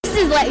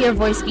is Let Your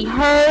Voice Be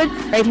Heard,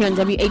 right here on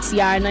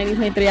WHCR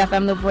 90.3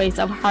 FM, the voice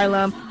of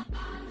Harlem.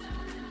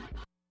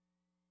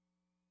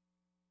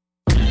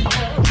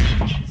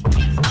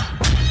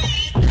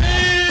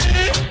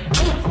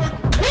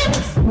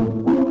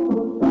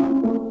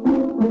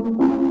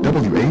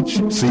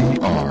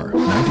 WHCR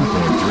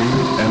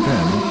 90.3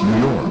 FM, New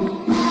York.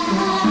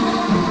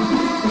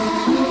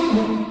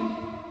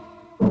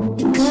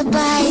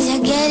 Goodbyes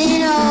are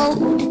getting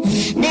old.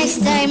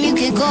 Next time you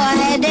can go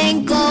ahead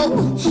and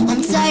go.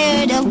 I'm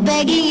tired of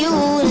begging you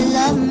to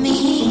love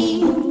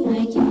me.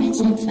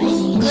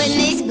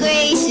 Goodness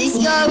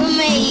gracious, you're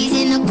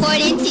amazing.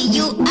 According to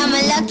you, I'm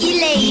a lucky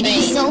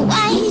lady. So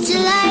why'd you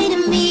lie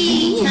to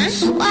me?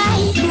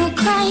 Why'd you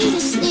cry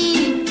to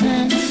sleep?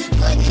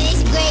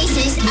 Goodness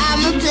gracious,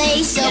 I'm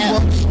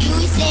replaceable.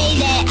 You say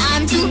that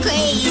I'm too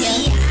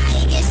crazy.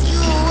 I guess you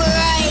were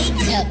right.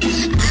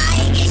 I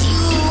guess you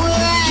were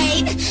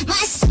right. My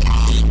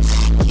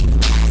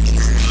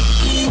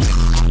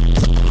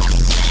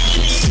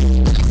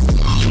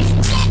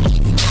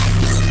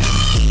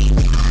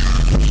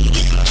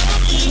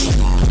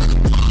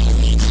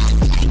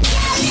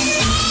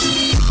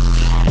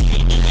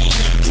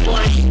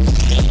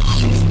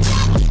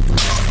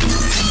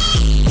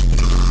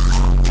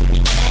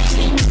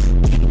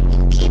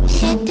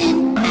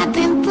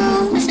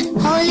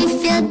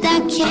Holyfield, I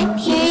can't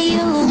hear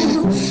you.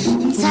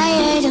 I'm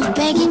tired of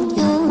begging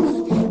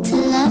you to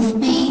love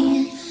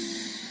me.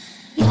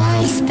 You're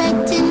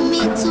expecting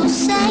me to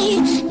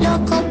say,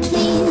 loco,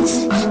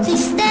 please,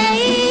 please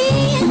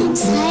stay. I'm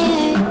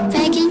tired of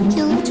begging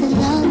you to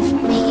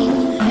love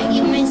me.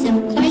 Arguments of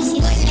course,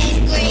 goodness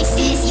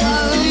gracious,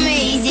 you're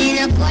amazing.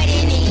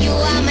 According to you,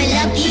 I'm a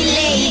lucky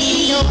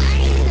lady. So why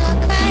you not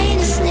crying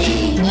to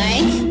sleep?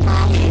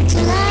 Why did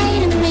you lie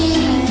to me?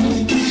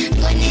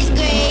 Goodness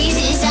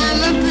gracious,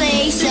 I'm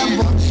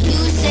replaceable.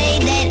 You say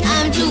that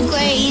I'm too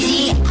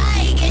crazy.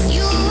 I guess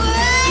you were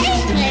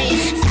right.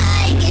 I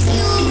guess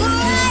you were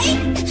right.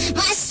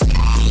 My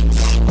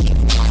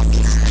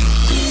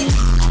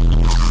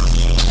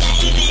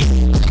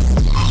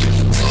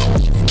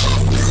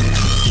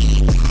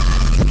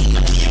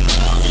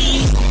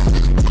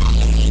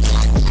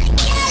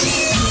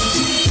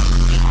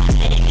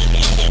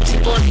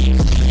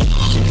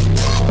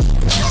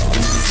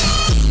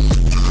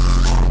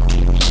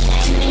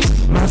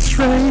My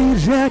straight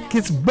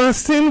jacket's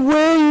busting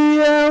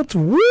way out.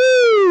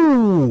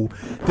 Woo!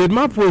 Did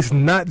my voice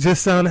not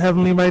just sound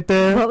heavenly right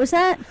there? What was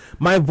that?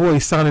 My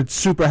voice sounded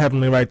super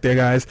heavenly right there,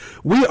 guys.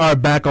 We are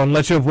back on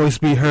Let Your Voice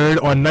Be Heard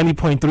on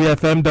 90.3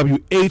 FM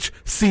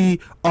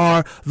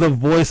WHCR, the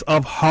voice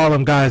of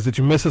Harlem. Guys, did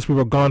you miss us? We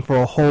were gone for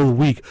a whole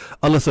week.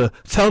 Alyssa,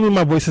 tell me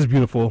my voice is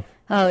beautiful.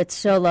 Oh, it's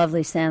so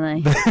lovely,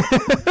 Stanley.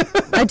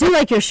 I do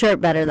like your shirt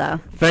better,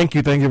 though. Thank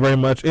you very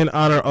much. In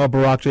honor of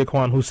Barack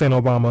Jaquan Hussein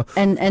Obama.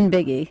 And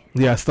Biggie.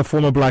 Yes, the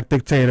former black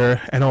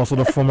dictator and also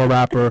the former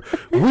rapper.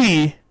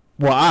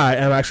 I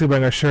am actually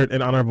wearing a shirt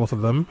in honor of both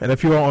of them. And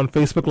if you are on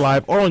Facebook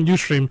Live or on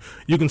Ustream,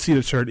 you can see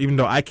the shirt, even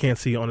though I can't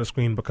see it on the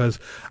screen because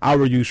our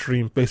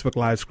Ustream Facebook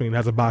Live screen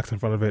has a box in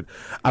front of it.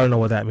 I don't know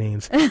what that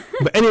means.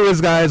 But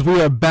anyways, guys,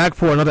 we are back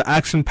for another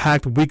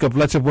action-packed week of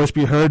Let Your Voice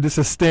Be Heard. This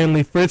is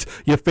Stanley Fritz,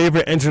 your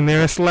favorite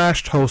engineer /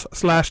 host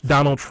 /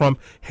 Donald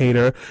Trump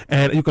hater.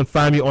 And you can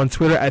find me on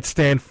Twitter at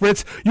Stan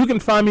Fritz. You can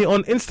find me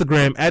on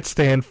Instagram at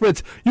Stan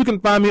Fritz. You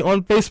can find me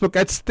on Facebook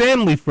at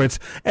Stanley Fritz.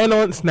 And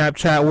on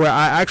Snapchat, where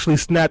I actually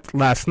snapped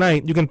last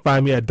night, you can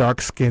find me at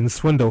Dark Skin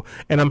Swindle.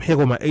 And I'm here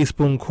with my ace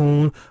boon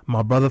coon,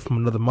 my brother from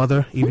another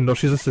mother, even though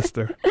she's a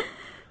sister.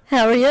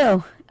 How are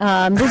you?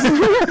 I was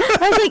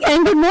like,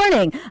 and good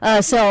morning.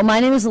 So my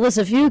name is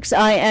Ilyssa Fuchs.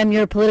 I am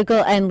your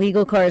political and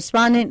legal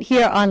correspondent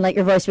here on Let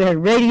Your Voice Be Heard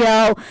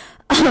Radio.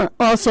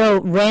 Also,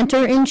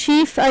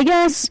 ranter-in-chief, I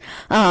guess.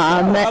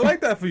 I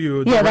like that for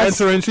you. Yeah,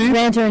 ranter-in-chief?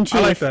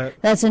 Ranter-in-chief. I like that.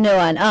 That's a new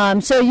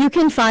one. So you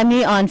can find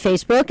me on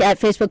Facebook at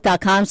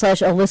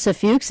facebook.com/Ilyssa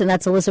Fuchs, and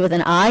that's Alyssa with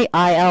an I,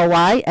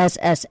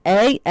 Ilyssa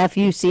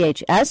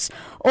Fuchs,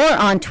 or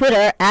on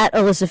Twitter at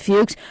Ilyssa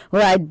Fuchs,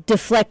 where I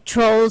deflect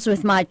trolls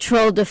with my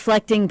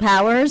troll-deflecting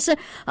powers.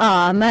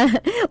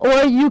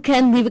 Or you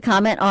can leave a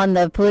comment on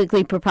the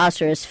Politically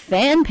Preposterous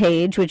fan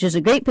page, which is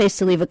a great place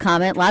to leave a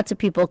comment. Lots of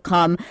people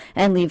come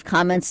and leave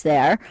comments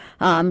there.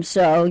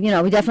 So,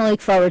 we definitely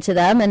look forward to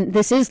them. And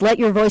this is Let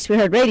Your Voice Be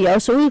Heard Radio.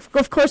 So we,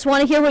 of course,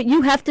 want to hear what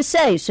you have to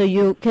say. So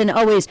you can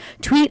always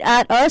tweet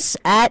at us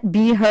at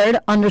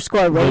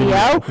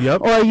BeHeard_radio.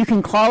 Yep. Or you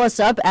can call us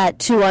up at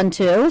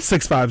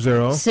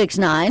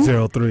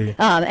 212-650-6903.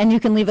 And you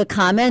can leave a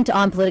comment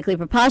on Politically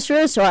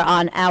Preposterous or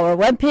on our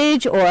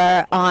webpage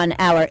or on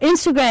our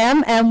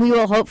Instagram. And we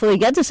will hopefully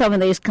get to some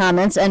of these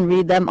comments and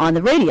read them on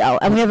the radio.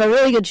 And we have a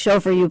really good show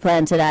for you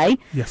planned today.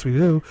 Yes, we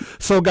do.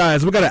 So,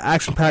 guys, we got an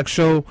action-packed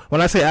show.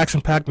 When I say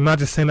action-packed, I'm not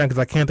just saying that because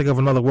I can't think of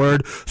another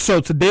word. So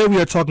today we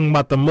are talking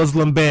about the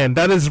Muslim ban.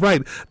 That is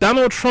right.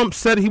 Donald Trump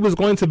said he was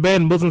going to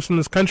ban Muslims from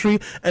this country,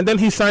 and then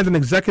he signed an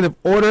executive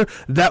order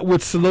that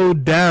would slow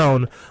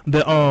down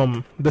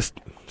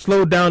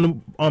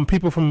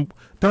people from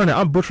Darn it,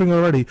 I'm butchering it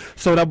already.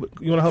 So that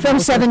you want to help from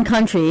me? 7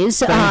 countries.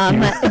 Thank you.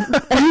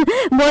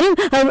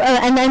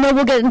 And I know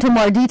we'll get into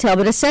more detail,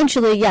 but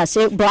essentially, yes,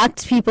 it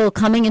blocked people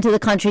coming into the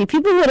country,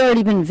 people who had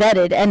already been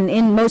vetted and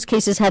in most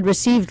cases had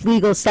received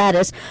legal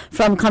status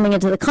from coming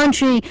into the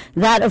country.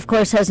 That, of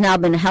course, has now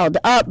been held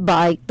up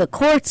by the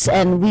courts,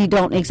 and we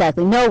don't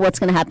exactly know what's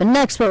going to happen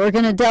next, but we're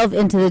going to delve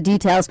into the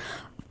details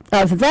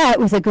of that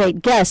with a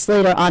great guest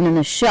later on in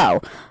the show.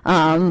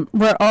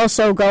 We're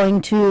also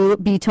going to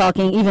be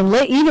talking even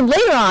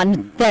later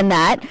on than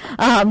that.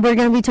 We're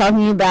going to be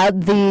talking about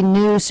the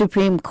new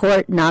Supreme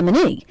Court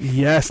nominee.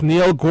 Yes,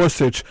 Neil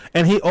Gorsuch,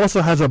 and he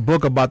also has a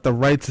book about the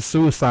right to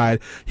suicide.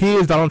 He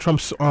is Donald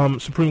Trump's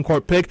Supreme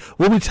Court pick.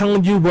 We'll be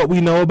telling you what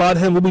we know about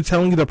him. We'll be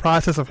telling you the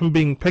process of him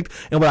being picked,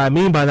 and what I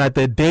mean by that,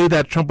 the day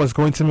that Trump was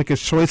going to make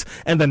his choice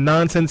and the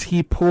nonsense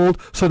he pulled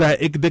so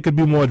that there could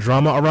be more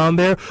drama around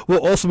there.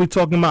 We'll also be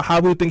talking about how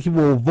we think he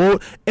will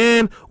vote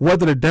and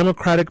whether the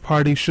Democratic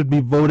Party should be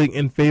voting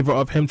in favor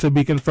of him to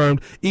be confirmed,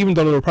 even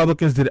though the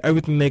Republicans did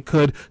everything they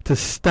could to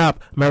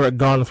stop Merrick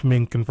Garland from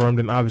being confirmed.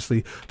 And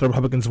obviously the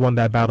Republicans won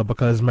that battle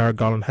because Merrick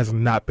Garland has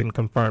not been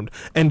confirmed.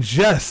 And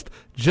just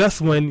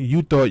when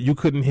you thought you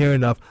couldn't hear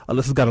enough,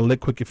 Alyssa's got a lick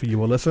quickie for you.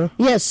 Alyssa?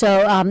 Yes,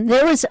 so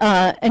there was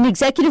an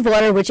executive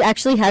order which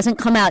actually hasn't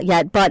come out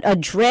yet, but a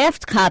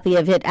draft copy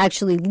of it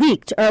actually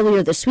leaked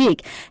earlier this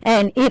week.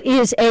 And it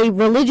is a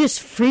religious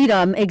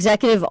freedom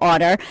executive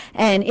order,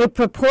 and it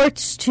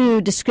purports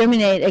to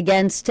discriminate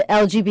against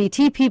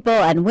LGBT people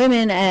and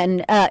women,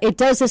 and it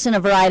does this in a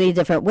variety of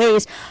different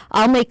ways.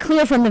 I'll make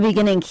clear from the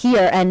beginning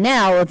here and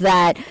now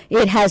that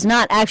it has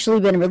not actually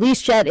been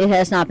released yet, it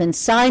has not been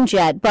signed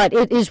yet, but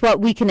it is what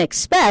we can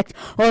expect,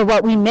 or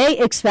what we may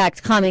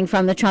expect coming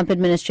from the Trump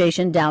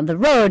administration down the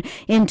road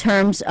in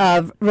terms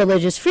of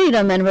religious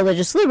freedom and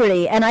religious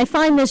liberty. And I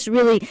find this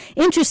really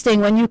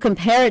interesting when you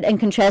compare it and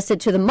contrast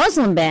it to the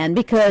Muslim ban,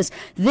 because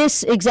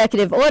this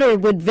executive order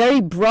would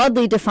very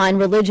broadly define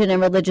religion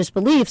and religious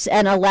beliefs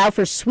and allow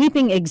for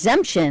sweeping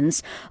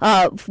exemptions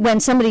when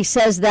somebody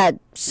says that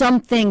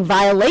something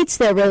violates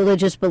their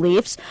religious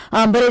beliefs,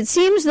 but it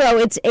seems though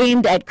it's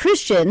aimed at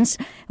Christians,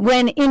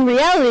 when in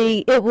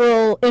reality it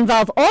will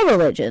involve all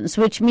religions,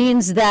 which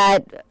means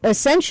that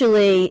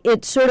essentially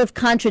it sort of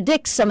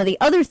contradicts some of the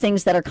other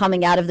things that are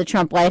coming out of the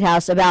Trump White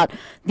House about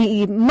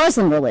the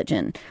Muslim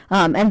religion.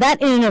 And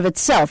that in and of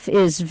itself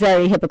is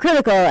very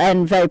hypocritical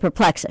and very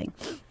perplexing.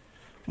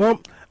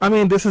 Well, I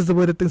mean, this is the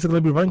way that things are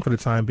going to be running for the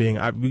time being.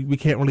 We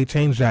can't really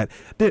change that.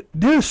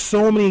 There's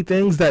so many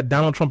things that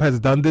Donald Trump has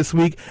done this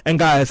week. And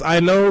guys, I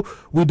know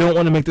we don't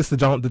want to make this the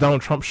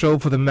Donald Trump show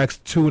for the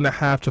next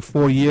 2.5 to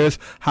 4 years.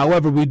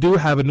 However, we do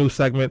have a new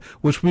segment,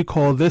 which we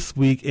call This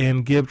Week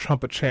in Give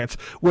Trump a Chance,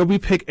 where we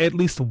pick at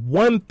least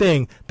one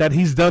thing that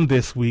he's done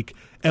this week,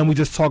 and we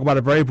just talk about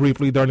it very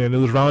briefly during the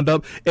news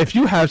roundup. If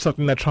you have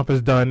something that Trump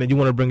has done and you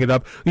want to bring it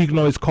up, you can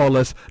always call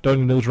us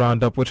during the news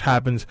roundup, which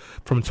happens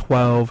from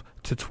 12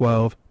 to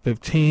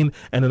 12:15,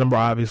 and the number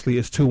obviously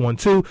is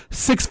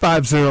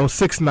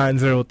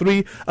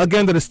 212-650-6903.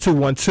 Again, that is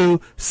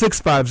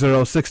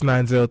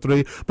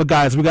 212-650-6903. But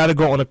guys, we got to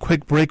go on a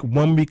quick break.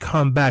 When we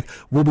come back,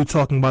 we'll be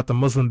talking about the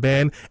Muslim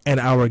ban, and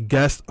our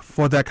guest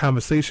for that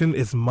conversation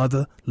is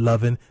Mother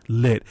Lovin'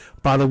 Lit.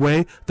 By the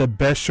way, the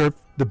best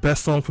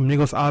song from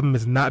Migos' album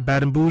is Not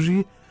Bad and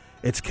Bougie.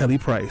 It's Kelly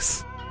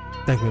Price.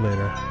 Thank me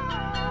later.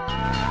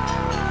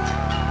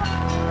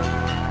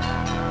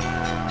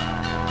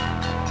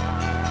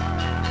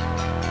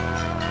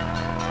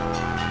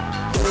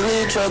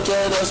 Truck,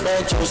 yeah, that's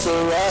my choice to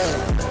ride.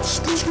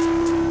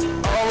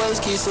 Always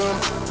keep some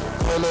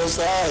on the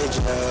side,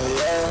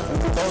 yeah.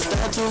 Don't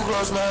stand too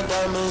close, my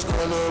diamonds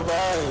gonna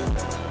bite.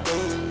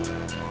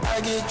 I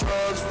get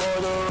drugs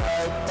for the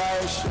right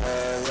price,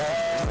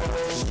 yeah.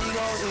 She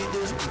gon' eat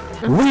this.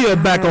 We are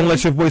back on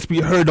Let Your Voice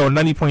Be Heard on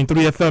 90.3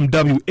 FM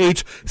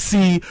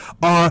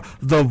WHCR,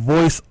 the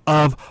voice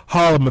of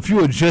Harlem. If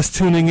you are just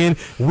tuning in,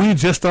 we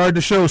just started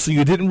the show, so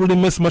you didn't really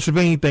miss much of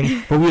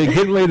anything, but we are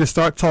getting ready to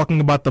start talking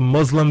about the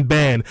Muslim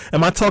ban.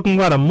 Am I talking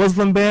about a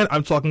Muslim ban?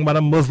 I'm talking about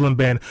a Muslim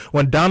ban.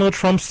 When Donald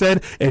Trump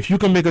said, if you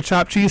can make a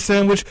chopped cheese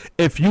sandwich,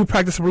 if you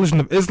practice the religion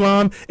of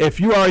Islam, if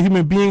you are a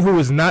human being who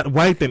is not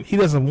white, then he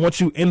doesn't want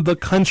you in the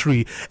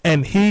country.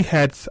 And he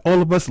had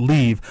all of us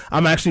leave.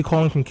 I'm actually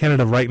calling from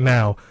Canada right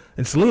now.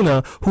 And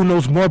Selena, who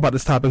knows more about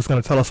this topic, is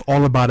going to tell us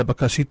all about it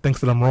because she thinks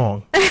that I'm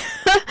wrong.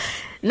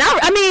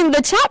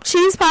 The chopped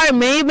cheese part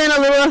may have been a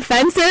little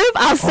offensive.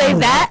 I'll say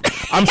that.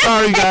 I'm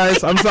sorry,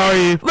 guys. I'm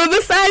sorry. But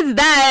besides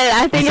that,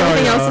 I think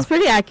everything else is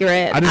pretty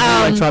accurate. I just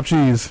don't like chopped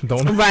cheese.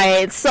 Don't.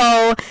 Right.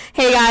 So,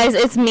 hey guys,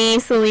 it's me,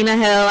 Selena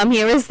Hill. I'm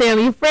here with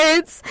Stanley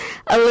Fritz,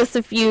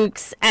 Ilyssa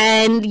Fuchs,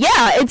 and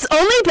yeah, it's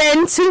only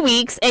been 2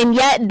 weeks, and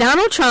yet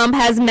Donald Trump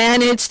has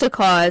managed to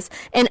cause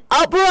an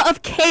uproar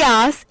of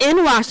chaos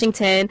in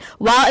Washington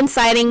while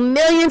inciting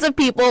millions of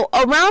people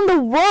around the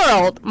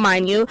world,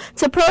 mind you,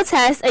 to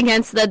protest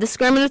against the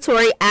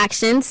discriminatory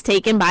actions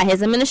taken by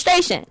his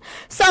administration.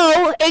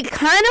 So it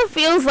kind of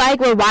feels like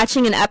we're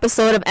watching an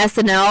episode of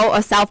SNL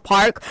or South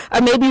Park,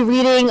 or maybe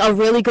reading a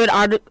really good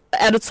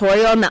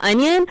editorial on The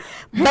Onion.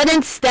 But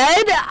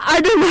instead, our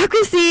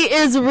democracy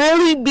is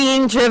really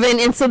being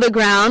driven into the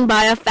ground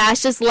by a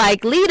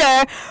fascist-like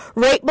leader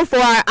right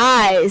before our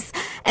eyes.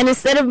 And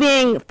instead of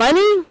being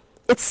funny,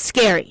 it's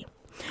scary.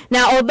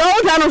 Now, although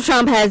Donald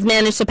Trump has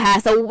managed to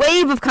pass a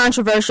wave of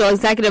controversial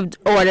executive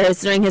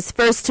orders during his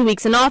first 2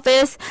 weeks in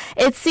office,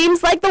 it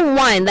seems like the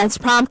one that's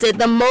prompted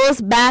the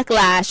most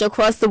backlash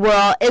across the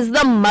world is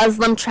the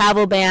Muslim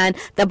travel ban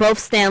that both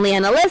Stanley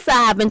and Ilyssa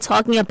have been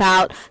talking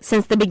about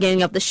since the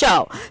beginning of the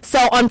show.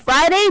 So on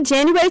Friday,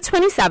 January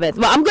 27th,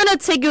 well, I'm going to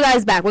take you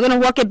guys back. We're going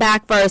to walk it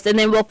back first, and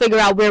then we'll figure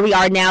out where we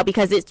are now,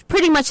 because it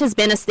pretty much has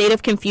been a state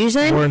of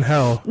confusion. We're in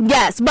hell.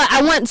 Yes, but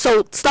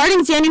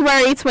starting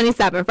January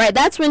 27th, right,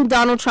 that's when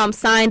Donald Trump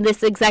signed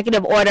this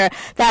executive order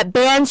that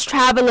bans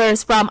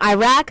travelers from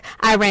Iraq,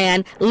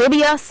 Iran,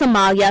 Libya,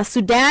 Somalia,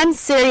 Sudan,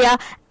 Syria,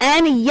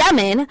 and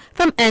Yemen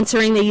from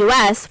entering the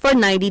U.S. for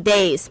 90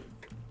 days.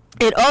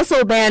 It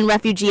also banned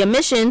refugee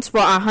admissions for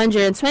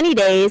 120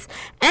 days,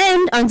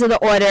 and under the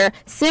order,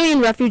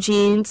 Syrian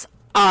refugees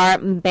are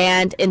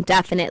banned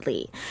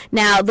indefinitely.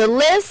 Now, the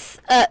list,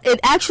 it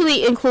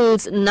actually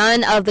includes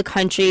none of the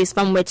countries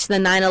from which the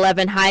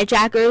 9/11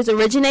 hijackers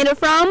originated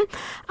from,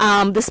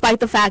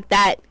 despite the fact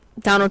that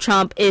Donald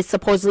Trump is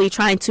supposedly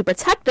trying to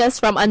protect us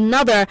from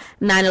another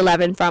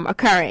 9/11 from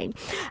occurring.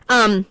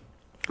 The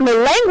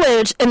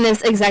language in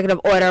this executive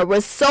order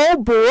was so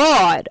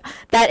broad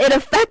that it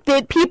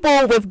affected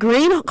people with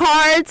green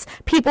cards,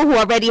 people who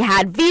already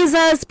had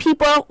visas,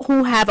 people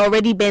who have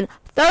already been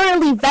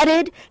thoroughly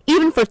vetted,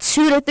 even for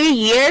 2 to 3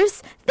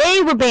 years.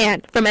 They were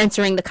banned from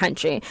entering the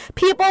country.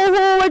 People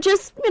who were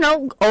just,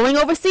 going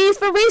overseas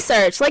for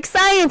research, like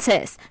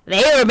scientists,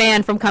 they were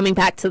banned from coming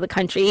back to the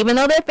country, even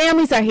though their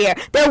families are here.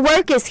 Their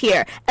work is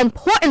here.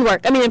 Important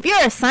work. I mean, if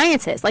you're a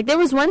scientist, like there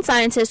was one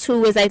scientist who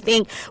was, I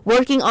think,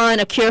 working on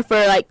a cure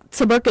for, like,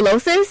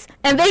 tuberculosis,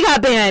 and they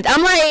got banned.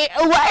 I'm like,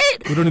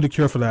 what? We don't need a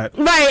cure for that.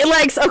 Right,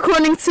 like,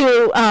 according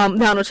to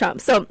Donald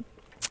Trump. So,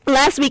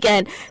 last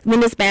weekend, when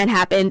this ban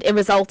happened, it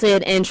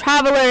resulted in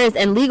travelers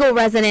and legal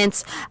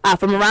residents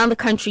from around the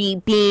country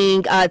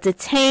being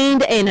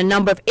detained in a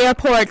number of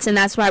airports, and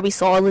that's why we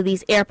saw all of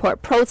these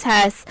airport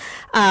protests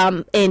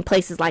in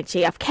places like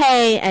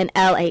JFK and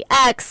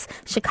LAX,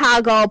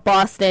 Chicago,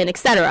 Boston,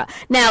 etc.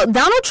 Now,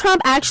 Donald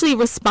Trump actually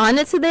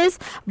responded to this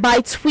by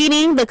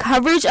tweeting the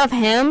coverage of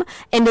him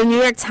in the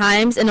New York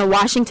Times and the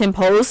Washington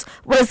Post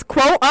was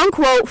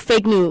quote-unquote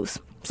fake news.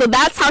 So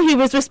that's how he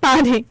was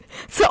responding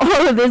to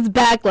all of this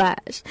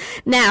backlash.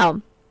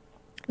 Now,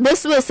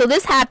 this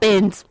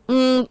happened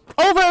a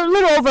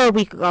little over a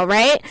week ago,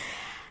 right?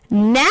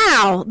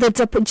 Now,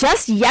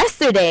 just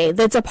yesterday,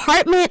 the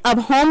Department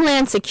of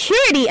Homeland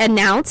Security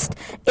announced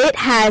it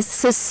has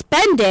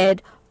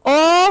suspended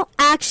all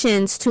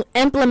actions to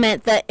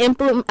implement the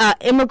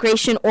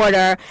immigration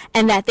order,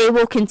 and that they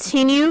will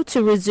continue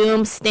to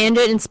resume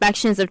standard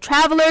inspections of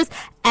travelers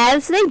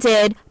as they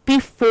did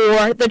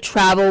before the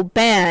travel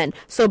ban.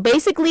 So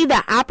basically,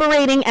 they're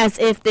operating as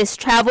if this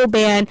travel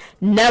ban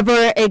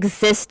never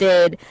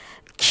existed.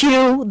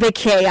 Cue the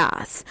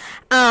chaos.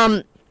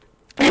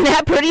 And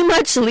that pretty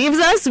much leaves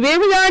us where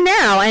we are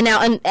now. And now,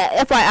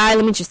 FYI,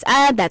 let me just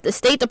add that the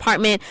State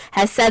Department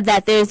has said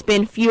that there's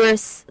been fewer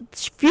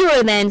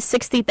than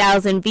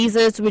 60,000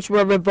 visas which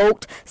were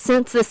revoked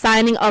since the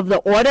signing of the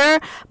order,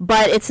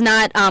 but it's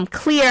not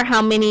clear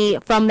how many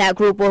from that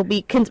group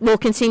will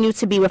continue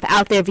to be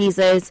without their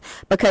visas,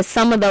 because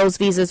some of those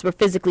visas were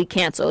physically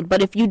canceled.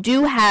 But if you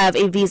do have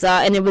a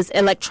visa and it was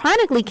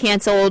electronically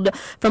canceled,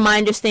 from my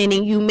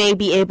understanding, you may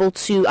be able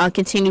to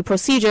continue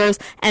procedures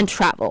and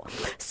travel.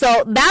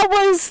 So that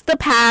was the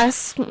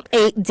past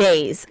 8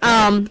 days.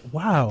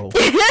 Wow.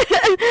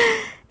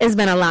 It's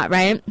been a lot,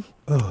 right?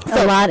 So,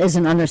 a lot is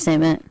an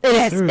understatement.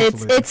 It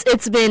is.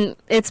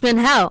 It's been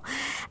hell.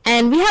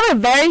 And we have a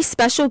very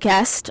special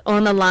guest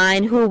on the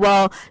line who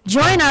will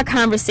join our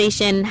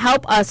conversation,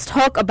 help us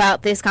talk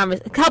about this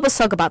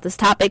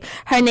topic.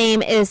 Her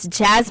name is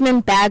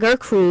Jasmine Bager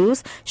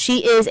Cruz.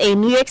 She is a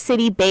New York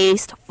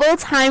City-based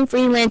full-time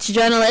freelance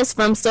journalist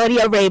from Saudi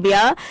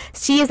Arabia.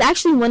 She is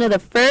actually one of the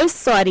first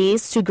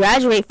Saudis to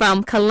graduate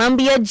from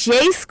Columbia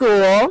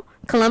Journalism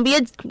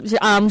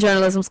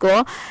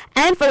School,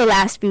 and for the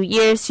last few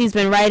years she's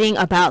been writing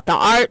about the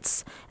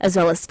arts as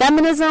well as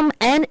feminism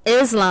and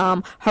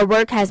Islam. Her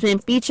work has been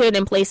featured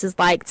in places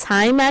like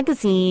Time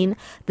Magazine,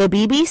 the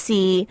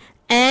BBC,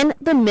 and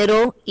the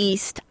Middle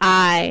East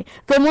Eye.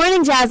 Good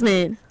morning,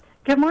 Jasmine.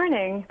 Good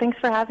morning. Thanks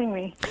for having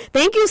me.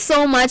 Thank you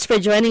so much for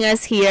joining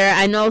us here.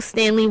 I know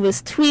Stanley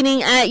was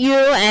tweeting at you,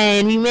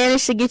 and we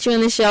managed to get you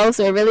on the show,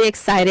 so we're really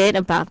excited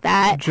about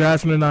that.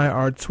 Jasmine and I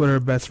are Twitter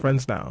best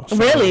friends now. So,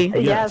 really?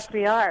 Yes,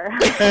 we are.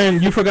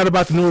 And you forgot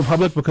about the New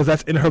Republic, because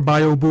that's in her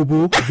bio,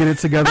 boo-boo. Get it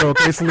together,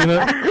 okay,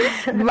 Selena?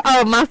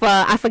 Oh, my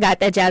fault. I forgot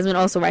that Jasmine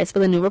also writes for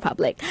the New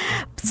Republic.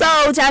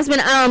 So, Jasmine,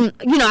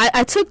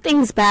 I took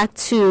things back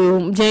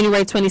to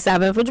January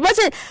 27th, which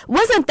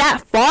wasn't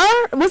that far,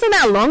 wasn't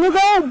that long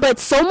ago, but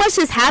so much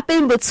has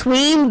happened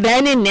between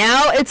then and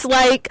now. It's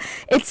like,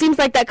 it seems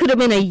like that could have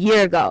been a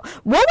year ago.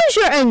 What was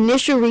your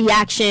initial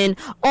reaction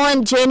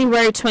on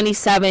January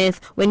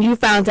 27th when you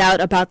found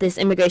out about this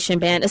immigration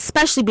ban,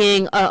 especially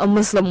being a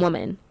Muslim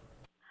woman?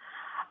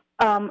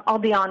 I'll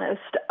be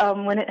honest.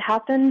 When it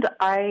happened,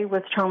 I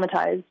was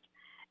traumatized,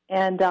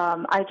 and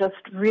I just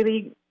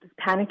really was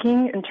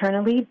panicking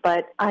internally.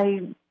 But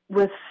I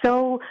was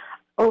so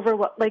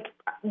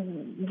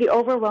the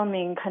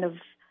overwhelming kind of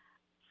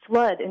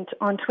flood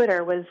on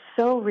Twitter was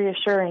so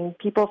reassuring.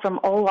 People from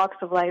all walks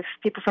of life,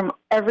 people from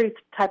every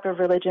type of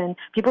religion,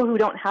 people who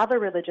don't have a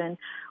religion,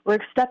 were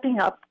stepping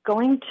up,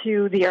 going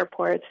to the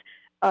airports,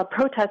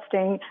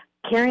 protesting,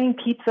 carrying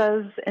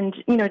pizzas, and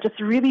just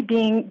really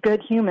being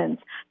good humans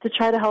to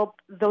try to help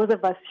those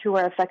of us who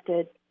are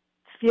affected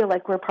feel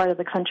like we're part of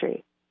the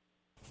country.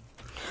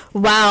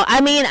 Wow.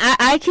 I mean,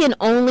 I can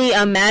only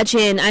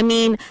imagine. I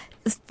mean,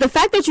 the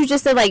fact that you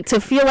just said, like,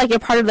 to feel like you're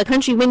part of the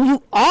country when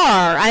you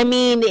are. I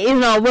mean,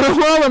 we're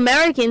all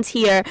Americans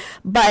here,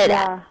 but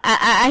yeah.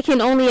 I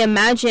can only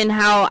imagine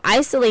how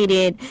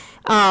isolated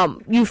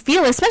you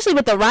feel, especially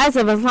with the rise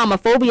of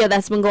Islamophobia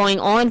that's been going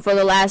on for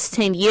the last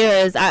 10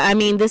 years. I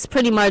mean, this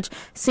pretty much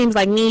seems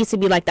like needs to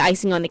be like the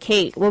icing on the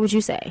cake. What would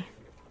you say?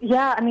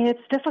 Yeah, I mean,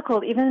 it's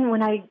difficult. Even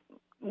when I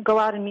go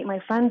out and meet my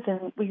friends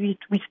and we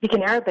speak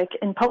in Arabic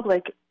in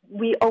public,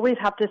 we always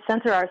have to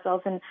censor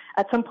ourselves, and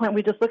at some point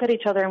we just look at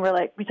each other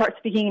and we start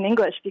speaking in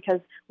English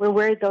because we're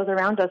worried those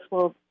around us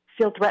will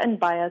feel threatened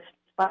by us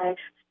by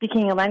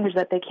speaking a language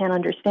that they can't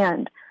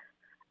understand.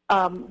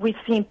 We've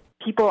seen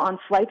people on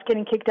flights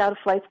getting kicked out of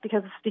flights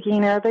because of speaking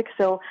in Arabic,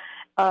 so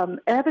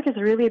Arabic is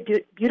really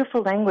a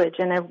beautiful language,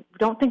 and I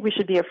don't think we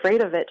should be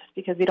afraid of it just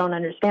because we don't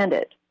understand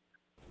it.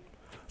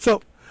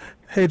 So,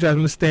 hey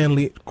Jasmine,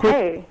 Stanley,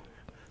 quick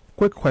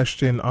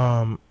question.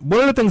 One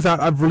of the things that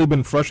I've really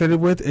been frustrated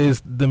with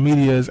is the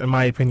media's, in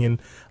my opinion,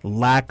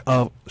 lack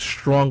of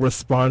strong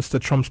response to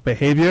Trump's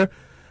behavior.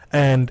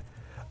 And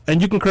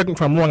you can correct me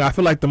if I'm wrong, I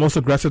feel like the most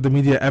aggressive the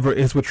media ever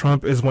is with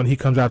Trump is when he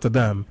comes after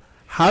them.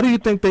 How do you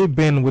think they've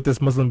been with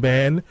this Muslim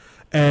ban?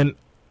 And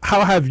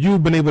how have you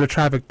been able to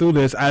traffic through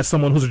this as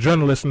someone who's a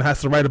journalist and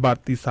has to write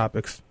about these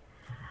topics?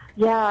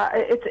 Yeah,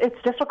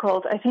 it's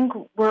difficult. I think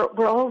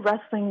we're all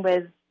wrestling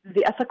with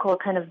the ethical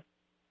kind of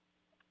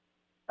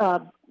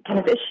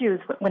issues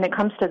when it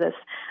comes to this.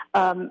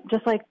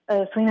 Just like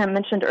Selena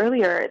mentioned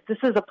earlier, this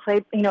is a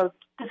play,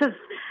 this is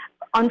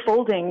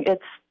unfolding.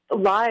 It's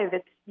live.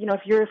 It's,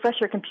 if you refresh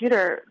your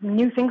computer,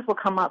 new things will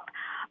come up.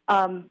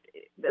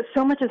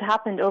 So much has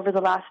happened over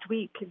the last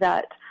week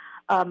that,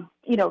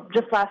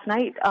 just last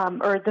night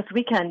or this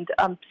weekend,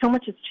 so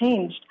much has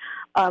changed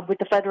with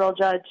the federal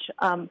judge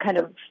kind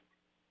of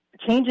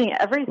changing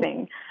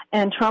everything,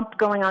 and Trump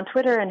going on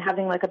Twitter and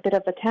having like a bit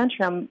of a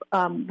tantrum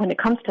when it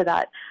comes to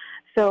that.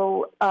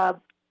 So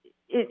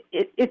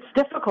it's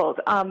difficult.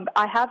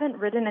 I haven't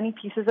written any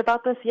pieces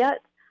about this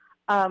yet,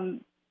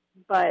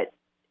 but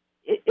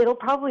it'll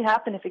probably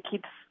happen if it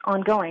keeps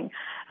on going.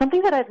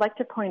 Something that I'd like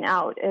to point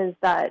out is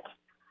that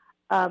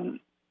the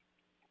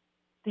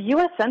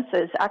U.S.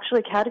 Census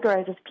actually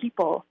categorizes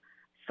people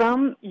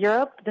from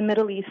Europe, the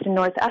Middle East, and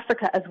North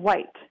Africa as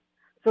white.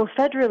 So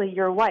federally,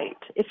 you're white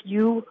if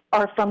you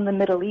are from the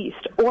Middle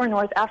East or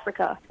North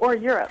Africa or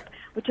Europe,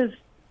 which is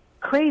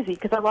crazy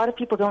because a lot of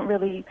people don't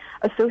really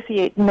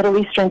associate Middle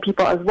Eastern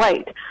people as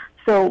white.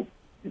 So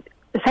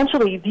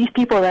essentially, these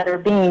people that are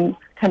being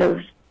kind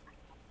of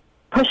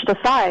pushed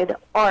aside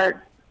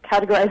are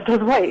categorized as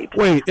white.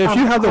 Wait, if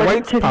you have the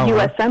white to power, the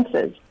U.S.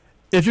 Census.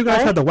 If you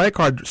guys had the white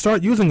card,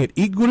 start using it.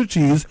 Eat Gouda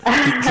cheese,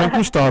 drink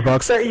from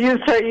Starbucks. Start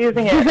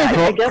using it.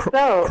 I guess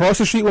so. Cross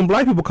the street when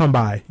black people come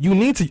by. You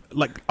need to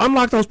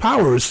unlock those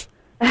powers.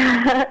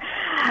 I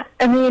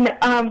mean,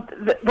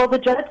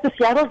 the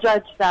Seattle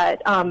judge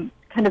that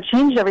kind of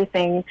changed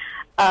everything,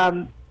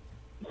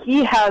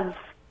 he has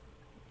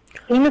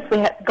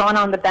famously gone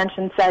on the bench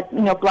and said,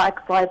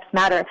 Black Lives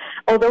Matter,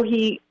 although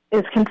he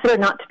is considered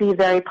not to be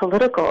very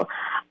political.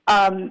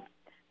 The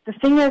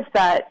thing is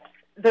that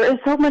there is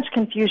so much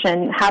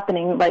confusion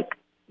happening, like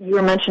you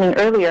were mentioning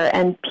earlier,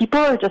 and people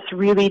are just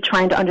really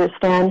trying to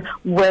understand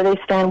where they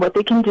stand, what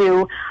they can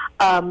do,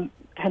 kind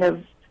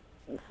of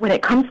when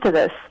it comes to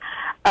this.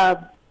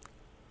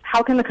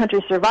 How can the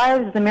country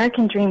survive? Is the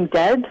American dream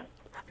dead?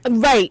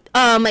 Right.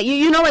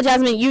 You know what,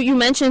 Jasmine? You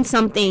mentioned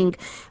something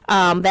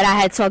that I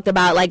had talked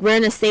about. Like, we're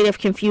in a state of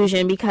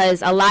confusion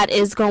because a lot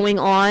is going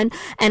on,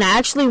 and I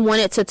actually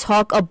wanted to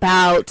talk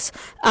about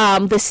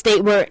the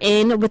state we're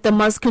in with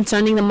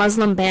concerning the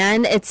Muslim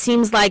ban. It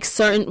seems like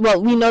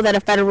we know that a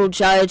federal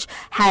judge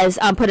has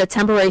put a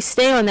temporary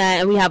stay on that,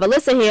 and we have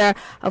Ilyssa here.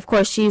 Of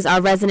course, she's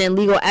our resident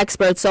legal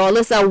expert. So,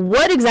 Ilyssa,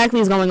 what exactly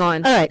is going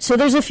on? All right. So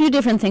there's a few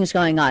different things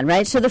going on,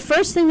 right? So the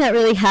first thing that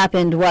really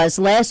happened was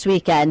last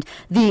weekend,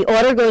 the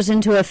order goes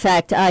into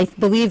effect. I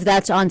believe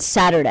that's on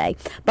Saturday.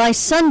 By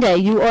Sunday,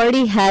 Monday, you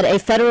already had a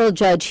federal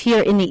judge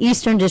here in the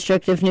Eastern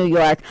District of New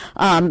York,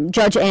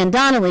 Judge Ann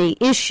Donnelly,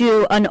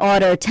 issue an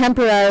order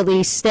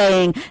temporarily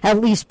staying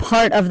at least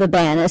part of the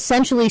ban,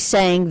 essentially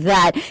saying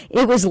that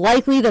it was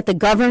likely that the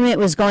government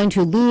was going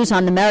to lose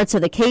on the merits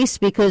of the case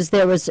because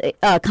there was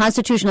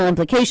constitutional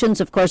implications.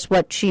 Of course,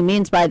 what she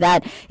means by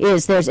that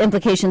is there's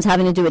implications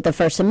having to do with the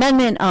First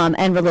Amendment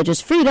and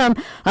religious freedom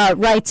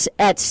rights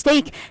at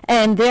stake,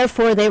 and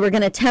therefore they were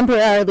going to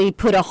temporarily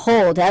put a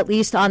hold, at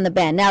least on the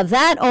ban. Now,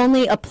 that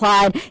only applied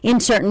in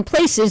certain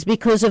places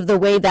because of the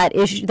way that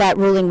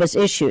ruling was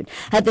issued.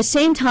 At the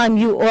same time,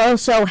 you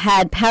also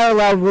had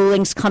parallel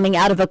rulings coming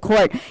out of a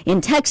court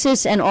in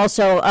Texas, and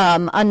also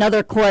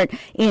another court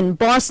in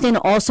Boston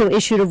also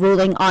issued a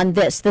ruling on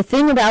this. The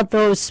thing about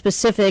those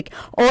specific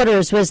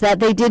orders was that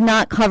they did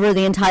not cover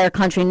the entire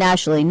country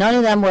nationally. None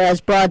of them were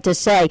as broad to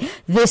say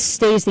this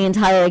stays the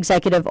entire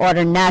executive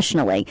order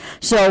nationally.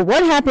 So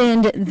what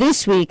happened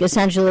this week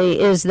essentially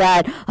is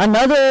that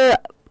another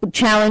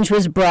challenge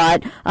was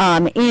brought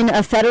in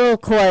a federal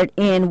court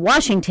in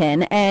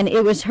Washington, and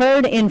it was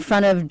heard in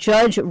front of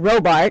Judge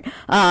Robart.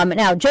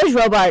 Now, Judge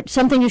Robart,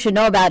 something you should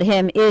know about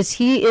him is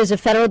he is a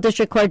federal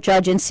district court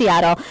judge in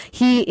Seattle.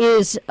 He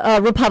is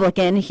a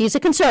Republican. He's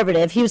a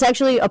conservative. He was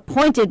actually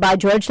appointed by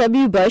George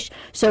W. Bush,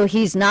 so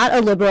he's not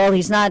a liberal.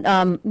 He's not,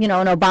 an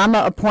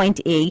Obama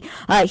appointee.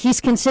 He's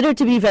considered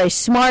to be very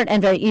smart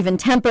and very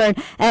even-tempered,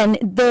 and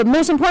the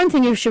most important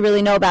thing you should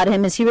really know about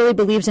him is he really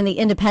believes in the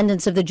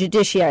independence of the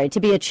judiciary, to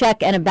be a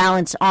check and a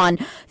balance on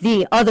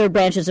the other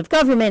branches of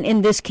government,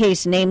 in this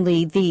case,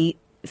 namely the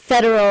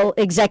federal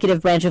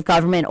executive branch of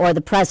government or the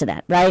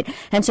president, right?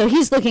 And so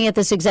he's looking at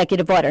this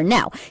executive order.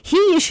 Now,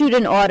 he issued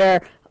an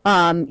order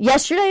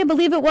yesterday, I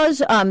believe it was,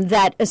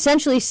 that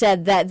essentially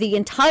said that the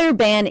entire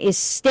ban is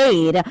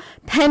stayed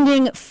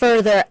pending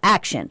further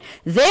action.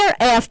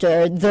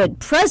 Thereafter, the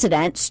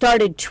president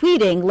started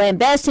tweeting,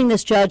 lambasting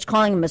this judge,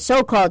 calling him a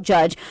so-called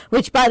judge,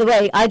 which, by the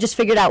way, I just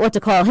figured out what to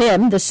call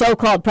him, the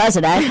so-called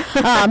president.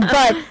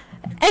 But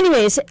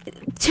anyways,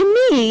 to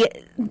me,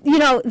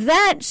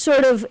 that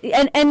sort of,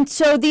 and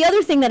so the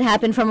other thing that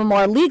happened from a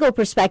more legal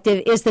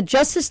perspective is the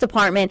Justice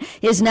Department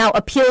is now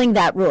appealing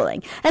that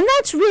ruling. And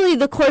that's really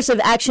the course of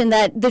action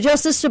that the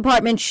Justice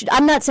Department,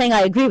 I'm not saying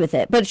I agree with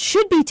it, but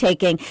should be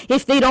taking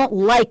if they don't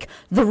like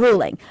the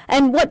ruling.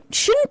 And what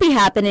shouldn't be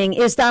happening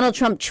is Donald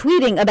Trump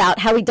tweeting about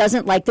how he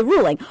doesn't like the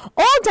ruling.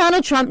 All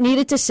Donald Trump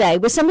needed to say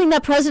was something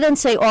that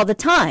presidents say all the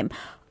time.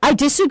 I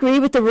disagree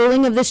with the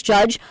ruling of this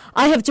judge.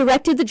 I have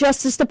directed the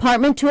Justice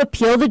Department to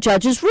appeal the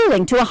judge's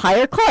ruling to a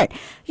higher court.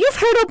 You've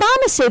heard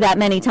Obama say that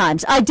many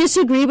times. I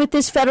disagree with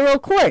this federal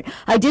court.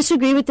 I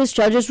disagree with this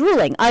judge's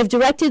ruling. I've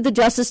directed the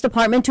Justice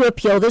Department to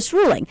appeal this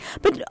ruling.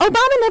 But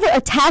Obama never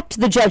attacked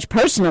the judge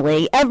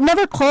personally. I've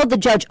never called the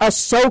judge a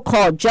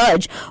so-called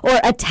judge or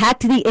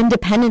attacked the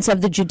independence of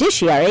the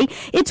judiciary.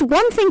 It's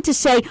one thing to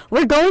say,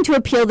 we're going to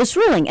appeal this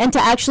ruling, and to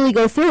actually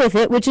go through with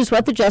it, which is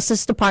what the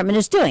Justice Department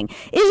is doing.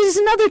 It is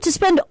another to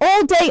spend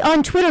all day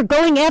on Twitter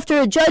going after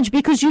a judge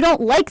because you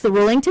don't like the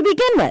ruling to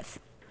begin with.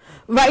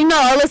 Right, no,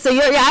 Ilyssa,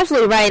 you're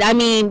absolutely right. I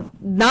mean,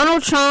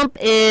 Donald Trump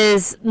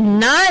is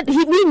not, we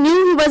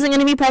knew he wasn't going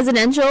to be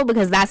presidential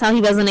because that's how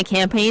he was on the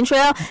campaign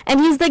trail, and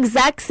he's the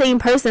exact same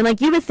person.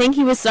 Like, you would think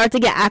he would start to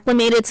get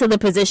acclimated to the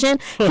position.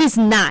 He's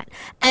not.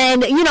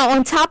 And,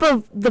 on top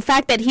of the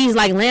fact that he's,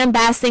 like,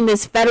 lambasting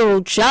this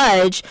federal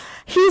judge,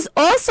 he's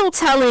also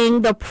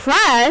telling the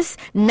press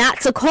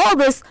not to call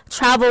this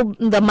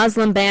the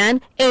Muslim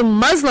ban, a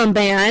Muslim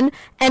ban,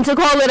 and to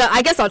call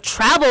it, a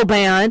travel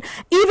ban,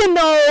 even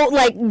though,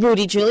 like,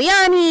 Rudy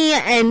Giuliani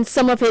and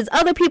some of his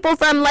other people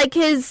from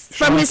his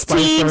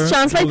teams,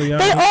 Sean Spicer,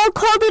 they all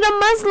called it a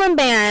Muslim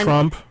ban.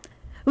 Trump.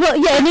 Well,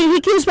 yeah, I mean, he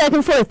keeps back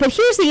and forth. But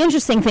here's the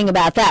interesting thing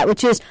about that,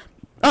 which is,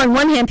 on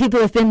one hand, people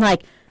have been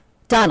like,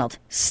 Donald,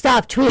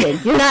 stop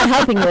tweeting. You're not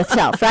helping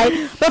yourself,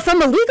 right? But from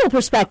a legal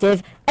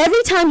perspective,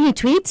 every time he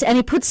tweets and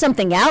he puts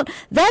something out,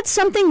 that's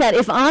something that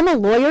if I'm a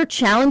lawyer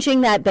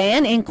challenging that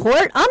ban in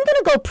court, I'm going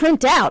to go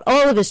print out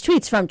all of his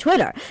tweets from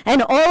Twitter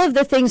and all of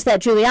the things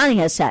that Giuliani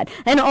has said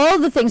and all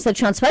of the things that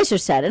Sean Spicer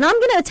said. And I'm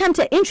going to attempt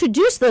to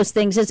introduce those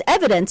things as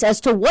evidence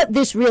as to what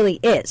this really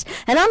is.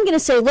 And I'm going to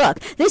say, look,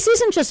 this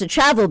isn't just a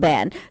travel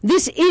ban.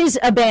 This is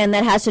a ban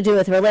that has to do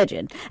with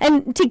religion.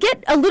 And to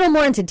get a little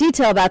more into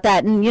detail about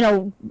that, and,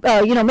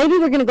 maybe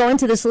we're going to go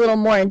into this a little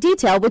more in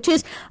detail, which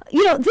is,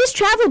 this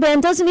travel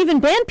ban doesn't even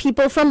ban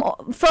people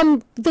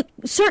from the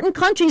certain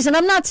countries, and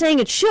I'm not saying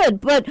it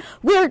should, but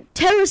where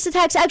terrorist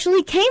attacks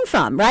actually came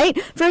from, right?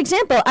 For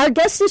example, our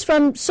guest is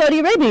from Saudi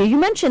Arabia. You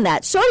mentioned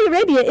that. Saudi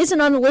Arabia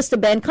isn't on the list of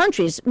banned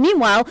countries.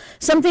 Meanwhile,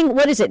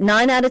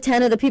 9 out of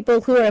 10 of the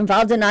people who are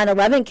involved in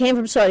 9/11 came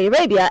from Saudi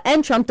Arabia,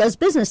 and Trump does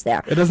business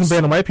there. It doesn't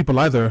ban white people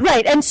either.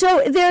 Right, and so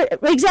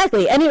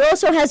exactly, and it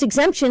also has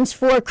exemptions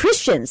for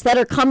Christians that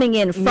are coming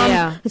in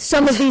from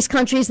some of these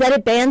countries that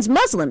it bans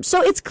Muslims.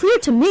 So it's clear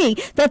to me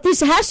that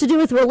this has to do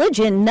with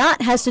religion,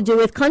 not has to do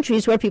with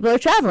countries where people are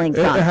traveling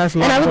from.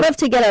 And I would love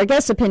to get our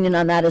guest's opinion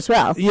on that as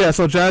well. Yeah,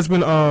 so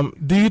Jasmine,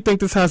 do you think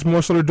this has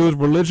more so to do with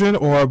religion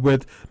or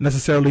with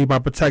necessarily by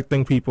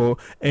protecting people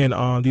in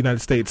the United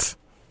States?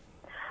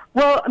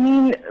 Well, I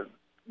mean,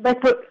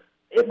 what's in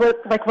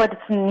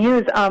the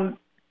news,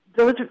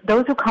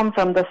 those who come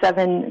from the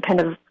 7 kind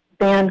of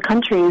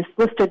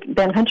listed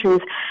banned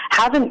countries,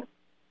 haven't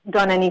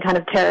done any kind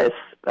of terrorist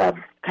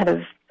kind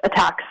of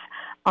attacks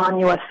on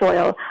U.S.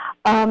 soil.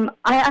 I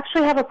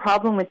actually have a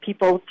problem with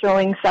people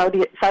throwing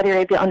Saudi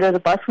Arabia under the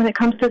bus when it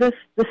comes to this.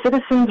 The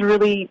citizens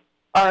really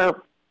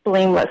are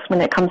blameless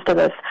when it comes to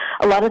this.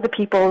 A lot of the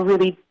people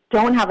really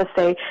don't have a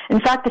say.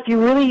 In fact, if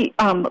you really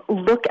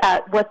look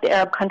at what the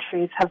Arab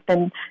countries have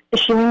been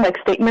issuing, like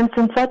statements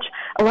and such,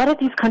 a lot of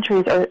these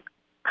countries are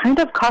kind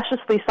of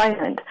cautiously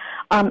silent,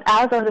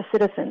 as are the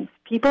citizens.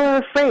 People are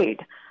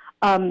afraid.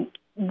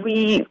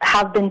 We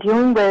have been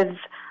dealing with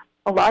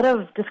a lot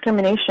of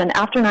discrimination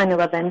after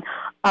 9/11.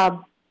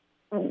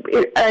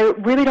 I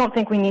really don't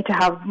think we need to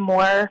have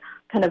more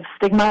kind of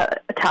stigma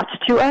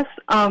attached to us.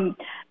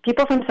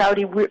 People from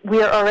Saudi,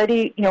 we are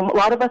already, a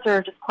lot of us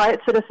are just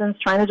quiet citizens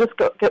trying to just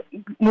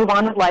move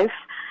on with life.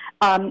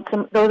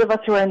 Those of us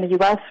who are in the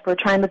U.S., we're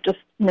trying to just,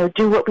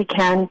 do what we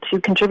can to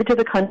contribute to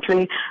the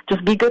country,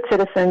 just be good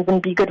citizens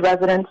and be good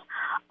residents.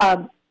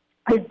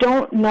 I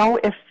don't know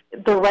if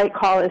the right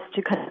call is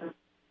to kind of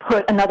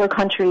put another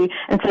country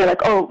and say,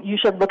 like, oh, you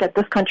should look at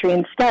this country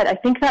instead. I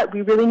think that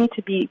we really need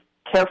to be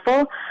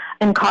careful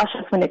and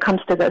cautious when it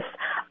comes to this.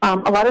 A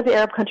lot of the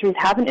Arab countries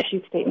haven't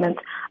issued statements.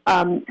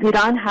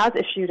 Iran has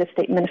issued a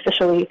statement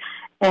officially,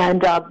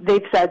 and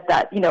they've said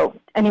that,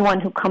 anyone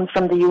who comes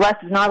from the U.S.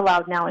 is not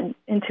allowed now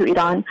into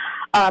Iran.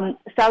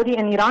 Saudi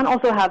and Iran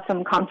also have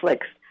some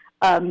conflicts.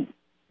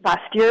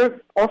 Last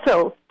year,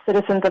 also,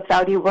 citizens of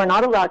Saudi were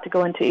not allowed to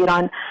go into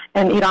Iran,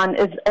 and Iran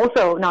is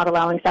also not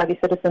allowing Saudi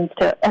citizens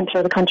to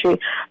enter the country.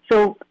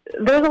 So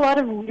there's a lot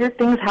of weird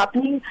things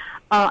happening.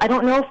 I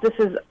don't know if this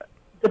is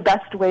the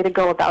best way to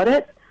go about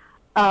it.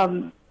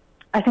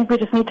 I think we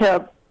just need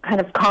to kind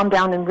of calm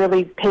down and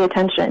really pay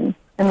attention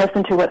and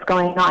listen to what's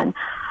going on.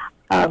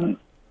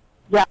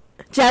 Yeah.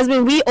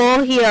 Jasmine, we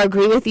all here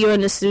agree with you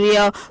in the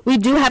studio. We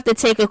do have to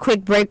take a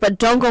quick break, but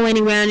don't go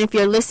anywhere. And if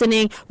you're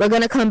listening, we're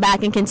going to come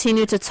back and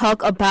continue to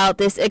talk about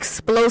this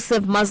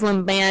explosive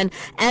Muslim ban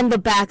and the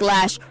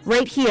backlash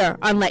right here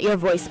on Let Your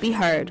Voice Be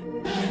Heard.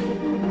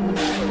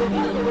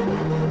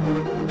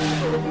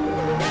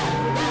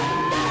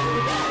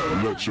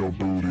 Let your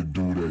booty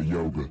do that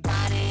yoga.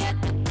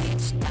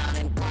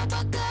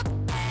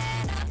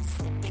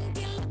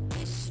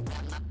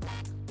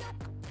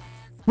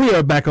 We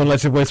are back on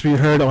Let Your Voice Be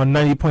Heard on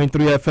 90.3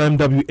 FM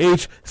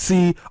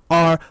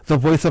WHCR, the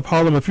voice of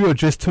Harlem. If you are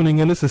just tuning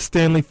in, this is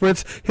Stanley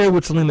Fritz here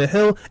with Selena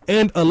Hill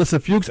and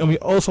Ilyssa Fuchs, and we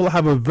also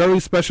have a very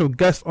special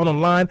guest on the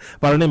line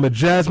by the name of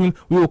Jasmine.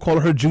 We will call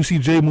her Juicy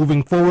J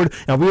moving forward,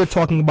 and we are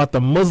talking about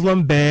the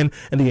Muslim ban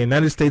in the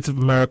United States of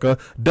America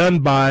done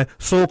by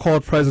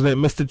so-called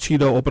President Mr.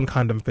 Cheeto Open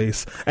Condom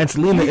Face. And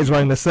Selena is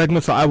running the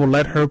segment, so I will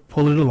let her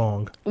pull it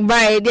along.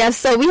 Right, yes.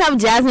 So we have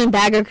Jasmine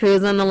Bager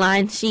Cruz on the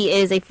line. She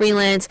is a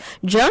freelance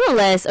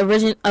journalist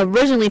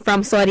originally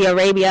from Saudi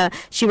Arabia.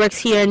 She works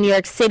here in New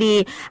York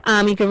City.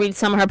 You can read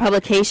some of her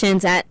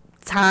publications at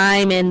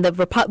Time and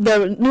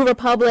the New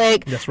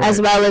Republic, right, as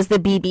well as the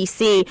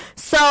BBC.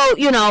 So,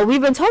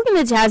 we've been talking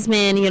to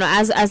Jasmine,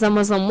 as a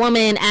Muslim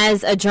woman,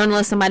 as a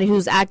journalist, somebody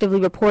who's actively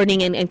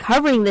reporting and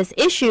covering this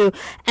issue.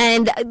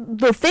 And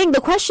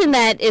the question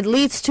that it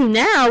leads to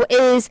now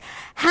is,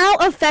 how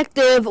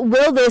effective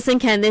will this and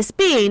can this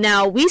be?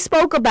 Now, we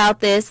spoke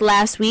about this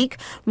last week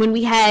when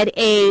we had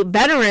a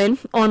veteran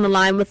on the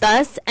line with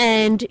us,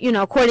 and,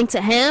 according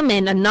to him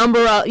and a number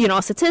of,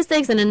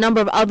 statistics and a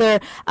number of other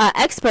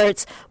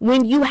experts,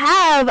 when you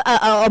have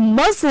a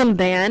Muslim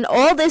ban,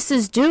 all this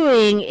is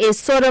doing is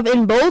sort of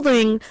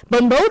emboldening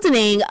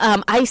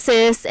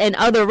ISIS and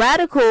other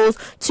radicals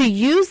to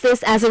use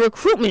this as a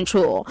recruitment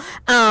tool.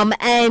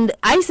 And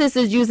ISIS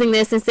is using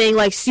this and saying,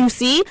 like, you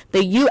see,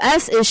 the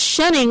U.S. is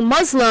shunning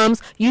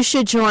Muslims, you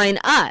should join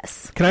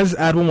us. Can I just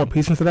add one more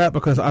piece into that?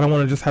 Because I don't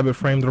want to just have it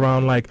framed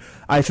around, like,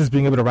 ISIS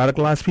being able to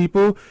radicalize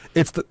people.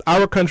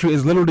 Our country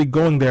is literally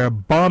going there,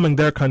 bombing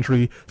their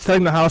country,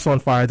 setting the house on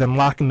fire, then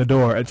locking the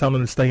door and telling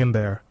them to stay in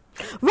there.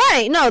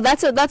 Right. No,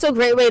 that's a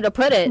great way to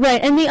put it.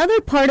 Right. And the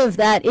other part of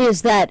that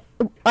is that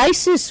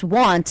ISIS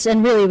wants,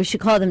 and really we should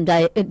call them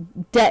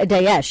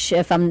Daesh,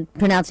 if I'm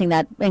pronouncing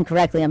that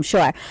incorrectly, I'm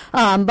sure.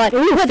 But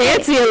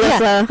fancy, Ilyssa.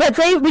 Yeah, but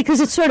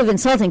because it's sort of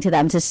insulting to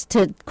them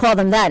to call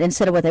them that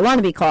instead of what they want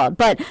to be called.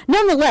 But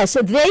nonetheless,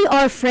 they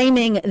are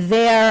framing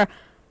their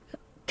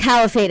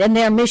caliphate and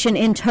their mission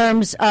in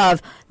terms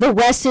of the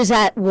West is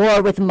at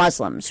war with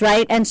Muslims,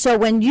 right? And so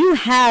when you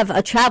have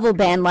a travel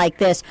ban like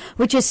this,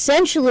 which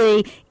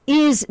essentially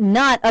is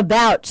not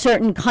about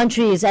certain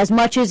countries as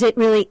much as it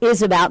really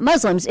is about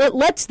Muslims, it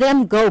lets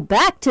them go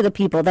back to the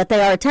people that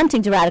they are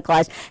attempting to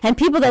radicalize and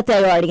people that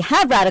they already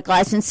have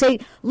radicalized and say,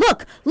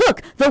 look,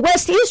 the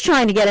West is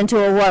trying to get into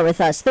a war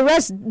with us. The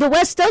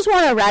West does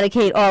want to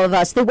eradicate all of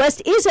us. The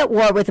West is at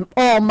war with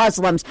all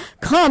Muslims.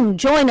 Come,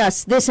 join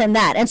us, this and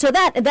that. And so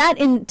that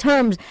in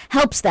terms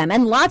helps them.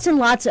 And lots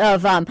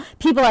of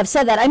people have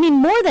said that. I mean,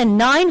 more than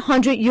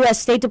 900 U.S.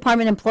 State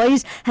Department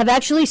employees have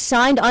actually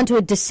signed onto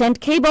a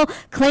dissent cable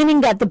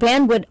claiming that the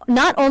ban would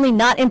not only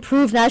not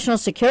improve national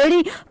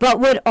security, but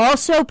would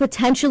also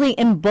potentially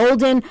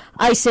embolden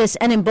ISIS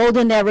and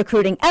embolden their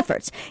recruiting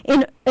efforts.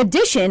 In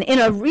addition, in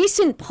a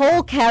recent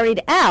poll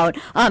carried out,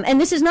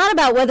 and this is not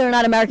about whether or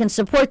not Americans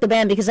support the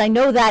ban, because I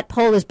know that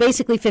poll is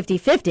basically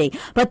 50-50,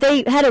 but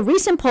they had a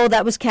recent poll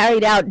that was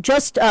carried out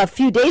just a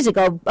few days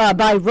ago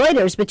by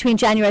Reuters between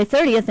January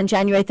 30th and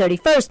January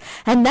 31st,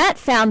 and that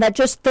found that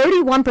just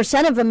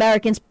 31% of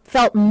Americans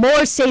felt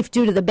more safe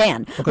due to the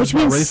ban, which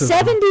means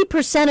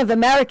 70% of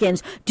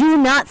Americans do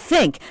not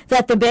think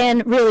that the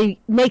ban really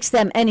makes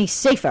them any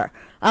safer.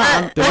 They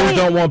always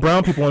don't want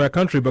brown people in that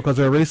country because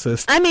they're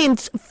racist. I mean,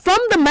 from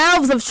the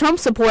mouths of Trump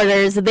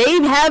supporters,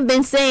 they have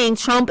been saying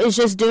Trump is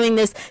just doing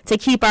this to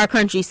keep our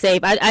country safe.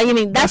 I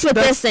mean, that's what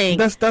they're saying.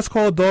 That's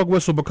called dog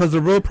whistle, because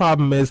the real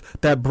problem is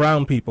that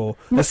brown people.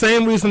 The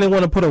same reason they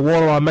want to put a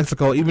wall around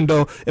Mexico, even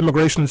though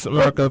immigration in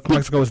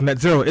Mexico is net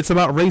zero. It's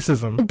about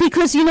racism.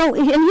 Because, and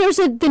here's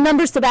the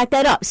numbers to back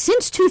that up.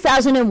 Since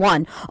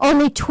 2001,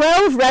 only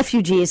 12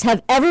 refugees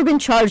have ever been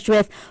charged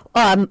with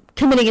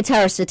committing a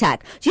terrorist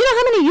attack. Do you know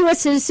how many U.S.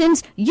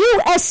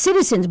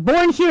 citizens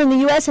born here in the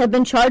U.S. have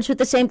been charged with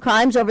the same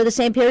crimes over the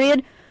same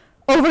period?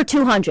 Over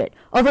 200.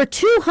 Over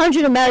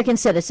 200 American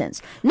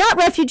citizens. Not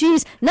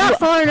refugees, not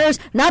foreigners,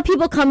 not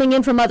people coming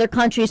in from other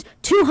countries.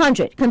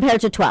 200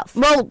 compared to 12.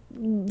 Well,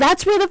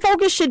 that's where the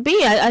focus should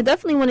be. I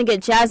definitely want to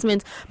get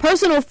Jasmine's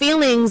personal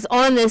feelings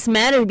on this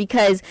matter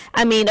because,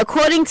 I mean,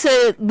 according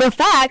to the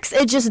facts,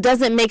 it just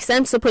doesn't make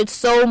sense to put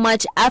so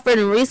much effort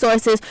and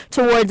resources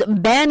towards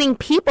banning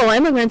people,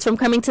 immigrants, from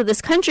coming to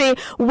this country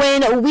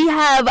when we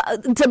have,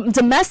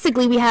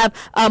 domestically, we have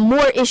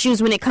more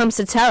issues when it comes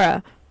to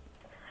terror.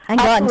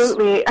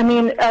 Absolutely. I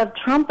mean,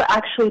 Trump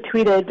actually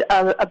tweeted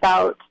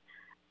about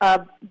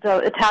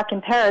the attack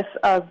in Paris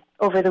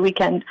over the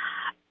weekend,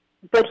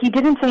 but he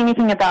didn't say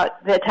anything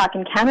about the attack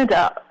in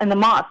Canada and the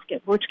mosque,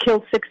 which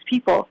killed 6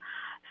 people.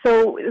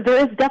 So there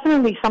is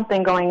definitely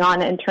something going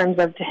on in terms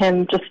of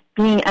him just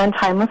being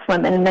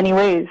anti-Muslim in many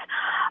ways.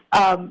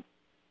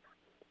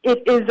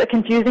 It is a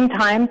confusing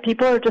time.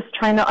 People are just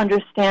trying to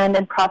understand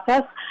and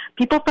process.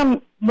 People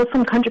from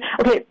Muslim countries.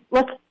 Okay,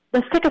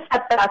 Let's take a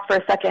step back for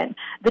a second.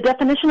 The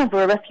definition of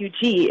a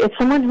refugee is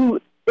someone who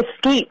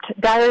escaped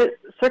dire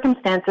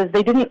circumstances.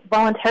 They didn't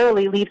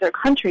voluntarily leave their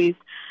countries.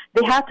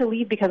 They had to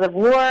leave because of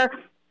war,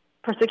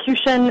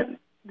 persecution,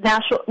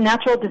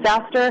 natural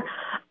disaster.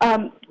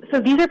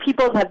 So these are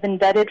people that have been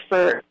vetted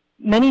for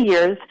many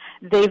years.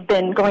 They've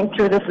been going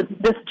through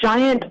this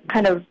giant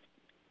kind of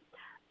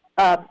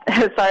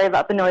sorry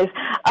about the noise.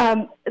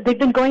 They've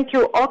been going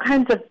through all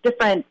kinds of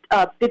different,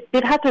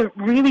 they've had to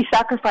really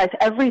sacrifice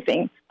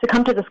everything to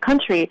come to this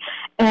country.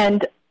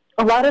 And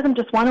a lot of them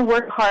just want to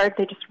work hard.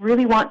 They just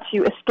really want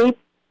to escape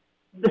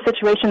the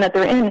situation that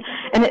they're in.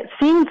 And it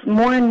seems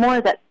more and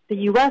more that the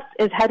U.S.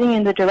 is heading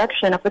in the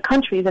direction of the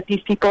country that these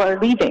people are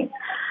leaving,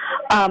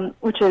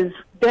 which is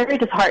very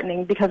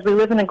disheartening because we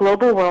live in a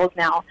global world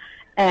now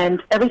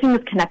and everything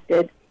is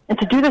connected. And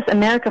to do this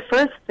America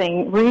First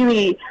thing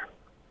really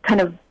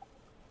kind of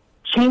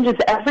changes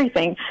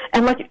everything.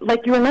 And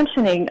like you were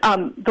mentioning,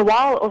 the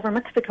wall over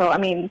Mexico, I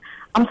mean,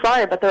 I'm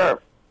sorry, but there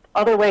are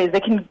other ways. They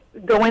can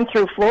go in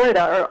through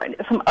Florida or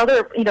some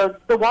other,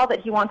 the wall that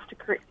he wants to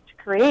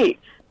create,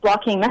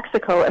 blocking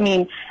Mexico. I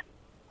mean,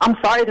 I'm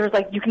sorry,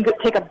 you can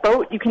take a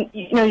boat, you can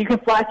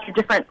fly through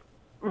different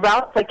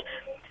routes. Like,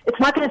 it's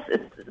not going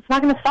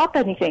to stop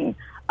anything.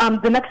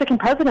 The Mexican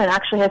president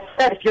actually has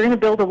said, if you're going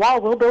to build a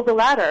wall, we'll build a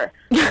ladder.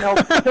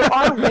 There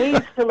are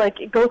ways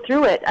to go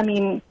through it. I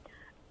mean,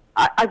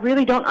 I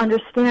really don't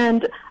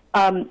understand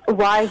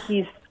why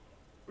he's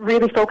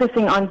really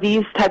focusing on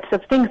these types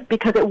of things,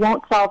 because it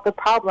won't solve the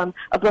problem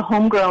of the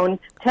homegrown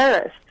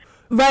terrorists.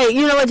 Right.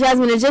 You know what,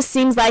 Jasmine? It just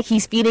seems like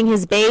he's feeding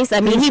his base. I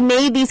mean, he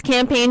made these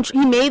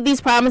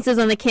promises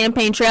on the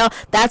campaign trail.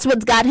 That's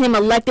what's got him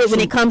elected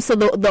when it comes to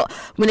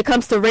when it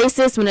comes to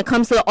racists, when it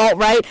comes to the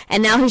alt-right,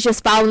 and now he's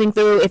just following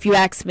through, if you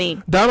ask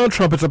me. Donald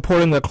Trump is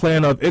supporting a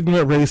clan of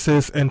ignorant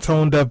racists and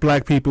tone-deaf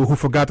black people who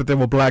forgot that they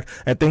were black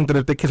and think that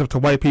if they kiss up to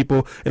white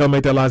people, it'll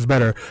make their lives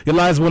better. Your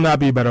lives will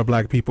not be better,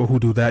 black people who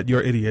do that.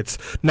 You're idiots.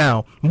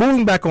 Now,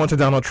 moving back on to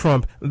Donald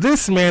Trump,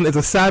 this man is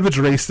a savage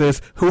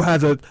racist who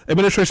has an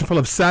administration full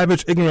of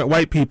savage, ignorant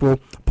white people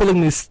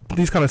pulling these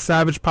kind of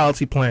savage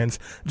policy plans.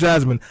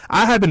 Jasmine,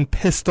 I have been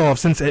pissed off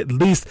since at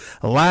least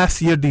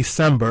last year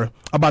December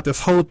about this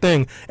whole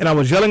thing, and I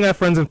was yelling at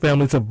friends and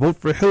family to vote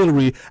for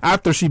Hillary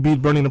after she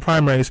beat Bernie in the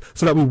primaries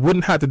so that we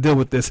wouldn't have to deal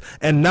with this.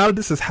 And now that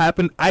this has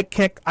happened, I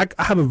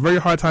have a very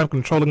hard time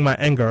controlling my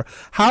anger.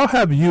 How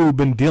have you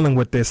been dealing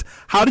with this?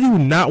 How do you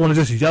not want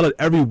to just yell at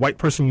every white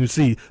person you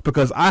see?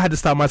 Because I had to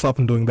stop myself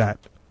from doing that.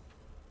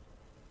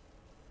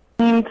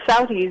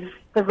 Saudis,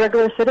 the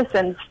regular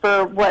citizens,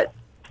 for what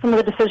some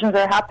of the decisions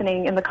that are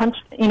happening in the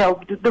country.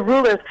 The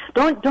rulers.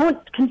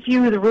 Don't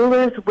confuse the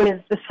rulers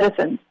with the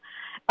citizens.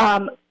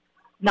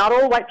 Not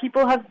all white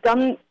people have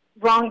done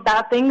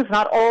bad things.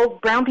 Not all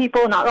brown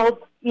people. Not all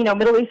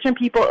Middle Eastern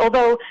people.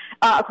 Although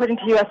according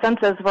to U.S.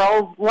 Census, we're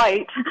all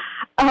white.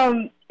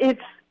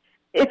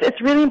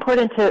 it's really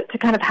important to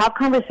kind of have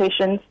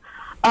conversations.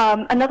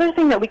 Another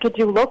thing that we could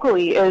do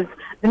locally is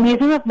the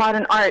Museum of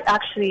Modern Art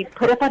actually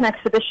put up an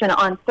exhibition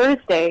on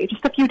Thursday,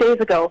 just a few days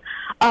ago.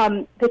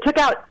 They took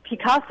out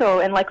Picasso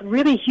and like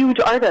really huge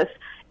artists,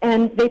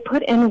 and they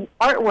put in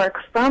artwork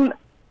from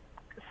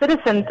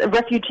citizens,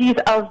 refugees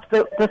of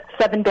the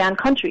 7 banned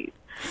countries.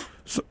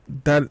 So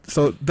that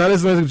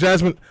is amazing,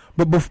 Jasmine.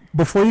 But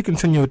before you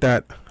continue with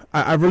that,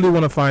 I really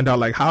want to find out,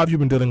 like, how have you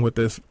been dealing with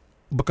this?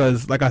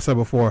 Because, like I said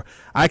before,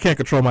 I can't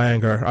control my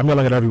anger. I'm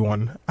yelling at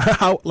everyone.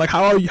 How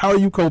are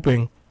you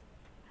coping?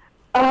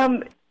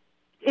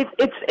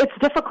 It's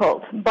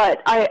difficult,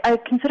 but I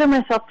consider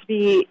myself to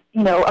be,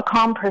 a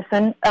calm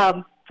person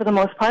for the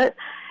most part,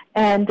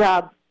 and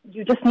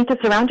you just need to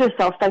surround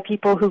yourself by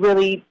people who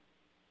really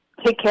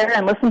take care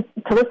and listen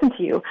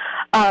to you.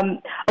 A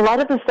lot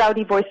of the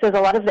Saudi voices,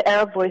 a lot of the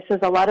Arab voices,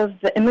 a lot of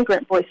the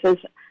immigrant voices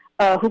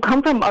who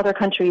come from other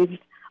countries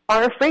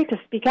are afraid to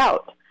speak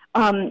out.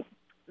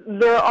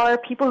 There are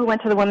people who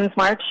went to the Women's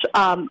March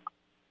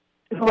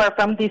who are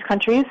from these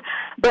countries,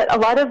 but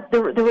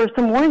there were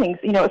some warnings.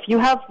 If you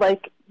have a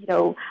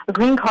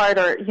green card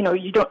or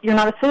you're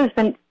not a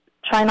citizen,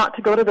 try not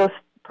to go to those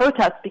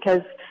protests,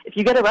 because if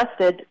you get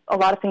arrested, a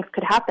lot of things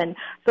could happen.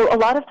 So a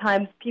lot of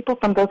times, people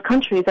from those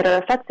countries that are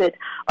affected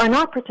are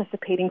not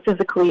participating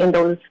physically in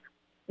those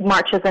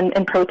marches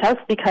and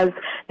protests because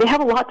they have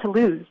a lot to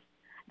lose.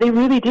 They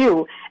really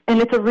do,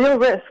 and it's a real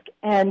risk.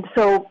 And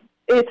so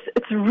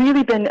it's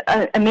really been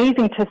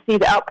amazing to see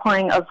the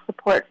outpouring of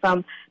support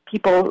from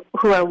people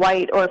who are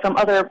white or from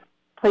other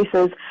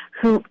places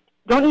who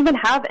don't even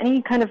have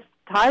any kind of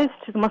ties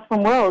to the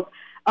Muslim world,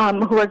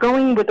 who are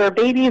going with their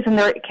babies and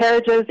their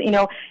carriages,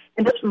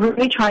 and just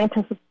really trying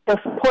to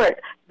support.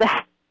 The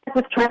hashtag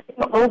was trending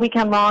all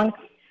weekend long.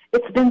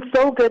 It's been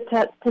so good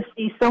to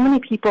see so many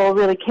people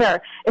really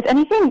care. If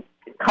anything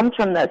comes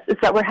from this,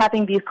 it's that we're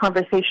having these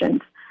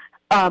conversations.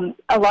 A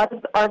lot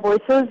of our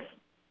voices,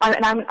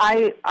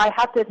 I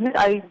have to admit,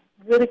 I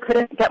really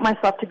couldn't get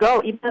myself to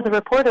go, even as a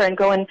reporter, and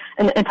go and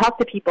talk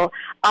to people.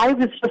 I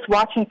was just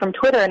watching from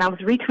Twitter, and I was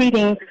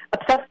retweeting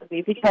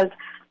obsessively because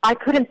I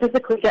couldn't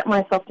physically get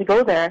myself to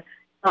go there.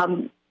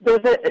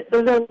 There's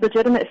a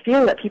legitimate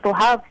fear that people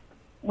have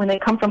when they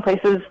come from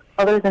places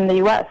other than the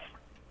U.S.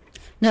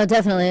 No,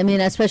 definitely. I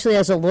mean, especially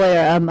as a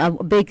lawyer,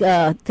 a big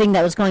thing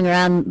that was going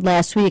around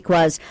last week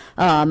was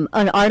an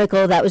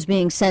article that was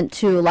being sent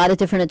to a lot of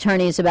different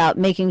attorneys about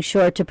making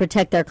sure to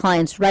protect their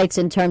clients' rights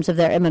in terms of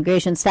their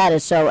immigration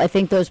status. So I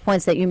think those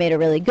points that you made are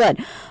really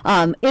good.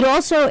 It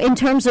also, in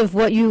terms of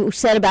what you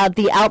said about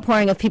the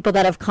outpouring of people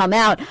that have come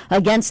out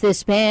against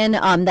this ban,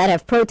 that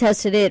have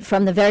protested it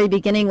from the very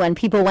beginning when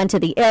people went to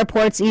the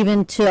airports,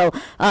 even till,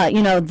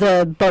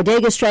 the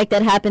bodega strike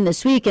that happened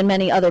this week and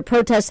many other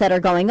protests that are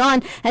going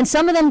on. And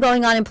some of them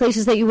going on in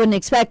places that you wouldn't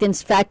expect. In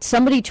fact,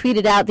 somebody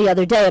tweeted out the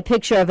other day a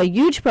picture of a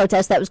huge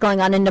protest that was going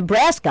on in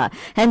Nebraska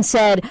and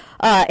said,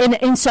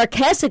 and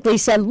sarcastically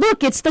said,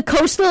 look, it's the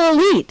coastal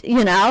elite,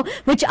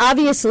 which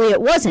obviously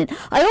it wasn't.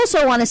 I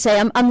also want to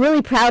say I'm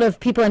really proud of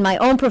people in my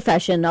own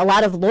profession. A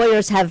lot of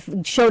lawyers have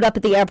showed up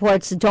at the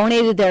airports,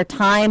 donated their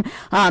time,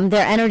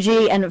 their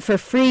energy, and for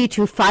free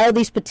to file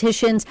these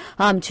petitions,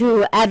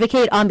 to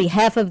advocate on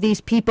behalf of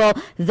these people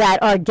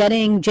that are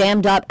getting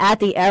jammed up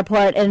at the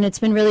airport. And it's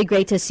been really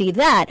great to see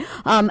that.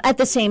 At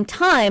the same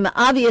time,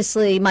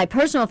 obviously, my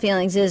personal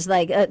feelings is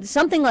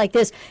something like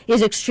this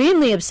is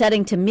extremely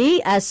upsetting to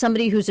me as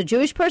somebody who's a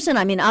Jewish person.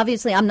 I mean,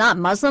 obviously, I'm not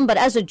Muslim, but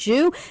as a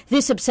Jew,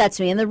 this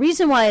upsets me. And the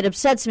reason why it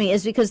upsets me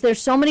is because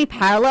there's so many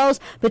parallels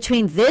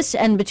between this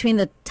and between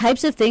the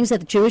types of things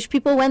that the Jewish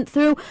people went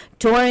through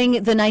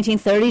during the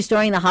 1930s,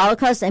 during the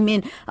Holocaust. I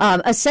mean,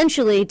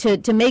 essentially,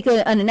 to make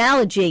an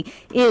analogy,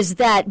 is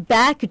that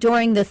back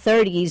during the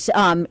 30s,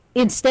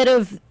 instead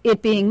of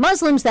it being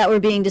Muslims that were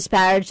being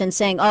disparaged and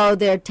saying, oh,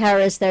 they're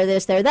terrorists, they're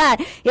this, they're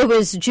that, it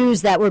was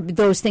Jews that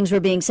those things were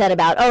being said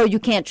about. Oh, you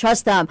can't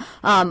trust them.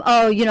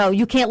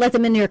 You can't let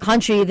them in your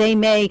country. They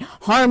may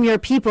harm your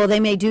people. They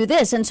may do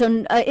this. And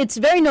so it's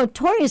very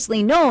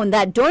notoriously known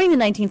that during the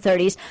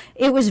 1930s,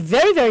 it was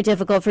very, very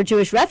difficult for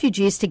Jewish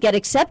refugees to get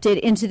accepted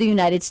into the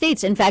United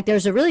States. In fact,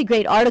 there's a really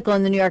great article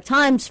in the New York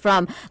Times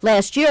from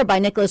last year by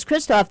Nicholas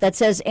Kristof that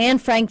says Anne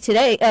Frank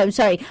today,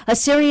 a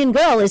Syrian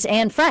girl is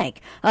Anne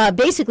Frank,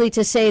 basically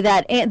to say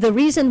that the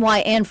reason why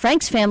Anne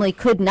Frank's family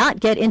could not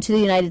get into the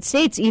United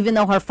States, even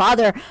though her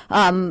father,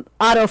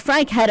 Otto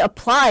Frank, had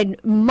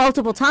applied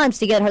multiple times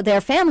to get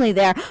their family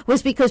there,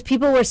 was because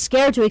people were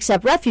scared to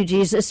accept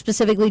refugees,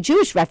 specifically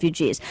Jewish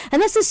refugees.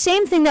 And that's the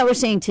same thing that we're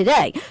seeing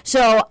today.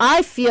 So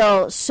I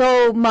feel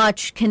so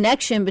much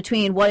connection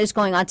between what is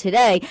going on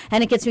today,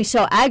 and it gets me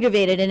so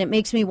aggravated, and it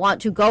makes me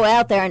want to go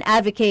out there and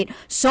advocate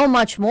so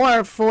much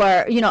more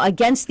for,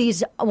 against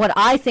these, what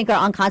I think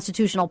are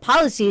unconstitutional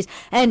policies.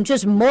 And and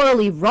just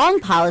morally wrong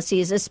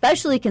policies,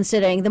 especially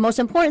considering the most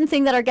important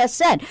thing that our guest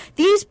said.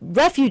 These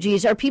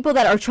refugees are people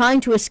that are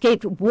trying to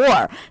escape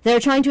war.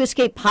 They're trying to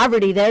escape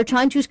poverty. They're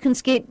trying to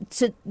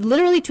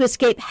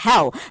escape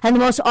hell and the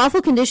most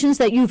awful conditions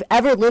that you've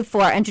ever lived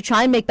for, and to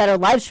try and make better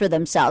lives for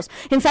themselves.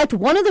 In fact,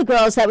 one of the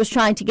girls that was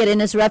trying to get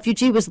in as a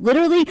refugee was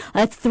literally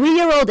a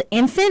 3-year-old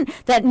infant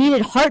that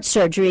needed heart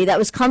surgery, that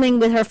was coming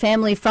with her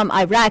family from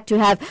Iraq to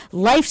have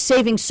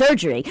life-saving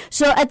surgery.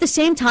 So at the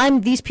same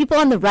time, these people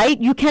on the right,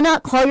 you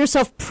cannot call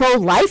yourself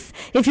pro-life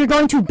if you're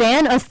going to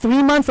ban a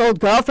 3-month-old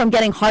girl from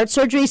getting heart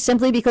surgery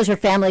simply because her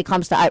family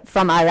comes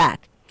from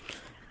Iraq.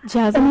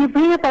 Jasmine, you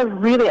bring up a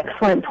really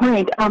excellent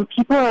point.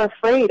 People are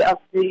afraid of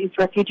these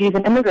refugees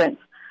and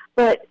immigrants,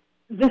 but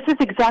this is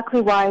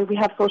exactly why we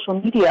have social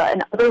media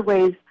and other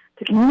ways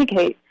to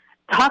communicate.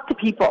 Talk to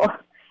people.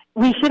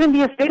 We shouldn't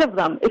be afraid of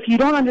them. If you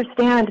don't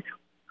understand,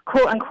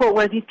 quote unquote,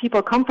 where these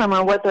people come from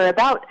or what they're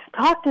about,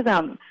 talk to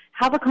them.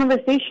 Have a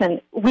conversation.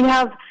 We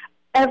have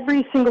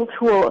every single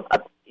tool.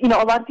 A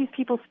lot of these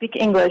people speak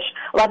English.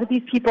 A lot of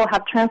these people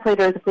have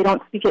translators if they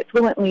don't speak it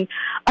fluently.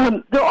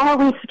 There are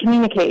ways to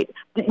communicate.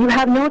 You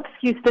have no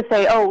excuse to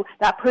say, oh,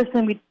 that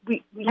person, we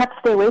have to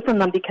stay away from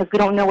them because we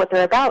don't know what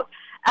they're about.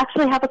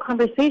 Actually have a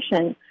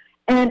conversation.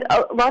 And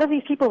a lot of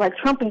these people, like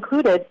Trump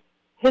included,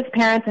 his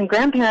parents and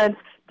grandparents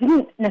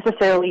didn't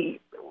necessarily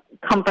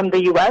come from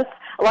the U.S.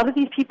 A lot of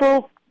these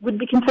people would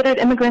be considered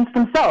immigrants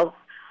themselves.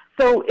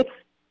 So it's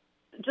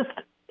just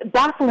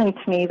baffling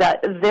to me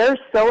that they're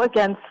so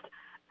against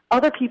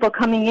other people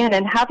coming in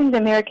and having the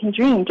American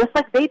dream, just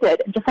like they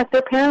did, and just like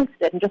their parents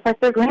did, and just like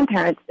their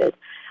grandparents did.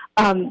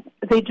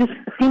 They just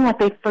seem like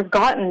they've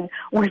forgotten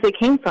where they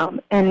came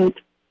from. And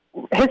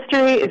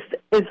history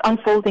is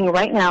unfolding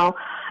right now.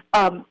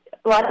 A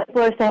lot of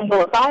people are saying,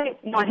 well, if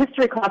in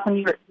history class when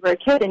you were a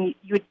kid and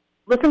you would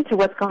listen to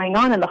what's going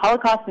on in the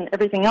Holocaust and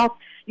everything else,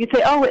 you'd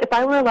say, oh, if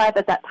I were alive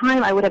at that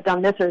time, I would have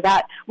done this or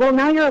that. Well,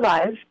 now you're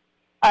alive,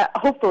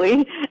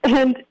 hopefully,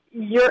 and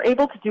you're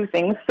able to do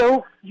things.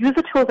 So use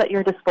the tools at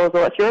your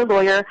disposal. If you're a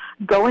lawyer,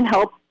 go and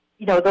help,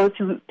 those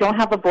who don't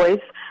have a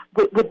voice,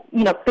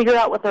 figure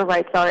out what their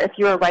rights are. If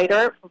you're a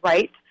writer,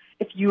 write.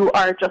 If you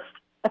are just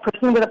a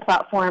person with a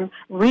platform,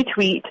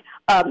 retweet,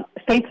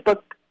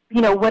 Facebook,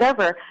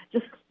 whatever.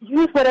 Just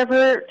use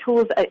whatever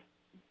tools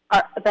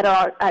that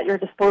are at your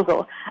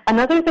disposal.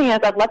 Another thing is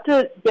I'd love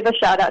to give a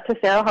shout-out to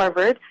Sarah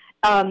Harvard.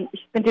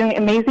 She's been doing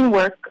amazing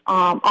work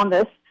on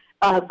this.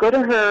 Go to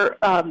her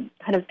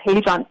kind of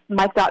page on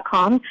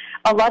Mic.com.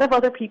 A lot of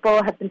other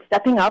people have been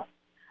stepping up.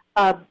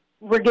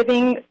 We're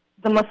giving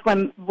the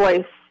Muslim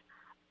voice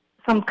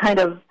some kind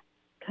of.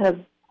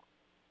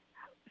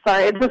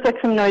 Sorry, it's just like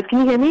some noise. Can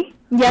you hear me?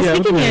 Yes,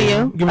 we can hear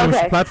you. Giving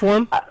it a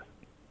platform?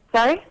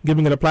 Sorry?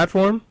 Giving it a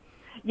platform?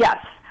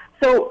 Yes.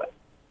 So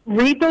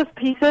read those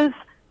pieces,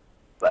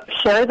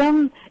 share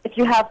them. If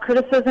you have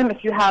criticism,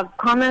 if you have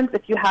comments,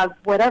 if you have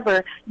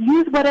whatever,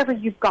 use whatever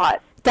you've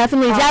got.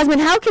 Definitely. Jasmine,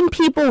 how can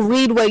people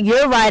read what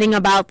you're writing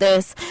about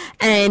this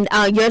and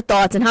your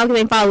thoughts, and how can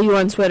they follow you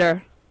on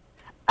Twitter?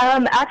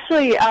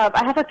 Actually,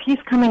 I have a piece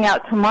coming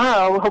out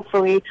tomorrow,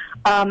 hopefully,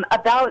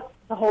 about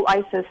the whole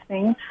ISIS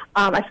thing.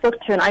 I spoke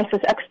to an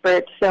ISIS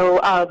expert, so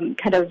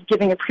kind of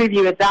giving a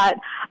preview of that.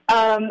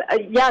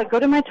 Go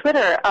to my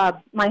Twitter.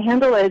 My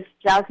handle is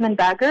Jasmine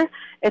Bager.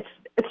 It's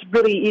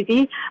really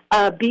easy.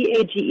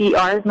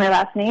 Bager is my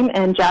last name,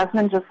 and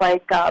Jasmine just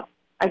like,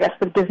 I guess,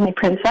 the Disney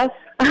princess.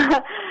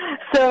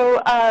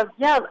 So,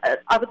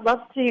 I would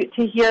love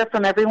to hear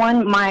from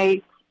everyone.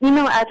 My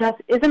email address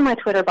is in my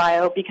Twitter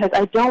bio because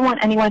I don't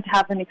want anyone to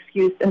have an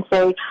excuse and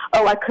say,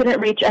 oh, I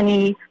couldn't reach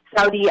any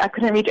Saudi, I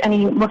couldn't reach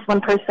any Muslim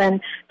person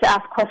to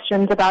ask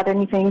questions about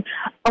anything.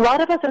 A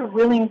lot of us are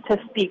willing to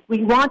speak.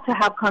 We want to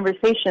have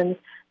conversations,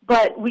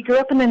 but we grew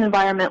up in an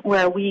environment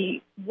where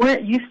we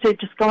weren't used to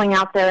just going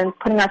out there and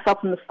putting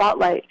ourselves in the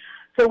spotlight.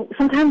 So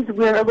sometimes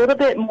we're a little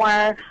bit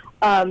more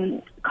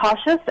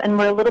cautious, and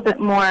we're a little bit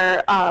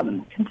more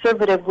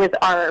conservative with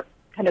our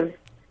kind of,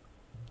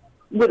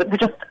 with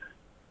just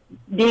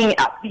being,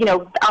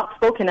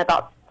 outspoken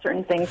about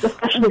certain things,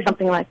 especially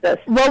something like this.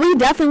 Well, we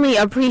definitely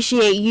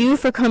appreciate you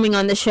for coming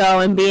on the show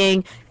and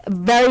being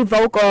very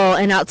vocal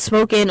and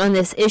outspoken on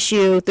this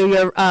issue through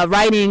your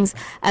writings,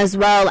 as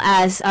well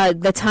as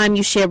the time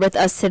you shared with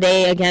us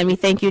today. Again, we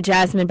thank you,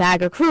 Jasmine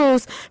Bager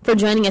Cruz, for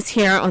joining us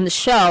here on the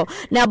show.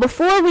 Now,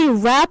 before we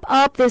wrap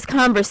up this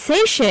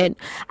conversation,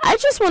 I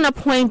just want to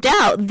point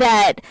out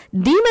that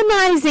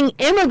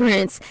demonizing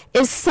immigrants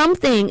is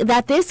something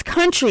that this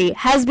country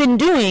has been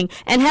doing,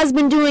 and has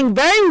been doing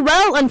very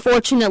well,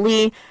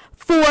 unfortunately,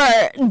 for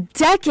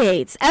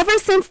decades. Ever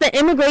since the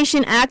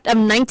Immigration Act of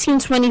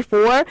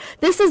 1924,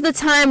 this is the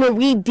time where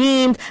we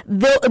deemed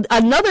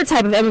another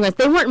type of immigrants.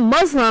 They weren't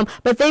Muslim,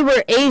 but they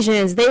were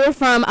Asians. They were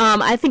from,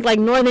 I think, like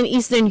Northern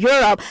Eastern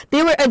Europe.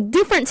 They were a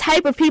different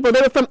type of people.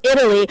 They were from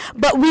Italy,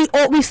 but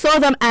we saw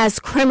them as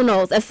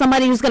criminals, as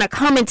somebody who's going to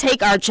come and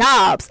take our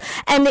jobs.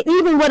 And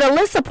even what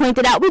Ilyssa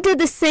pointed out, we did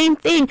the same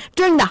thing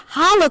during the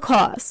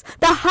Holocaust.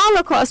 The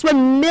Holocaust,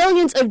 when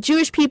millions of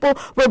Jewish people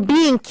were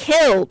being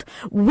killed.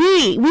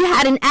 We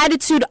had an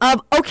attitude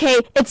of, okay,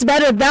 it's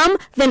better them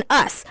than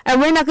us,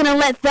 and we're not going to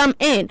let them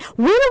in.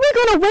 When are we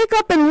going to wake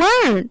up and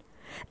learn?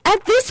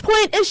 At this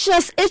point, it's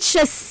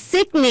just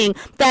sickening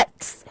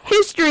that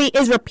history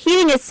is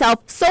repeating itself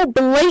so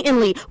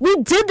blatantly. We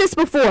did this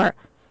before.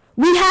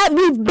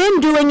 We've been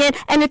doing it,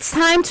 and it's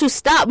time to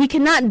stop. We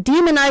cannot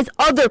demonize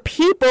other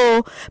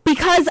people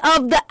because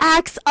of the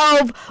acts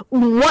of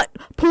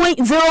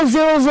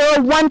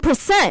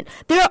 0.0001%.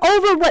 There are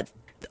over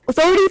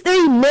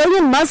 33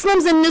 million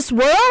Muslims in this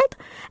world,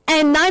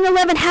 and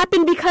 9/11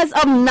 happened because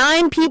of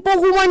 9 people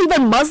who weren't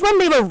even Muslim.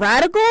 They were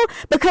radical,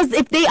 because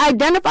if they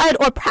identified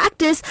or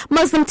practiced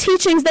Muslim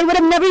teachings, they would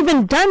have never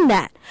even done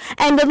that.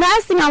 And the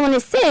last thing I want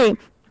to say,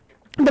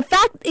 the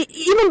fact,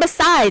 even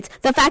besides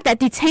the fact that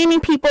detaining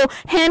people,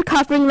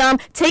 handcuffing them,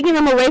 taking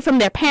them away from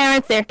their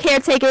parents, their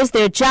caretakers,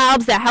 their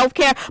jobs, their health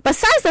care,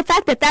 besides the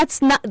fact that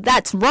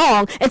that's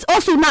wrong, it's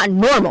also not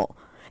normal.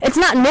 It's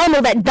not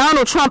normal that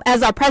Donald Trump,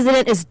 as our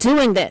president, is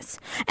doing this.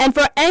 And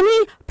for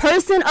any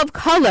person of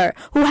color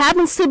who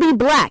happens to be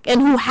black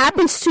and who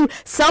happens to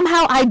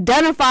somehow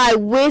identify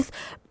with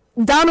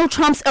Donald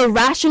Trump's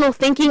irrational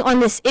thinking on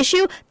this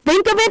issue,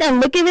 think of it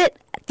and look at it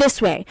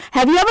this way.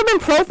 Have you ever been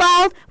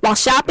profiled while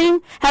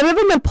shopping? Have you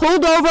ever been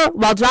pulled over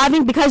while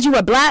driving because you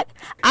were black?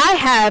 I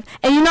have,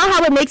 and you know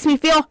how it makes me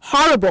feel?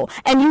 Horrible.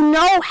 And you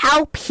know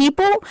how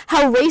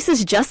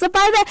racists justify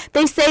that?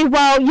 They say,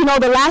 well,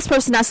 the last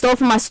person I stole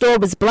from my store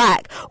was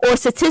black, or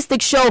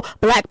statistics show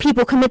black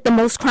people commit the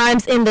most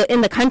crimes in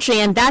the country,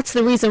 and that's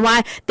the reason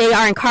why they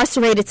are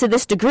incarcerated to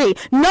this degree.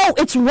 No,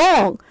 it's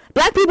wrong.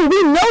 Black people,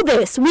 we know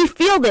this, we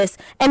feel this,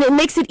 and it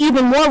makes it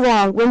even more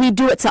wrong when we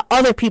do it to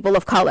other people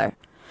of color.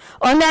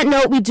 On that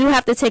note, we do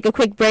have to take a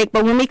quick break,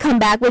 but when we come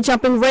back, we're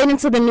jumping right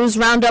into the news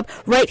roundup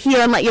right here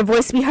on Let Your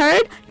Voice Be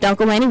Heard. Don't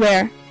go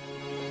anywhere.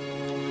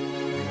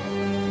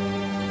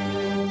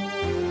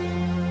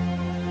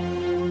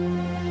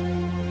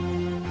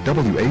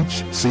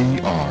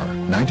 WHCR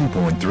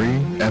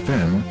 90.3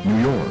 FM,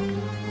 New York.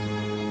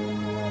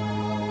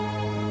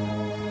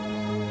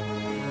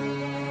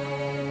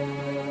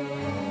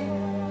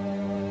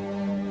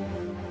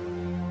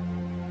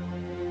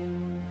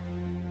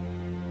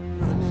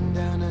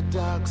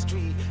 Dark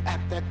street,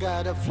 act that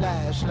got a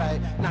flashlight,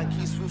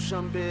 Nike swoosh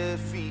on bare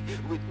feet,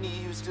 Whitney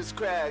Houston's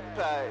crack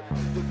pipe,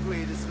 the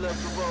greatest love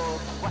of all,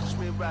 watch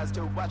me rise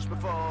to watch me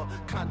fall,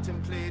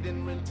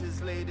 contemplating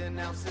renters laden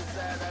ounces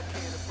that I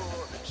can't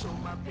afford, show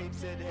my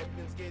papes at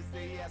Heaven's gates,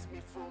 they ask me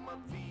for my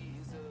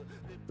visa.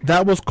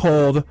 That was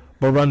called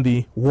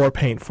Burundi War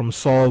Paint from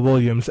Saul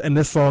Williams, and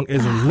this song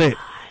is lit.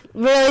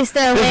 Really,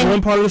 Stanley? There's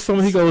one part of the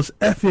song he goes,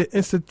 F your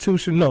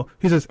institution. No,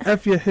 he says,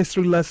 F your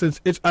history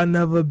lessons. I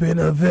never been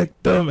a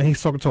victim. And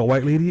he's talking to a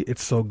white lady.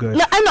 It's so good.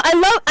 No,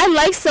 I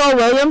like Saul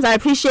Williams. I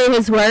appreciate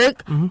his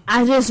work. Mm-hmm.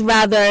 I just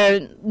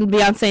rather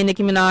Beyonce,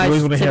 Nicki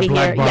Minaj to be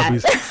here.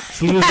 Barbies.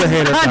 Selena's the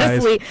hater,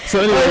 honestly, guys. So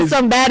anyways,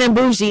 some bad and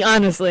bougie,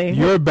 honestly.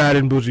 You're bad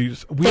and bougie.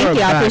 Thank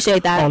you, I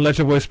appreciate that. On Let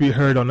Your Voice Be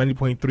Heard on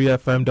 90.3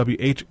 FM,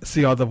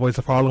 WHCR, the voice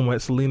of Harlem,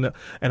 with Selena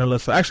and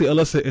Ilyssa. Actually,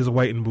 Ilyssa is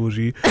white and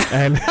bougie.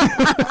 And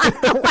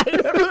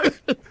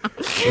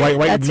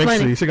white and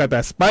mixy. She got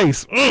that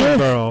spice,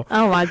 girl.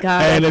 Oh my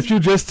God. And if you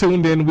just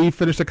tuned in, we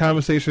finished the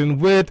conversation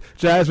with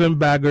Jasmine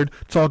Bager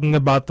talking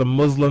about the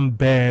Muslim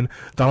ban.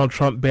 Donald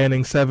Trump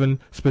banning 7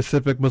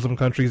 specific Muslim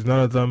countries.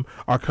 None of them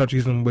are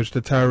countries in which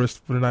the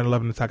terrorists for the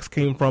 9/11 attacks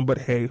came from, but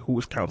hey,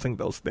 who's counting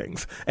those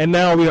things? And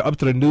now we are up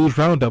to the news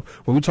roundup,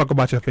 where we talk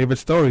about your favorite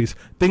stories,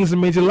 things that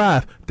made you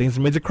laugh, things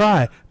that made you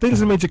cry, things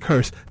that made you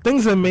curse,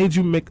 things that made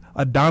you make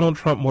a Donald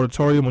Trump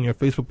moratorium on your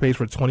Facebook page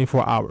for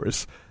 24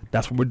 hours.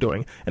 That's what we're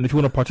doing. And if you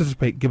want to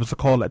participate, give us a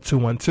call at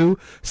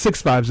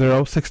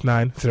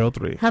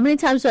 212-650-6903. How many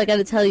times do I got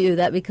to tell you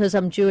that because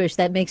I'm Jewish,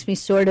 that makes me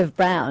sort of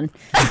brown?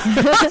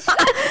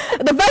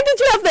 The fact that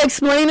you have to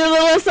explain it,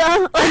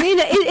 Ilyssa. I mean,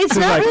 it's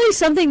not like, really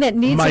something that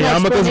needs my an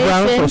explanation. My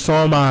yarmulke's brown, so so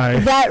am I.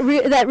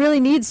 That really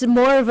needs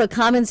more of a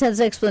common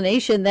sense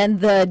explanation than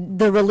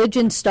the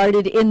religion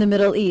started in the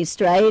Middle East,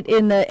 right?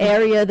 In the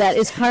area that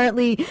is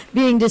currently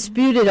being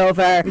disputed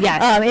over.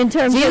 Yes. In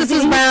terms Jesus of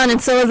is brown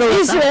and so is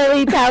Ilyssa.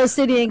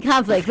 Israeli-Palestinian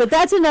conflict. But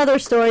that's another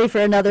story for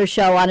another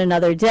show on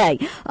another day.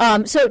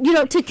 So,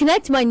 to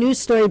connect my news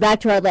story back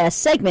to our last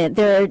segment,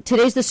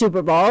 today's the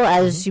Super Bowl,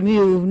 as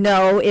you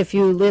know if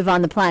you live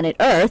on the planet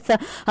Earth.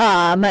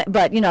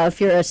 But,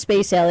 if you're a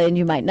space alien,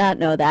 you might not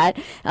know that.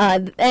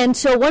 And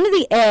so one of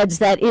the ads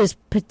that is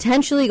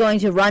potentially going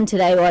to run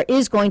today, or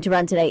is going to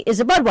run today, is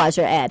a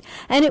Budweiser ad.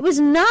 And it was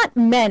not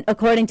meant,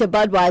 according to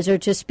Budweiser,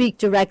 to speak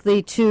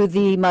directly to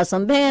the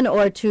Muslim ban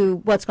or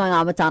to what's going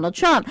on with Donald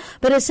Trump,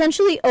 but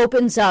essentially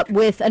opens up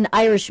with an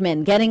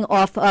Irishman getting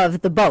off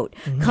of the boat,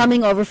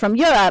 coming over from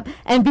Europe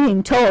and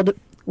being told,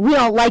 we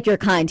don't like your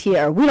kind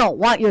here. We don't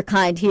want your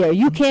kind here.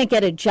 You can't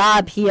get a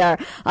job here.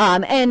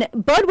 And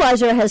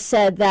Budweiser has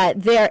said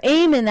that their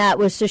aim in that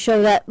was to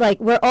show that,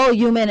 we're all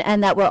human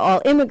and that we're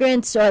all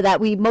immigrants, or that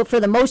we, for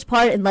the most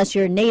part, unless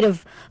you're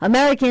Native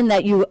American,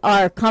 that you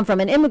come from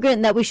an immigrant,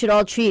 and that we should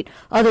all treat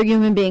other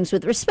human beings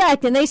with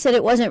respect. And they said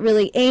it wasn't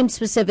really aimed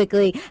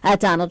specifically at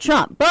Donald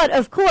Trump. But,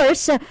 of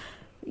course,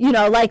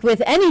 like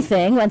with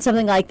anything, when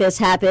something like this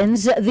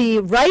happens, the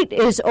right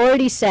is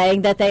already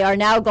saying that they are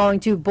now going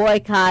to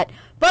boycott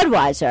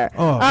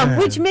Budweiser,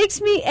 which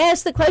makes me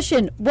ask the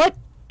question, what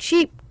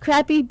cheap,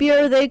 crappy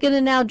beer are they going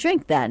to now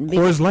drink then?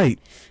 Coors Light.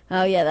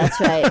 Oh, yeah, that's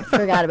right.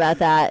 Forgot about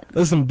that.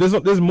 Listen,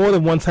 there's more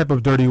than one type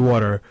of dirty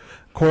water.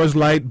 Coors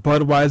Light,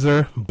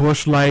 Budweiser,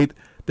 Busch Light.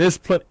 There's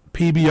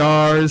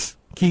PBRs,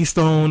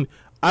 Keystone.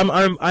 I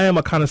am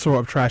a connoisseur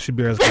of trashy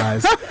beers,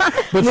 guys.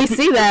 But we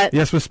see that.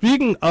 Yes, but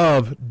speaking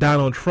of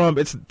Donald Trump,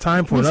 it's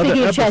time for another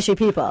Speaking of trashy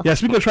people. Yeah,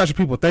 speaking of trashy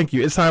people, thank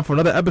you. It's time for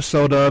another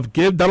episode of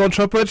Give Donald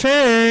Trump a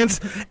Chance.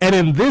 And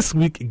in this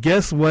week,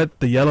 guess what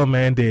the yellow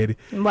man did?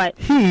 What?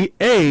 He,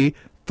 A,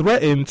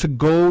 threatened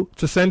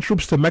to send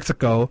troops to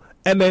Mexico,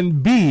 and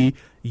then B,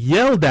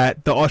 yelled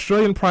at the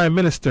Australian Prime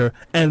Minister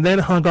and then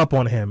hung up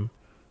on him.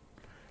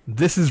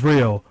 This is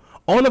real.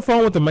 On the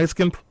phone with the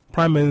Mexican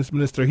Prime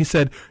Minister, he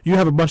said, "You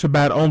have a bunch of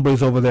bad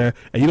hombres over there,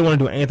 and you don't want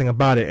to do anything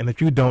about it. And if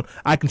you don't,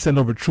 I can send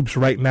over troops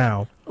right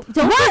now."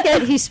 Don't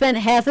forget, he spent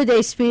half a day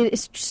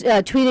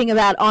tweeting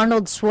about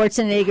Arnold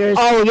Schwarzenegger's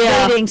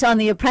ratings on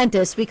The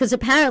Apprentice, because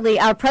apparently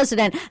our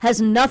president has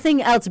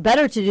nothing else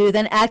better to do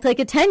than act like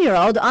a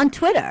 10-year-old on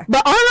Twitter.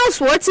 But Arnold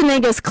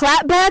Schwarzenegger's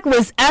clapback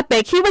was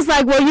epic. He was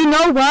like, well, you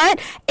know what?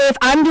 If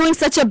I'm doing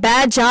such a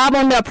bad job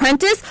on The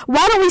Apprentice,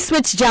 why don't we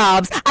switch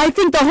jobs? I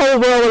think the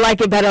whole world would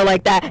like it better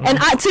like that. And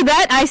to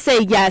that, I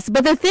say yes.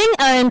 But the thing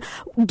on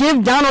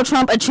Give Donald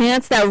Trump a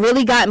Chance that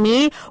really got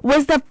me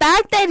was the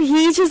fact that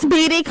he just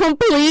made a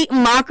complete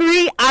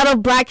mockery out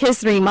of Black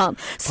History Month.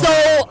 So,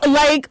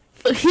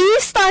 he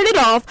started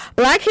off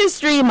Black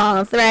History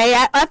Month,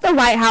 right, at the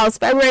White House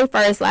February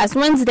 1st, last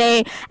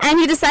Wednesday, and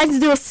he decided to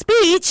do a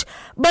speech,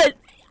 but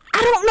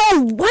I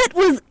don't know what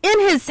was in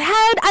his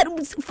head. I don't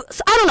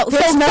know.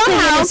 There's nothing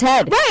in his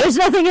head. Right. There's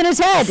nothing in his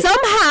head.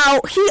 Somehow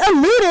he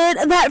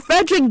alluded that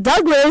Frederick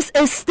Douglass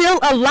is still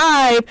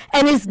alive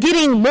and is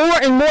getting more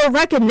and more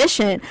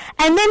recognition.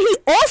 And then he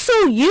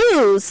also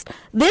used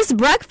this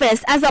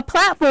breakfast as a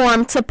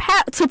platform to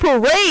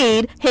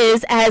parade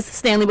his, as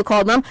Stanley would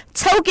call them,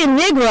 token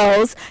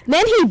Negroes.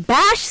 Then he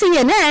bashed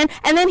CNN,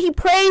 and then he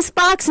praised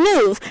Fox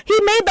News. He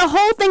made the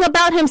whole thing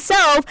about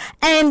himself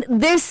and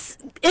this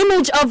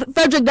image of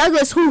Frederick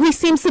Douglass, who he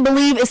seems to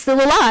believe is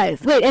still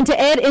alive. Wait, and to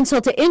add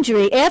insult to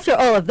injury, after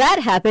all of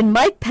that happened,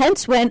 Mike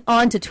Pence went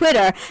on to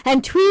Twitter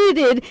and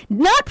tweeted,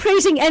 not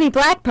praising any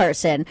black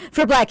person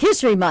for Black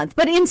History Month,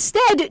 but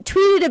instead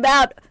tweeted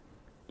about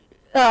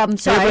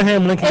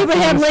Abraham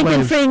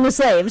Lincoln freeing the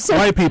slaves.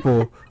 White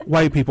people.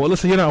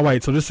 Listen, you're not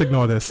white, so just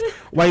ignore this.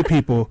 White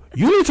people,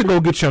 you need to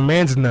go get your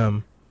mans in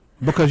them,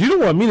 because you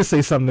don't want me to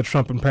say something to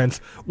Trump and Pence.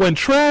 When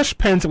Trash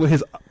Pence with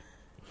his...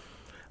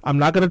 I'm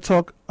not going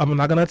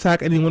to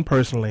attack anyone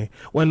personally.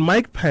 When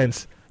Mike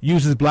Pence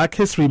uses Black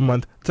History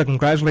Month to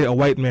congratulate a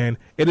white man,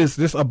 it is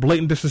just a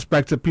blatant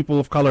disrespect to people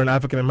of color and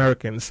African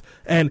Americans.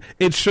 And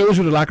it shows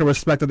you the lack of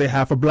respect that they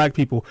have for black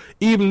people.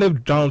 Even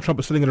if Donald Trump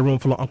is sitting in a room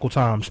full of Uncle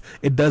Toms,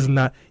 it does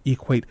not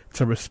equate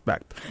to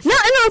respect. No,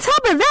 and on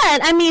top of that,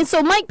 I mean,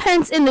 so Mike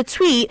Pence in the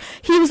tweet,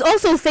 he was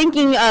also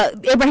thanking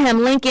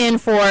Abraham Lincoln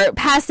for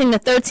passing the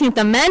 13th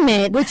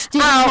Amendment. Which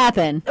didn't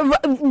happen.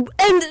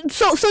 And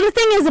so the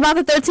thing is about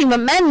the 13th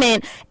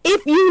Amendment,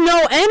 if you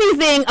know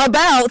anything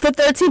about the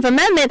 13th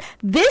Amendment,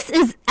 this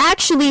is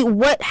actually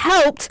what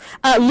helped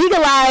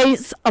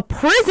legalize a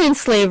prison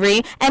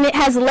slavery, and it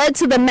has led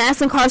to the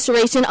mass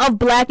incarceration of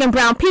black and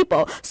brown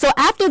people. So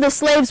after the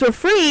slaves were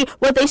free,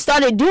 what they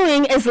started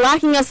doing is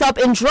locking us up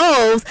in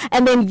droves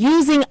and then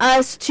using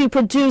us to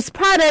produce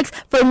products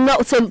for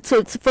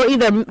for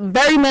either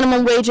very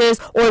minimum wages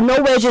or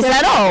no wages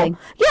at all.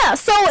 Yeah,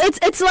 so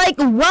it's like,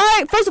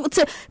 why, first of all,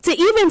 to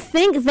even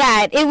think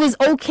that it was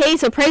okay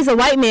to praise a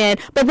white man,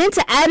 but then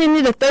to add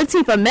into the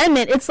 13th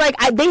Amendment, it's like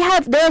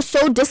they're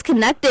so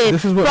disconnected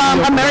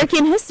from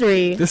American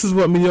history. This is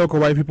what mediocre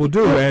white people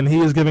do, and he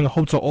is giving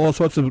hope to all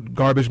sorts of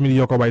garbage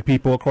mediocre white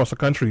people across the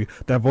country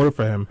that voted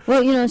for him.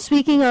 Well,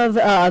 speaking of,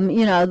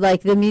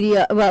 like the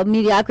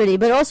mediocrity,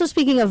 but also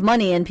speaking of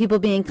money and people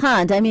being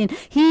conned, I mean,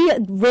 he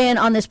ran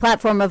on this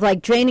platform of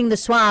like draining the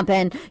swamp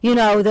and,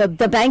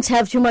 the banks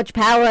have too much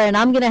power and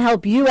I'm going to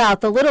help you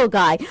out, the little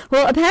guy.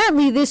 Well,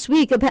 apparently this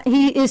week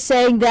he is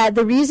saying that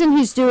the reason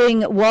he's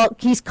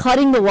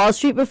cutting the Wall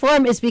Street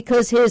reform is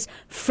because his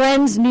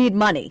friends need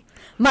money.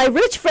 My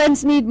rich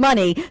friends need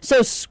money,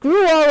 so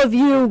screw all of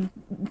you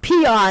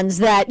peons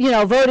that,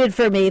 voted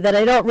for me that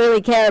I don't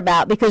really care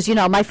about because,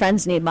 my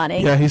friends need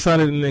money. Yeah, he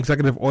signed an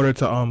executive order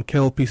to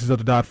kill pieces of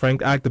the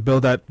Dodd-Frank Act, the bill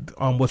that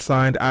was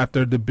signed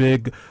after the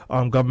big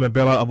government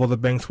bailout of all the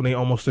banks when they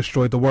almost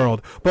destroyed the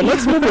world. But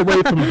let's move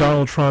away from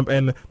Donald Trump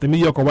and the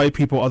mediocre white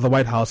people of the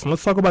White House, and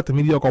let's talk about the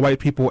mediocre white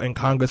people in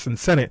Congress and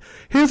Senate.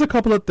 Here's a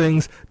couple of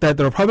things that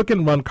the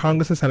Republican-run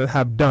Congress and Senate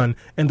have done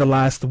in the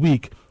last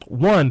week.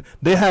 One,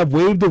 they have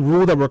waived the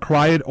rule that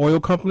required oil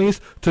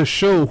companies to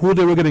show who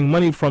they were getting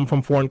money from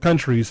foreign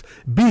countries.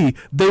 B,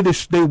 they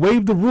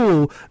waived the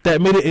rule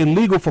that made it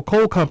illegal for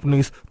coal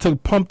companies to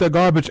pump their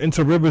garbage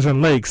into rivers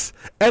and lakes.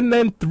 And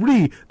then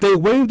 3, they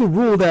waived the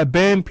rule that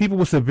banned people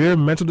with severe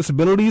mental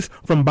disabilities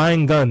from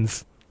buying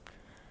guns.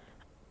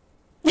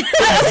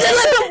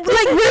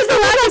 Like, where's the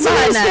logic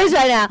behind that?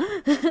 Right now.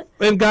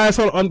 And guys,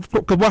 hold on,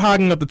 because we're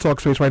hogging up the talk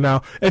space right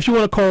now. If you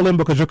want to call in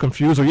because you're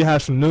confused or you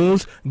have some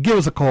news, give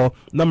us a call.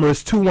 Number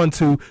is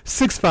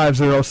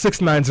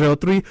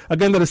 212-650-6903.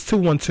 Again, that is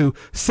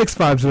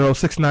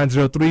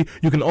 212-650-6903.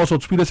 You can also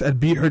tweet us at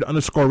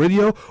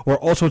BeHeard_radio. We're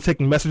also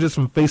taking messages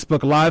from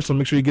Facebook Live, so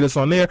make sure you get us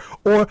on there,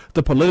 or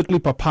the politically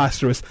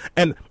preposterous.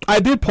 And I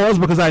did pause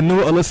because I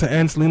knew Ilyssa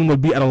and Selena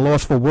would be at a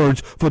loss for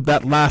words for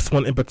that last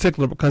one in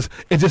particular, because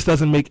it just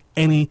doesn't make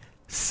any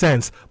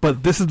sense.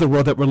 But this is the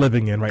world that we're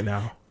living in right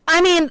now.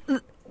 I mean,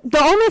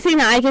 the only thing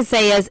that I can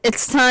say is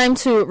it's time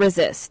to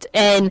resist.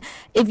 And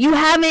if you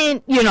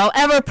haven't,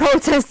 ever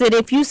protested,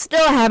 if you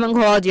still haven't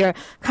called your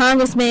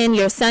congressman,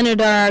 your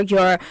senator,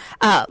 your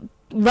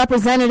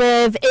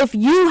representative, if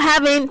you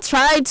haven't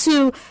tried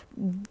to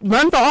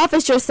run for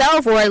office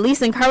yourself, or at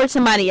least encourage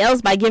somebody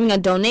else by giving a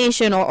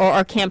donation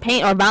or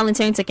campaign or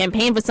volunteering to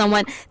campaign for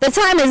someone, the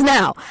time is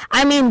now.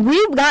 I mean,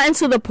 we've gotten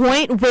to the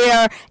point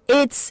where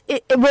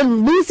we're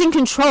losing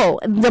control.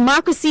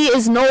 Democracy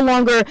is no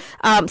longer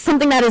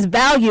something that is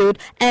valued,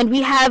 and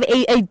we have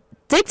a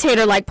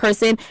dictator-like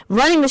person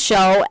running the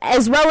show,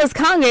 as well as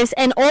Congress,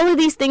 and all of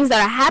these things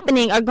that are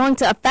happening are going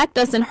to affect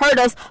us and hurt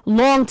us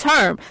long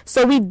term.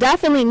 So we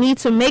definitely need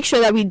to make sure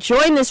that we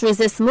join this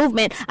resist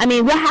movement. I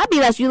mean, we're happy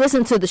that you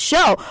listen to the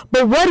show,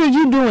 but what are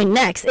you doing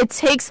next? It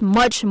takes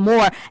much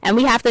more, and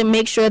we have to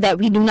make sure that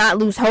we do not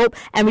lose hope,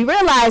 and we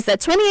realize that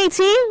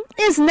 2018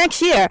 is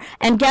next year.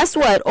 And guess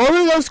what? All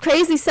of those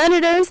crazy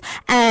senators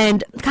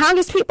and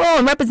congresspeople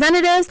and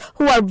representatives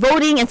who are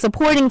voting and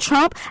supporting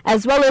Trump,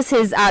 as well as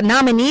his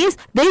nominees,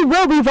 they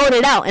will be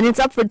voted out, and it's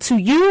up to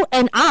you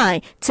and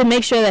I to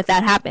make sure that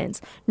happens.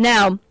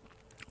 Now,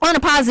 on a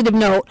positive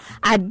note,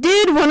 I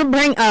did want to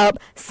bring up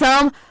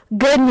some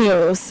good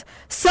news.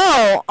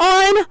 So,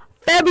 on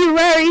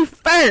February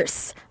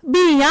 1st,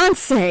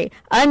 Beyonce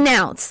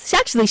announced,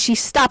 she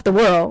stopped the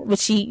world, which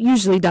she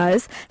usually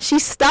does. She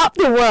stopped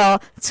the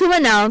world to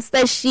announce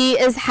that she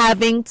is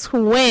having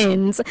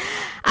twins.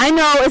 I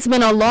know it's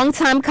been a long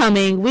time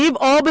coming. We've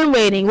all been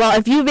waiting. Well,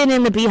 if you've been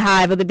in the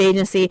beehive of the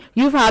agency,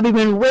 you've probably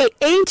been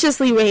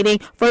anxiously waiting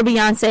for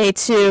Beyonce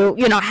to,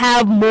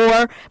 have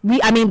more.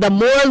 The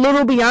more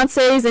little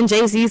Beyoncés and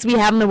Jay-Z's we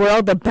have in the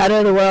world, the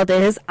better the world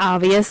is,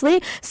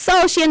 obviously.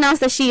 So she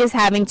announced that she is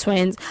having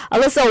twins.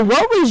 Alyssa,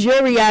 what was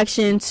your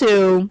reaction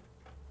to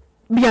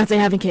Beyonce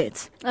having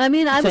kids? I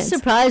mean, I was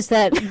surprised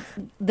that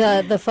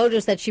the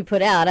photos that she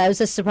put out, I was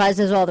as surprised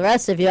as all the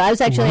rest of you. I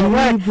was actually at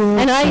work,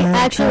 and I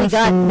actually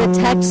got the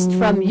text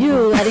from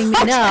you letting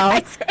me know.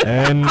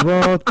 And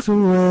walked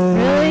away.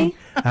 Really?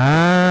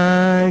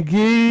 I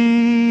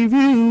gave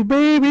you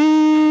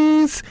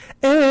babies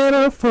and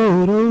a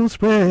photo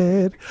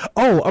spread.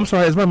 Oh, I'm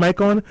sorry, is my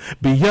mic on?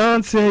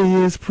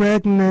 Beyonce is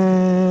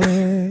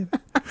pregnant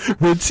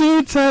with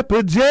 2 type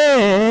of J's.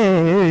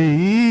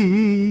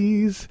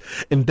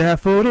 And that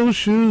photo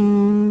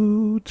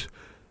shoot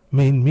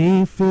made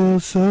me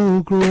feel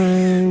so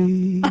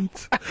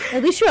great.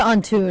 At least you're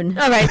on tune.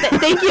 All right.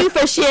 Thank you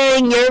for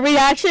sharing your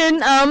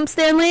reaction,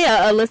 Stanley.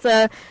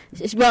 Alyssa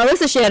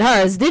shared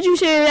hers. Did you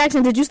share your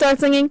reaction? Did you start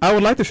singing? I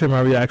would like to share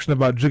my reaction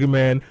about Jigga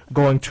Man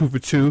going 2 for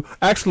 2.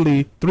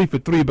 Actually, 3 for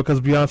 3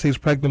 because Beyonce's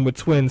pregnant with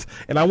twins.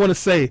 And I want to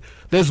say,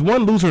 there's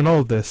one loser in all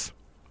of this.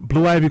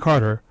 Blue Ivy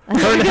Carter.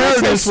 Her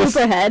inheritance was...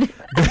 Superhead.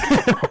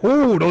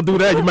 Oh, don't do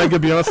that. You might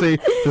get Beyonce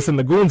just in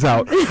the goons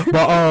out.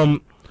 But,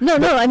 No,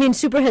 I mean,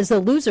 Superhead's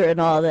the loser in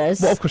all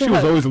this. Well, of course, she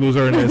was always a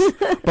loser in this.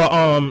 But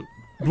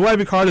Blue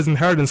Ivy Carter's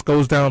inheritance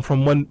goes down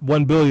from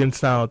 $1 billion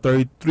to now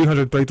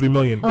 $333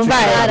 million. Oh my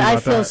God, I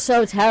feel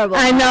so terrible.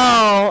 I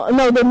know.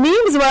 No, the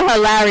memes were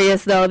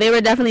hilarious, though. They were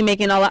definitely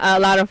making a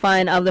lot of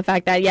fun of the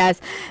fact that, yes,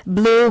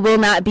 Blue will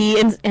not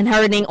be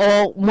inheriting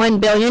all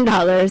 $1 billion.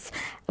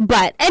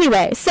 But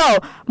anyway, so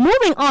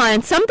moving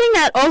on, something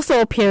that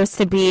also appears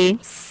to be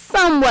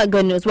somewhat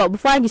good news. Well,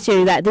 before I can show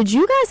you that, did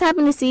you guys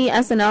happen to see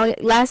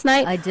SNL last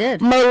night? I did.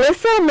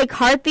 Melissa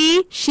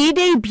McCarthy, she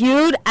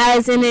debuted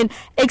as an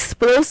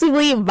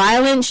explosively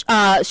violent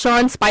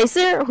Sean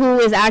Spicer, who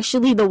is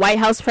actually the White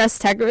House press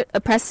secretary,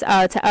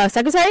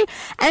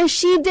 and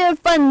she did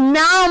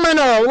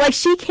phenomenal. Like,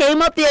 she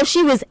came up there,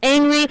 she was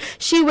angry,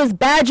 she was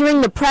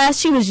badgering the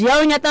press, she was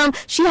yelling at them,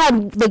 she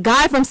had the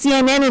guy from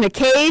CNN in a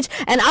cage,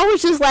 and I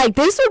was just like,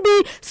 this would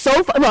be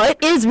so fun. Well,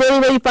 it is really,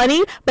 really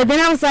funny, but then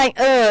I was like,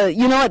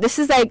 you know what, this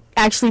is like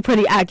actually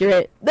pretty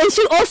accurate. Then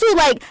she also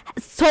like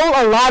told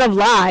a lot of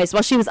lies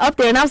while she was up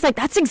there, and I was like,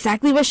 that's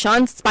exactly what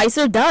Sean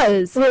Spicer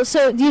does. Well,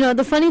 so,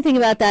 the funny thing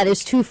about that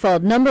is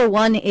twofold. Number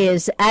one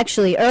is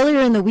actually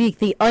earlier in the week,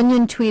 The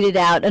Onion tweeted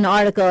out an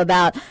article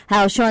about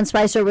how Sean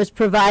Spicer was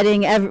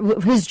providing,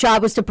 his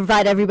job was to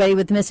provide everybody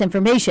with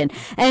misinformation.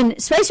 And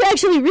Spicer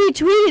actually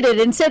retweeted it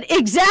and said,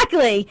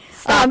 exactly.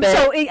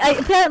 So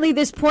apparently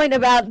this point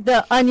about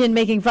The Onion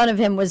making fun of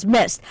him was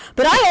missed.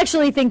 But I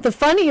actually think the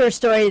funnier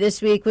story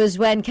this week was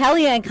when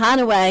Kellyanne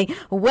Conway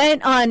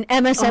went on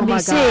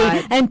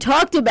MSNBC and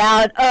talked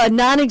about a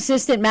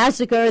non-existent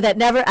massacre that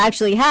never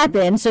actually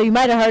happened. So you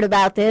might have heard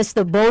about this,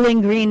 the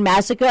Bowling Green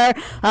massacre,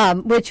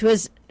 which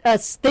was a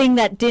thing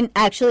that didn't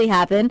actually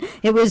happen.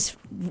 It was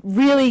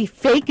really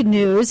fake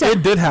news.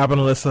 It did happen,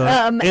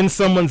 Alyssa, in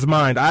someone's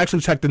mind. I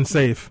actually checked in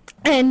safe.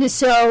 And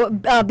so,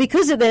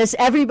 because of this,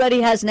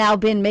 everybody has now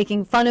been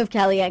making fun of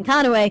Kellyanne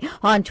Conway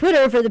on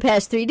Twitter for the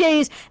past 3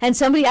 days, and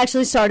somebody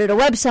actually started a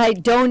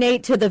website,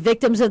 Donate to the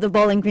Victims of the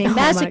Bowling Green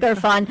Massacre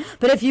Fund.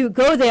 But if you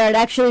go there, it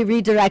actually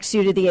redirects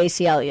you to the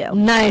ACLU.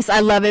 Nice,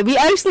 I love it. We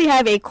actually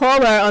have a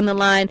caller on the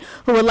line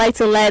who would like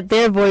to let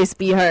their voice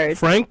be heard.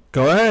 Frank,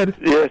 go ahead.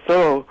 Yes,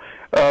 hello.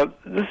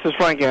 This is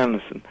Frank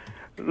Anderson.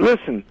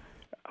 Listen,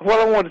 what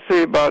I want to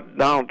say about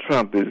Donald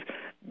Trump is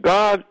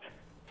God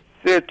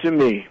said to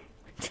me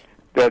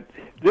that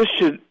this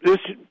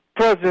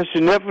president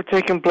should never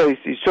take place.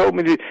 He showed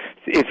me that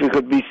if it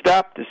could be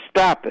stopped, to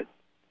stop it.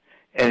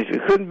 And if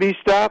it couldn't be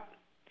stopped,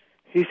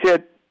 he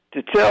said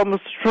to tell Mr.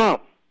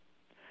 Trump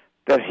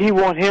that he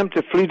want him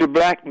to flee the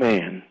black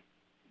man.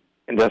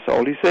 And that's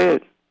all he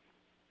said.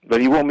 But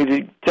he want me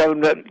to tell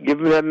him that, give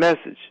him that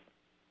message.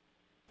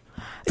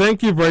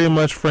 Thank you very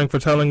much, Frank, for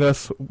telling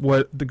us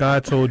what the guy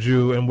told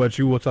you and what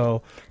you will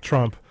tell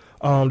Trump.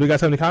 Do you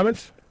guys have any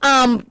comments?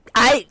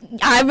 I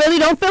really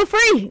don't feel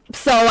free.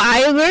 So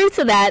I agree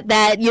to that.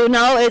 That, you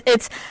know,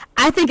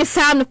 I think it's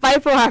time to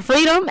fight for our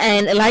freedom.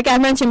 And like I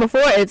mentioned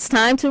before, it's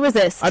time to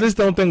resist. I just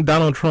don't think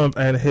Donald Trump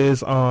and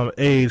his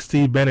aide,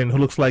 Steve Bannon, who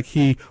looks like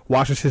he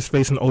washes his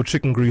face in old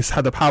chicken grease,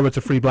 had the power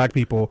to free black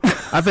people.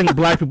 I think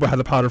black people have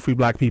the power to free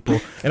black people.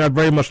 And I'd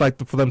very much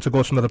like for them to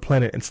go to another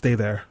planet and stay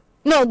there.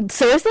 No,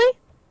 seriously?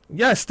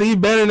 Yeah,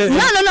 Steve Bannon.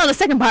 No, the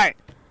second part.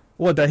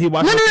 What, that he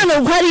washes?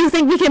 No. Why do you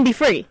think we can be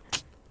free?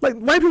 Like,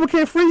 white people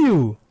can't free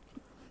you.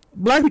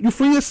 Black people, you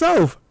free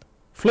yourself.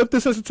 Flip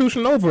this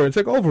institution over and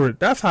take over it.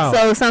 That's how.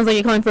 So it sounds like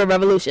you're calling for a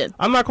revolution.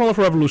 I'm not calling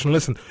for a revolution.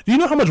 Listen, do you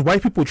know how much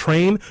white people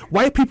train?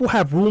 White people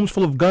have rooms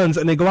full of guns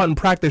and they go out and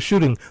practice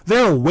shooting.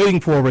 They're waiting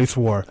for a race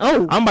war.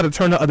 Oh. I'm about to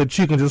turn the other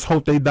cheek and just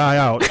hope they die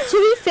out. To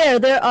be fair,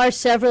 there are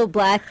several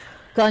black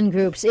gun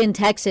groups in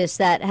Texas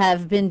that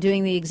have been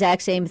doing the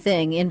exact same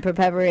thing in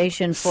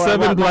preparation for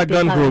 7 black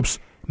gun groups.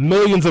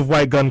 Millions of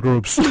white gun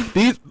groups.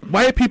 These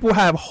white people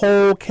have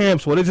whole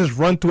camps where they just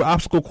run through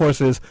obstacle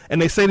courses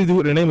and they say they do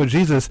it in the name of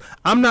Jesus.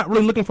 I'm not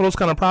really looking for those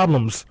kind of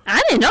problems.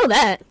 I didn't know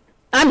that.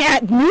 I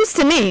mean, news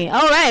to me.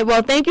 All right.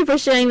 Well, thank you for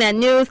sharing that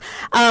news.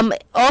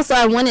 Also,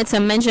 I wanted to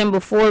mention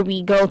before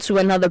we go to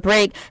another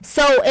break.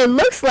 So it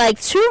looks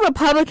like 2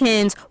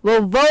 Republicans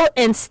will vote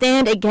and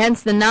stand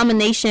against the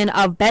nomination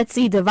of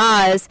Betsy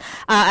DeVos.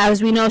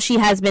 As we know, she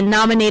has been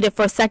nominated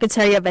for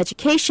Secretary of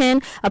Education.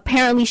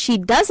 Apparently, she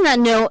does not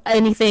know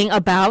anything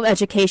about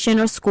education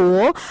or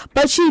school,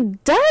 but she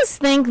does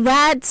think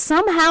that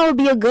somehow it would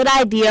be a good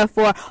idea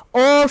for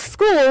all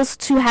schools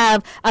to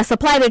have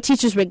supply their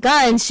teachers with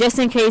guns just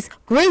in case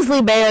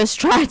grizzly bears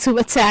try to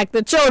attack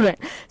the children.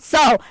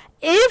 So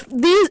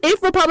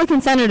if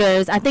Republican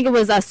senators, I think it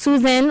was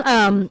Susan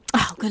Collins,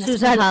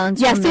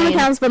 Susan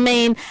Collins from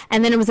Maine,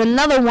 and then it was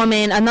another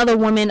woman,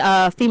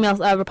 female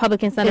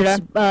Republican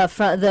senator. It's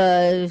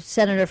the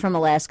senator from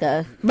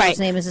Alaska. Right. His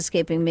name is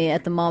escaping me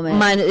at the moment.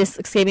 Mine is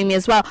escaping me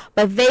as well.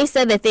 But they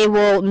said that they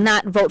will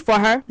not vote for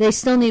her. They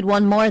still need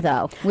one more,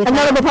 though.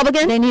 Another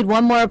Republican? They need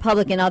one more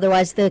Republican,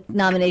 otherwise the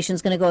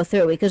nomination's going to go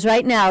through. Because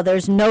right now,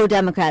 there's no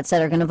Democrats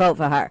that are going to vote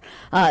for her.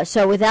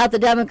 So without the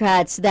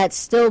Democrats, that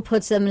still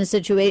puts them in a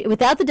situation.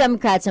 Without the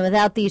Democrats and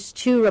without these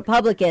 2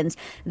 Republicans,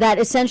 that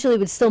essentially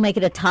would still make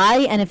it a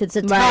tie. And if it's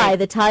a tie,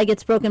 the tie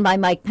gets broken by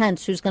Mike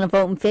Pence, who's going to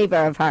vote in favor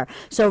of her.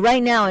 So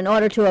right now, in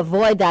order to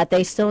avoid that,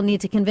 they still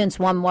need to convince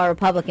one more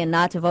Republican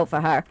not to vote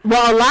for her.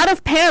 Well, a lot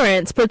of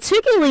parents,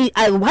 particularly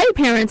white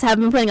parents, have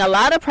been putting a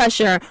lot of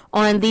pressure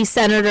on these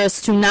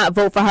senators to not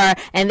vote for her.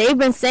 And they've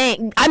been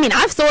saying, I mean,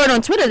 I've saw it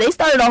on Twitter. They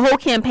started a whole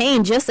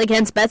campaign just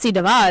against Betsy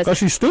DeVos. Because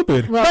she's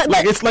stupid. Well,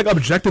 it's like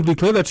objectively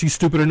clear that she's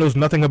stupid and knows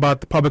nothing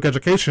about the public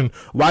education.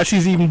 Why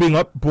she's even being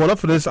brought up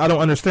for this, I don't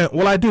understand.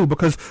 Well, I do,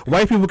 because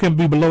white people can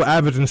be below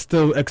average and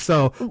still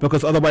excel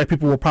because other white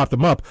people will prop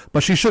them up.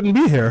 But she shouldn't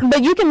be here.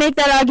 But you can make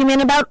that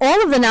argument about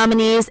all of the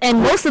nominees,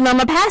 and most of them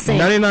are passing.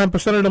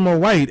 99% of them are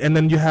white, and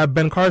then you have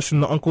Ben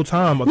Carson, the Uncle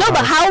Tom. No, but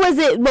how is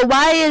it? But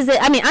why is it?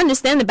 I mean, I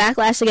understand the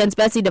backlash against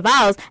Betsy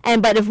DeVos,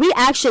 but if we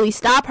actually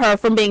stop her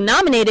from being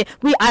nominated,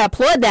 I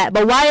applaud that.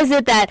 But why is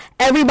it that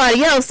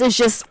everybody else is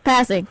just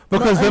passing?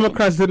 Because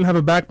Democrats didn't have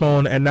a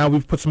backbone, and now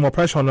we've put some more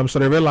pressure on them, so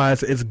they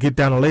realize it's get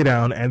down and lay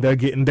down, and they're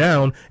getting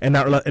down and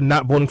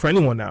not voting for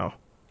anyone now.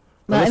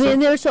 Well, I mean,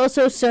 there's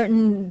also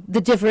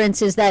the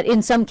difference is that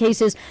in some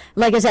cases,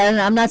 like I said,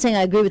 and I'm not saying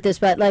I agree with this,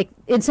 but like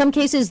in some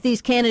cases,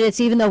 these candidates,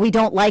 even though we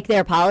don't like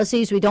their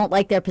policies, we don't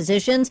like their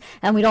positions,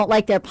 and we don't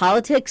like their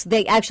politics,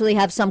 they actually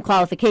have some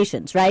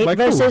qualifications, right? Like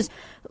versus,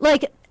 who?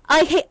 like,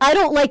 I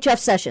don't like Jeff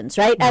Sessions,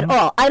 right, at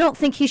all. I don't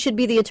think he should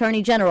be the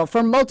Attorney General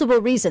for multiple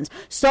reasons,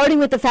 starting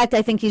with the fact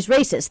I think he's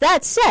racist.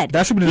 That said,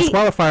 that should be a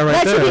disqualifier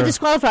right there. That should be a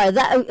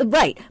disqualifier,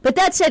 right. But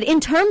that said, in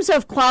terms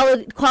of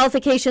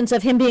qualifications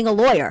of him being a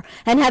lawyer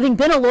and having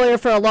been a lawyer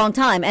for a long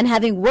time and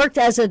having worked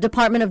as a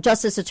Department of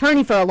Justice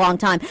attorney for a long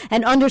time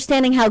and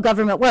understanding how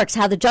government works,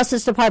 how the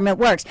Justice Department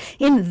works,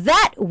 in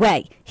that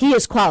way, he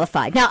is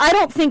qualified. Now, I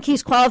don't think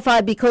he's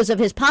qualified because of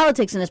his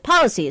politics and his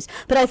policies,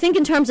 but I think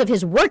in terms of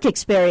his work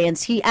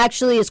experience, he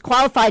actually is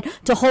qualified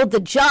to hold the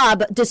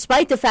job,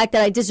 despite the fact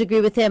that I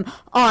disagree with him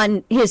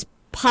on his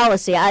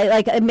policy.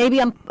 I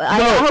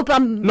hope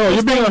I'm. No,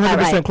 you're being 100%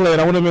 right. clear.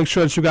 And I want to make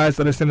sure that you guys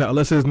understand that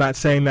Ilyssa is not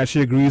saying that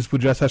she agrees with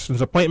Jeff Sessions'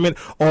 appointment,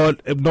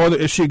 nor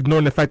is she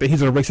ignoring the fact that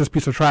he's a racist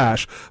piece of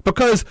trash.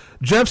 Because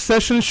Jeff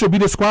Sessions should be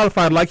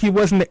disqualified like he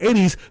was in the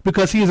 80s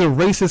because he is a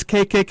racist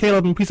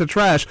KKK-loving piece of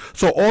trash.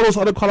 So all those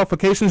other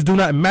qualifications do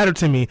not matter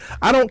to me.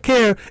 I don't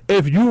care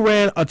if you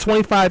ran a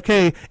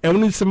 25K and we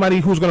need somebody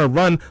who's going to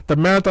run the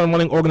marathon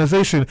running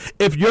organization.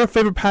 If your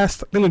favorite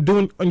past thing to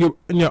do in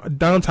your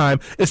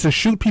downtime is to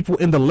shoot people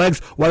in the legs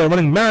while they're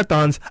running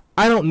marathons,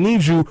 I don't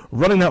need you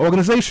running that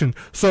organization.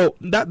 So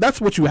that's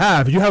what you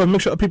have. You have a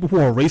mixture of people who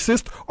are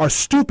racist, are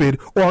stupid,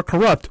 or are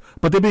corrupt,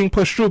 but they're being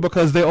pushed through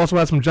because they also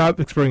have some job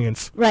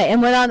experience. Right,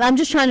 and what I'm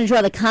just trying to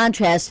draw the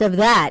contrast of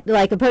that,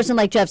 like a person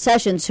like Jeff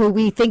Sessions, who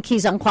we think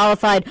he's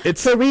unqualified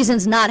for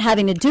reasons not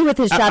having to do with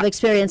his job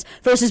experience,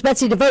 versus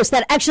Betsy DeVos,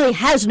 that actually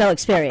has no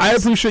experience. I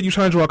appreciate you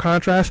trying to draw a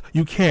contrast.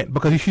 You can't,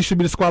 because he should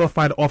be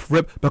disqualified off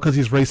rip because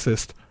he's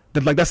racist.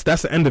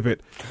 That's the end of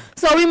it.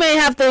 So we may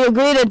have to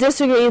agree to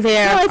disagree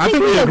there. No, I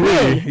think we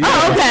agree. Yeah.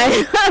 Oh,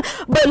 okay.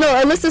 But no,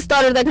 Ilyssa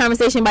started that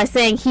conversation by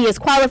saying he is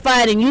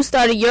qualified, and you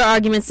started your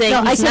argument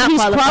saying he's not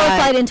qualified. He's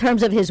qualified in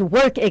terms of his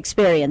work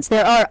experience.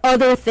 There are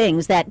other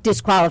things that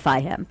disqualify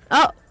him.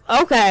 Oh,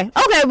 okay.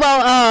 Okay,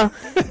 well,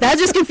 that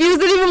just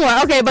confused it even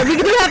more. Okay, but we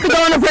do have to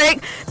go on a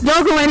break.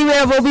 Don't go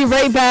anywhere. We'll be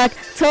right back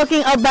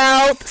talking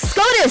about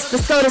SCOTUS, the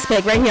SCOTUS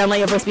pick, right here on Let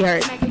Your Voice Be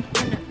Heard.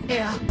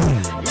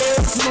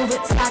 Let's move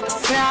it, slap it,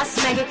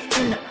 smack it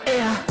in the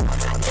air.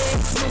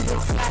 Let's move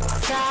it, slap it,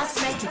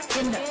 smack it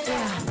in the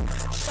air.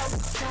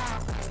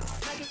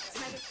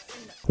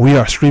 We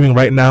are streaming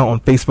right now on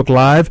Facebook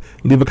Live.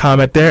 Leave a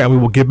comment there and we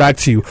will get back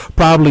to you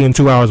probably in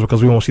 2 hours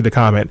because we won't see the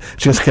comment.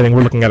 Just kidding.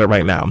 We're looking at it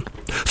right now.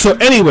 So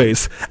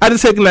anyways, after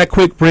taking that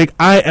quick break,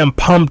 I am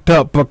pumped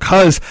up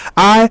because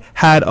I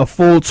had a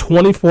full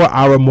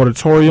 24-hour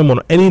moratorium on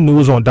any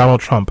news on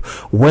Donald Trump.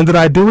 When did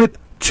I do it?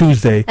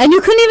 Tuesday. And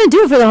you couldn't even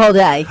do it for the whole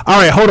day.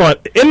 All right, hold on.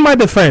 In my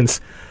defense,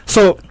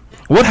 so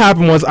what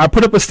happened was I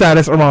put up a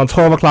status around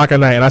 12 o'clock at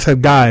night and I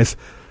said, guys,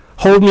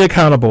 hold me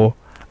accountable.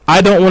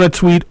 I don't want to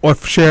tweet or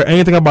share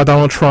anything about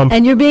Donald Trump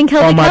and you're being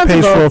held on my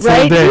page for a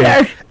full day.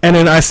 Here. And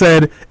then I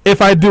said,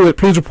 if I do it,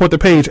 please report the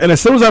page. And as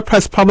soon as I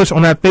pressed publish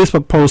on that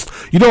Facebook post,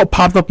 you know what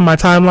popped up in my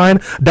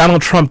timeline?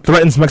 Donald Trump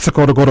threatens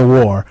Mexico to go to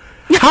war.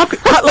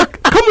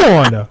 Look, come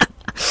on.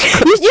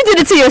 You did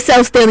it to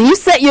yourself, Stanley. You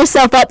set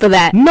yourself up for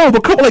that. No,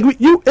 but come on,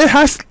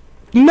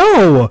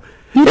 no.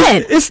 You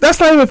did. That's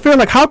not even fair.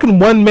 Like, how can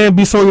one man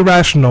be so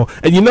irrational?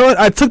 And you know what?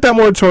 I took that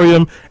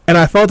moratorium and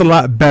I felt a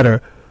lot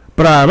better.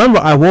 But I remember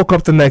I woke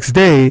up the next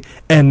day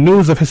and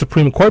news of his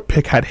Supreme Court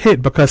pick had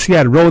hit because he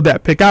had rolled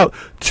that pick out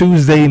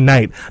Tuesday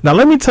night. Now,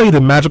 let me tell you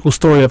the magical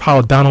story of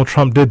how Donald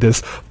Trump did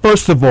this.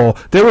 First of all,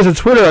 there was a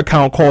Twitter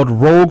account called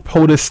Rogue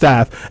POTUS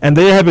Staff, and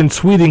they have been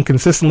tweeting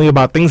consistently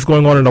about things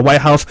going on in the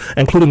White House,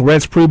 including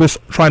Reince Priebus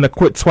trying to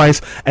quit twice,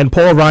 and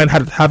Paul Ryan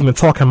having to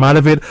talk him out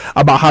of it,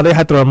 about how they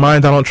had to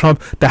remind Donald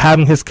Trump that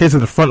having his kids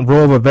at the front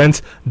row of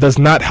events does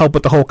not help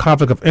with the whole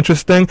conflict of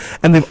interest thing.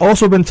 And they've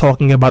also been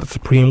talking about the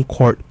Supreme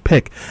Court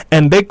pick.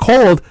 And they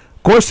called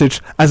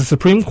Gorsuch as a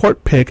Supreme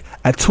Court pick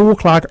at 2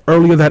 o'clock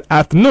earlier that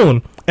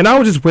afternoon. And I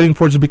was just waiting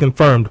for it to be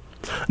confirmed.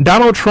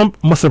 Donald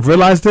Trump must have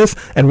realized this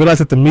and realized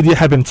that the media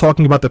had been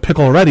talking about the pick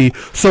already.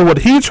 So what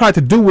he tried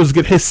to do was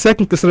get his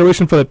second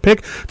consideration for the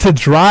pick to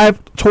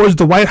drive towards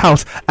the White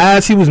House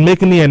as he was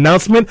making the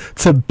announcement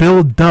to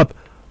build up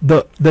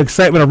the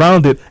excitement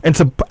around it and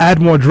to add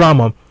more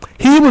drama.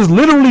 He was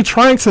literally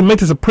trying to make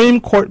the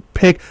Supreme Court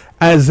pick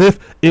as if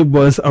it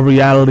was a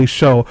reality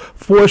show.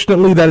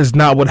 Fortunately, that is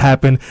not what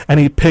happened, and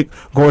he picked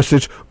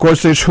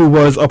Gorsuch, who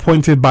was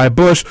appointed by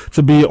Bush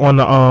to be on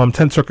the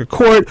 10th Circuit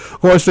Court,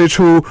 Gorsuch,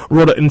 who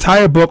wrote an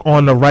entire book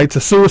on the right to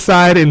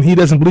suicide, and he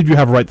doesn't believe you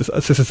have a right to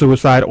assisted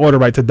suicide or the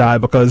right to die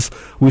because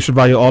we should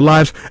value all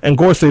lives, and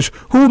Gorsuch,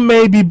 who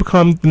may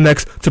become the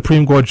next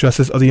Supreme Court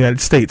Justice of the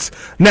United States.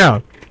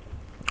 Now,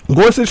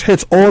 Gorsuch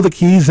hits all the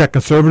keys that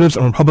conservatives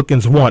and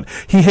Republicans want.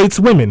 He hates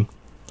women.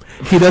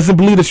 He doesn't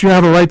believe that you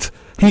have a right.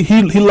 He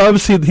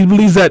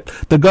believes that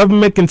the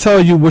government can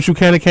tell you what you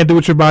can and can't do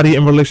with your body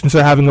in relation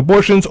to having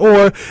abortions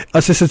or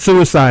assisted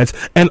suicides.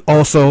 And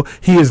also,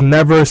 he has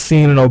never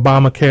seen an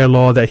Obamacare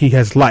law that he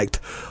has liked.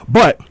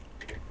 But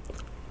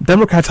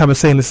Democrats have a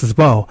say in this as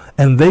well,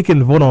 and they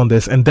can vote on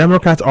this. And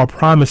Democrats are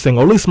promising,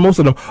 or at least most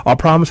of them are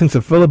promising,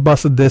 to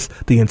filibuster this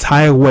the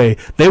entire way.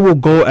 They will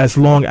go as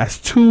long as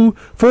 4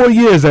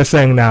 years, they're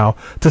saying now,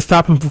 to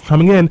stop him from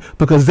coming in,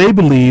 because they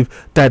believe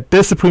that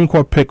this Supreme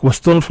Court pick was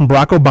stolen from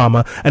Barack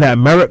Obama and that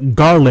Merrick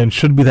Garland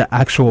should be the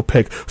actual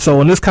pick.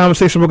 So in this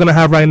conversation we're going to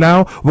have right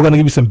now, we're going to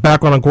give you some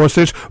background on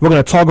Gorsuch. We're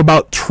going to talk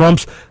about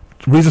Trump's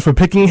reasons for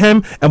picking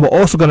him, and we're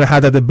also going to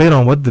have that debate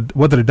on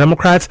whether the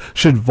Democrats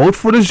should vote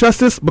for this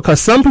justice,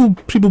 because some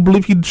people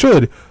believe he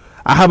should.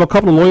 I have a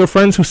couple of lawyer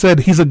friends who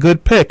said he's a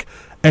good pick,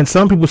 and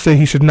some people say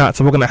he should not.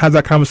 So we're going to have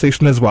that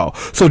conversation as well.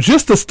 So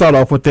just to start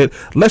off with it,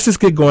 let's just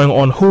get going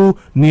on who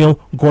Neil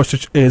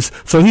Gorsuch is.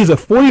 So he's a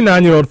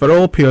 49-year-old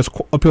federal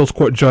appeals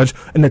court judge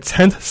in the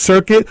 10th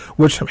Circuit,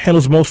 which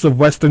handles most of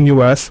Western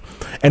U.S.,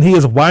 and he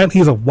is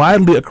a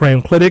widely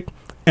acclaimed critic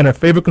and a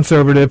favorite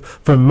conservative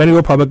for many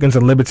Republicans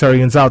and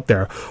libertarians out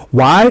there.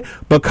 Why?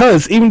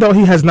 Because even though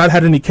he has not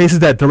had any cases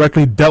that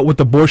directly dealt with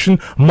abortion,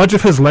 much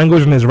of his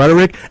language and his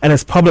rhetoric and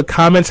his public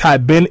comments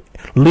had been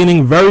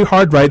leaning very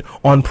hard right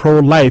on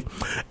pro-life.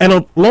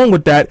 And along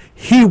with that,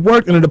 he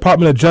worked in the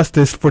Department of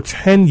Justice for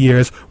 10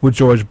 years with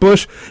George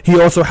Bush. He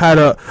also had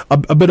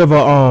a bit of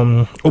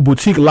a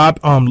boutique law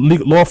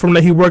firm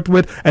that he worked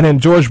with, and then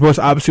George Bush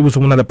obviously was the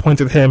one that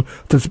appointed him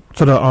to the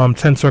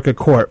 10th Circuit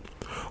Court.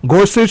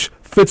 Gorsuch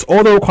fits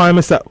all the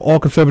requirements that all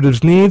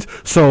conservatives need.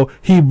 So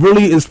he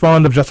really is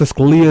fond of Justice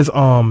Scalia's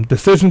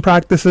decision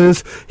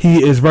practices.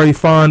 He is very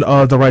fond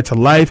of the right to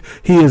life.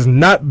 He has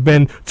not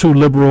been too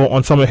liberal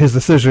on some of his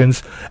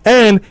decisions,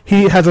 and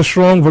he has a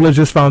strong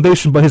religious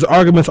foundation, but his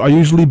arguments are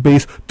usually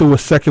based through a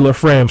secular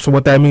frame. So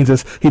what that means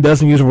is he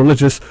doesn't use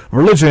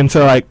religion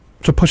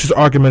to push his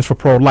arguments for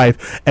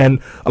pro-life. And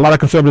a lot of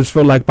conservatives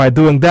feel like by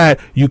doing that,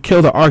 you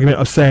kill the argument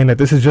of saying that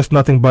this is just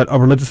nothing but a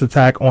religious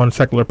attack on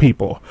secular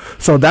people.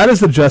 So that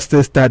is the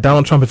justice that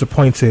Donald Trump has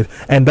appointed,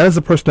 and that is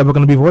the person that we're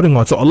going to be voting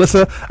on. So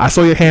Ilyssa, I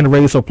saw your hand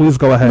raised, so please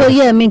go ahead. Well,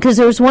 yeah, I mean, because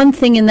there was one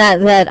thing in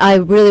that I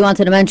really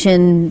wanted to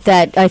mention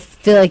that I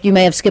feel like you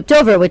may have skipped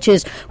over, which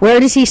is, where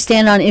does he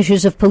stand on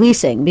issues of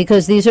policing?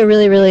 Because these are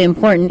really, really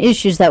important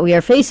issues that we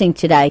are facing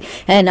today,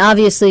 and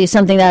obviously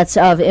something that's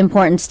of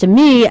importance to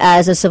me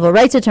as a civil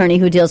rights attorney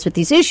who deals with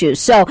these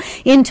issues. So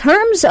in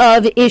terms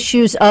of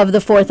issues of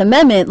the Fourth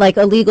Amendment, like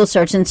illegal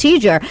search and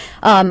seizure,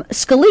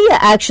 Scalia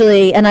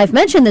actually, and I've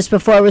mentioned this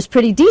before, was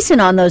pretty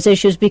decent on those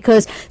issues,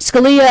 because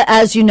Scalia,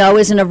 as you know,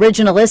 is an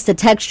originalist, a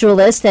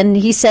textualist, and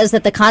he says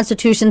that the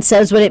Constitution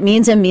says what it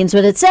means and means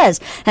what it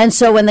says. And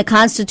so when the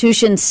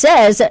Constitution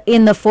says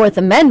in the Fourth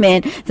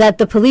Amendment that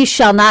the police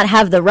shall not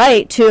have the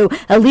right to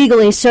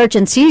illegally search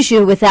and seize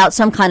you without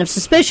some kind of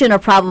suspicion or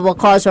probable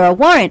cause or a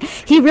warrant,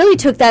 he really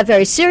took that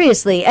very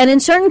seriously. And in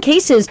certain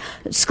cases,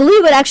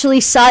 Scalia would actually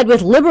side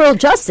with liberal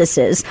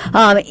justices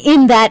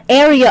in that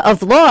area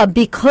of law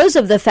because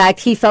of the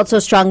fact he felt so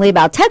strongly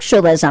about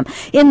textualism.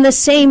 In the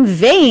same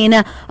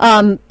vein,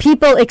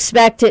 people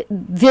expect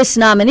this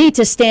nominee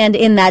to stand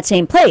in that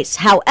same place.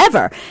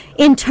 However,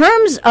 in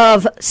terms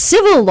of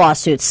civil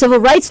lawsuits, civil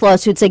rights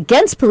lawsuits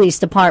against police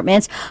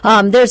departments,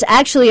 there's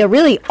actually a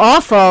really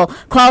awful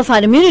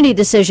qualified immunity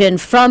decision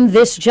from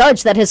this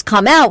judge that has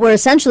come out, where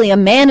essentially a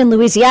man in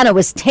Louisiana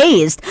was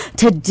tased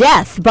to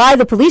death by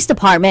the police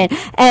department,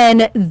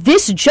 and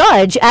this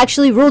judge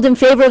actually ruled in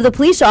favor of the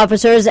police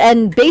officers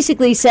and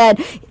basically said,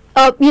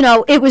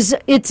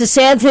 it's a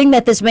sad thing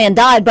that this man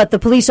died, but the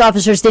police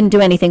officers didn't do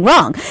anything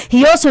wrong.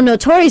 He also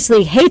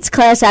notoriously hates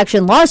class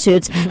action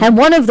lawsuits, and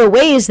one of the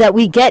ways that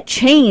we get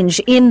change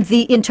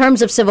in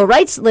terms of civil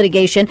rights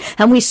litigation,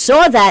 and we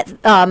saw that,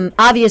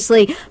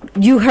 obviously,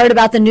 you heard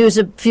about the news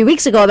a few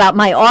weeks ago about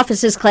my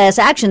office's class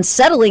action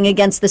settling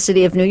against the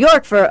city of New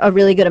York for a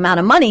really good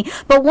amount of money.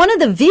 But one of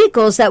the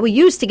vehicles that we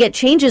use to get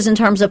changes in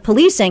terms of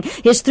policing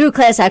is through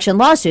class action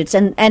lawsuits.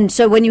 And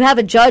so when you have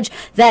a judge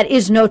that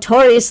is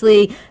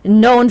notoriously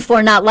known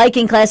for not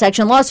liking class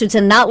action lawsuits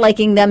and not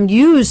liking them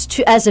used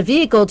as a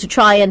vehicle to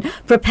try and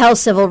propel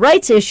civil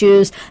rights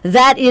issues,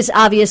 that is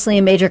obviously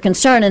a major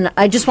concern. And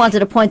I just wanted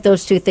to point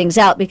those two things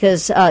out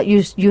because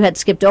you had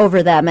skipped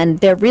over them, and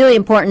they're really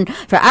important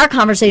for our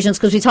conversations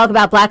because we talk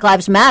about Black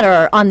Lives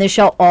Matter on this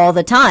show all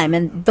the time,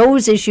 and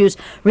those issues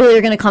really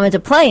are going to come into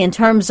play in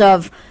terms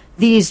of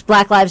these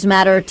Black Lives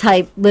Matter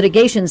type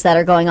litigations that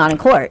are going on in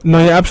court.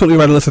 No, you're absolutely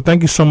right, Ilyssa.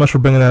 Thank you so much for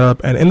bringing that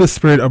up. And in the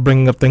spirit of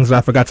bringing up things that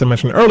I forgot to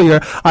mention earlier,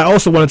 I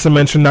also wanted to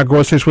mention that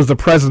Gorsuch was the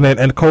president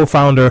and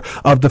co-founder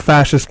of the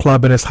Fascist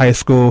Club in his high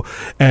school,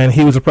 and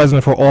he was the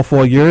president for all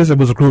 4 years. It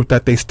was a group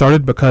that they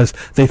started because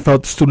they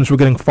felt students were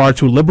getting far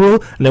too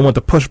liberal, and they wanted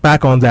to push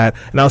back on that.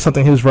 And that was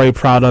something he was very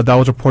proud of. That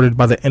was reported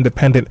by The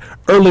Independent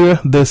earlier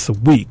this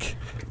week.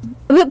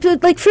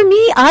 But, like, for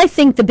me, I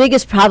think the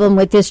biggest problem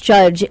with this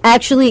judge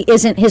actually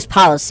isn't his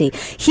policy.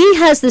 He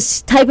has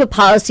this type of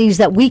policies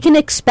that we can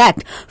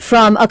expect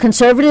from a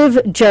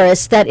conservative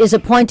jurist that is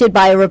appointed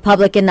by a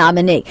Republican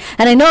nominee.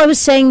 And I know I was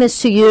saying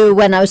this to you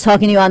when I was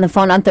talking to you on the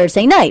phone on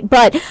Thursday night,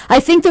 but I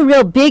think the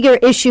real bigger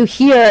issue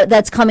here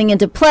that's coming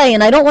into play,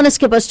 and I don't want to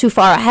skip us too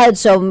far ahead,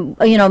 so,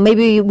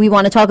 maybe we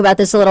want to talk about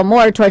this a little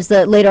more towards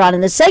the later on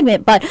in this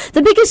segment, but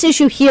the biggest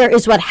issue here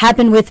is what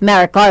happened with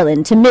Merrick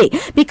Garland to me.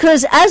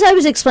 Because as I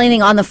was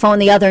explaining on the phone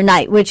the other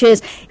night, which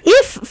is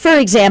if, for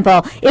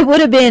example, it would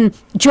have been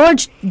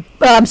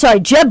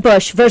Jeb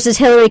Bush versus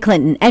Hillary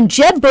Clinton, and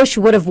Jeb Bush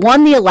would have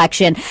won the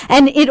election,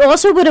 and it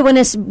also would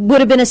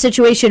have been a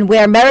situation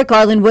where Merrick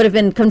Garland would have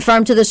been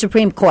confirmed to the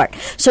Supreme Court.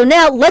 So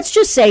now let's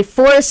just say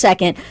for a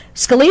second,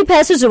 Scalia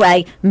passes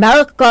away,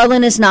 Merrick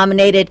Garland is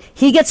nominated,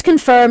 he gets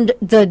confirmed,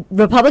 the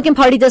Republican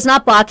Party does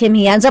not block him,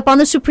 he ends up on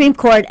the Supreme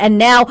Court, and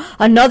now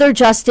another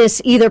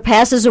justice either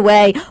passes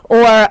away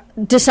or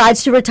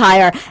decides to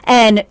retire,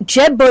 and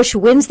Jeb Bush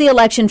wins the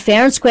election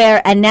fair and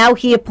square, and now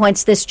he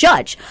appoints this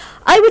judge.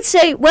 I would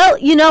say, well,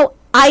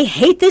 I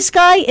hate this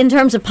guy in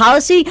terms of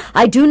policy.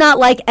 I do not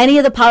like any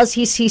of the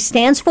policies he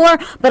stands for,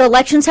 but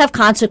elections have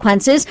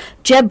consequences.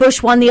 Jeb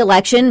Bush won the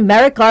election.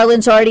 Merrick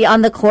Garland's already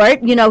on the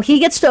court. He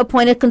gets to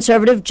appoint a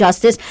conservative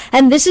justice.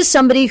 And this is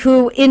somebody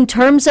who, in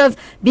terms of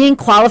being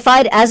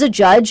qualified as a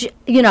judge,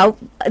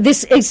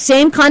 this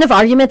same kind of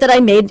argument that I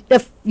made a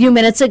few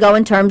minutes ago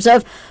in terms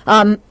of,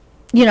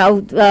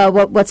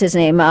 what's his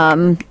name?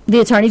 The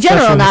Attorney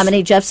General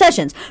nominee, Jeff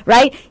Sessions,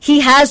 right?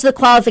 He has the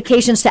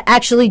qualifications to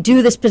actually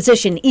do this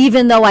position,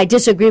 even though I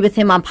disagree with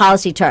him on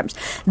policy terms.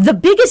 The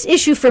biggest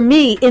issue for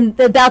me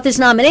about this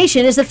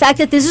nomination is the fact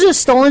that this is a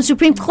stolen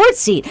Supreme Court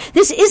seat.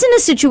 This isn't a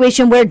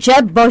situation where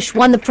Jeb Bush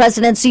won the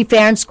presidency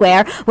fair and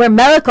square, where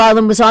Merrick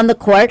Garland was on the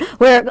court,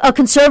 where a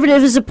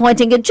conservative is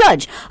appointing a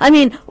judge. I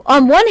mean,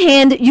 on one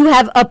hand, you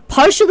have a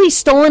partially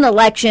stolen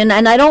election,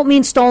 and I don't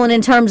mean stolen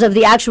in terms of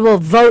the actual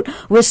vote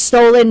was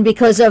stolen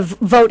because of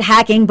vote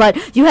hacking, but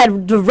you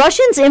had the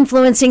Russians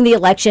influencing the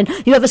election,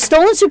 you have a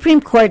stolen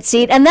Supreme Court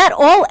seat, and that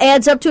all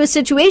adds up to a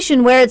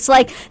situation where it's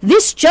like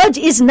this judge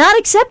is not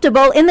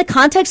acceptable in the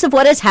context of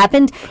what has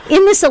happened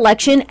in this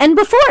election and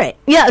before it.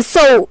 Yeah,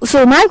 so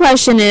my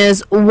question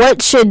is,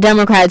 what should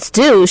Democrats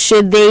do?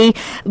 Should they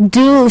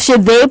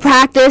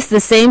practice the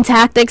same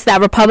tactics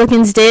that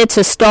Republicans did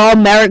to stall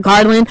Merrick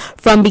Garland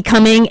from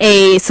becoming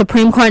a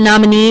Supreme Court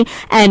nominee?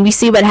 And we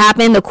see what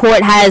happened. The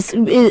court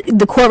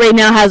right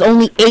now has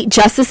only 8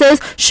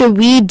 justices. Should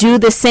we do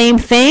the same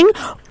thing?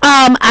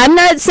 I'm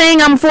not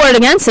saying I'm for it,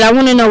 against it. I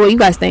want to know what you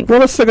guys think. Well,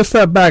 let's take a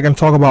step back and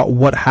talk about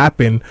what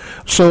happened.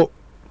 So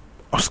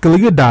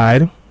Scalia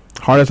died.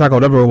 Heart attack or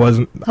whatever it was.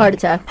 Heart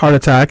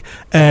attack.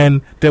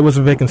 And there was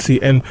a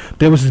vacancy. And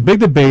there was this big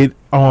debate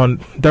on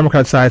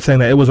Democrat side saying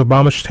that it was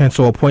Obama's chance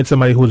to appoint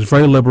somebody who was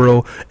very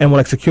liberal and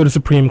would secure the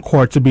Supreme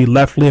Court to be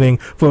left-leaning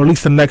for at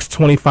least the next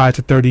 25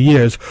 to 30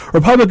 years.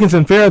 Republicans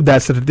in favor of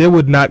that said that they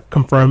would not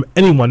confirm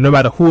anyone, no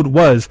matter who it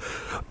was.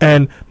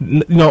 And,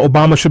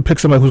 Obama should pick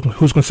somebody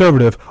who's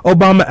conservative.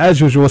 Obama, as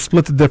usual,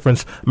 split the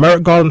difference.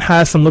 Merrick Garland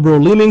has some liberal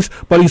leanings,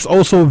 but he's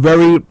also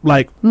very,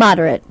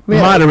 moderate,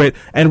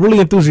 and really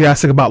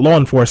enthusiastic about law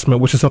enforcement,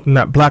 which is something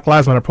that Black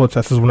Lives Matter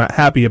protesters were not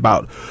happy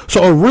about.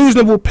 So a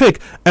reasonable pick,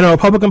 and a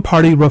Republican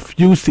Party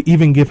refused to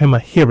even give him a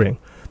hearing.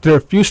 They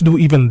refused to do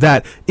even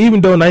that,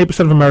 even though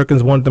 90% of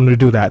Americans want them to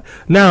do that.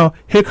 Now,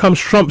 here comes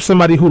Trump,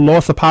 somebody who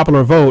lost a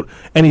popular vote,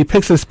 and he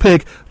picks his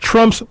pick.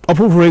 Trump's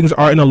approval ratings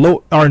are in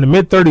the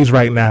mid-30s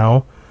right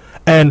now,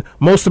 and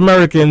most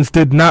Americans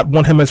did not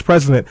want him as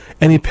president,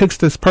 and he picks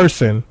this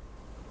person,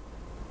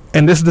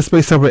 and this is the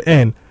space that we're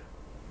in.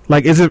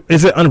 Is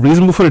it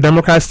unreasonable for the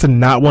Democrats to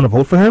not want to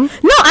vote for him?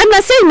 No, I'm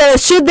not saying that.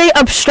 Should they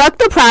obstruct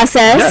the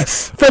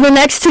process for the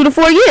next 2 to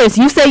 4 years?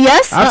 You say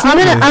yes?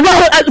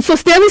 Absolutely. So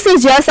Stanley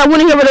says yes. I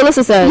want to hear what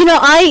Ilyssa says.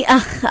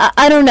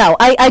 I don't know.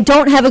 I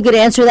don't have a good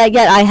answer to that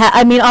yet.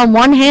 On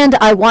one hand,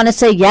 I want to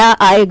say, yeah,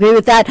 I agree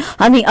with that.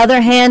 On the other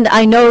hand,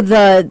 I know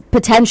the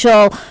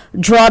potential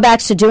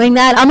drawbacks to doing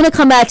that. I'm going to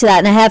come back to that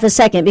in a half a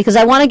second because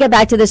I want to get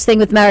back to this thing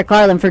with Merrick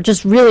Garland for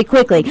just really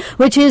quickly,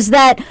 which is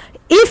that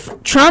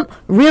if Trump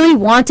really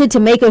wanted to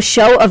make a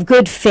show of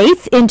good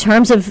faith in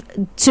terms of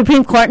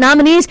Supreme Court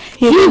nominees,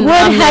 he would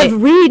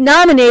have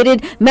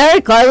re-nominated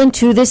Merrick Garland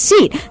to this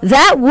seat.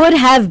 That would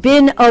have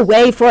been a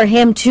way for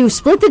him to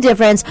split the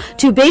difference,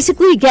 to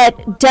basically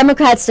get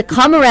Democrats to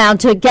come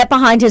around to get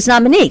behind his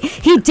nominee.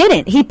 He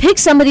didn't. He picked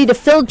somebody to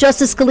fill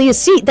Justice Scalia's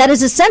seat. That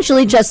is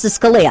essentially Justice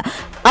Scalia.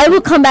 I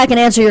will come back and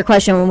answer your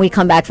question when we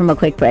come back from a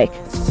quick break.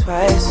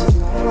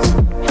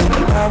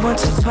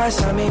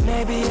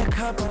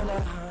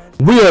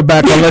 We are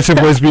back on Let Your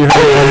Voice Be Heard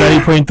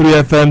on 90.3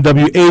 FM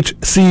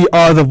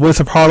WHCR, the voice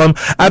of Harlem.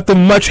 After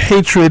much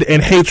hatred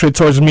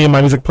towards me and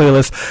my music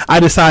playlist, I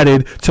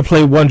decided to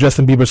play one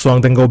Justin Bieber song,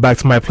 then go back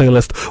to my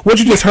playlist. What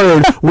you just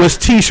heard was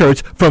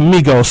T-shirts from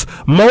Migos.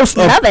 Most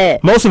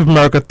of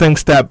America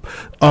thinks that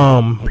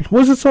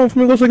What's the song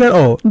from Migos again?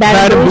 Oh,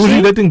 Bad and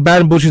Bougie? They think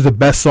Bad and Bougie is the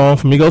best song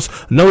from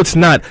Migos. No, it's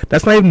not.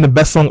 That's not even the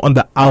best song on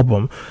the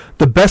album.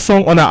 The best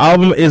song on the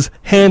album is,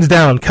 hands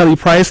down, Kelly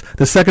Price.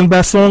 The second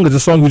best song is the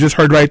song you just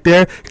heard right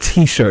there,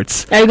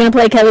 T-Shirts. Are you going to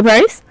play Kelly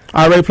Price?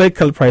 I already played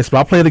Kelly Price, but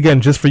I'll play it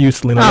again just for you,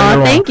 Selena.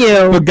 Oh, thank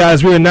you. But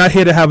guys, we are not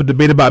here to have a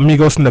debate about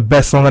Migos and the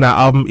best song on that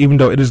album, even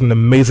though it is an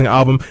amazing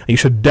album, and you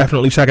should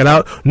definitely check it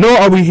out. Nor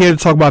are we here to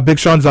talk about Big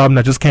Sean's album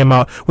that just came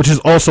out, which is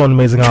also an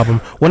amazing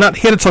album. We're not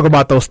here to talk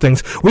about those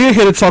things. We are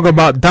here to talk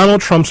about Donald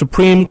Trump's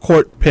Supreme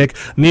Court pick,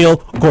 Neil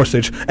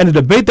Gorsuch. And the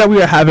debate that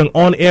we are having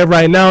on air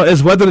right now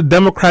is whether the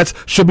Democrats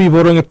should be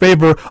voting in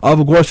favor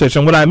of Gorsuch.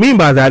 And what I mean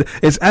by that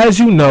is, as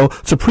you know,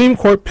 Supreme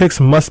Court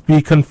picks must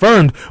be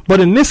confirmed. But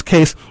in this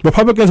case,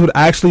 Republicans would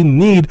actually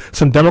need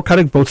some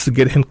Democratic votes to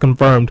get him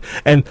confirmed.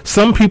 And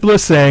some people are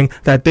saying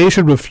that they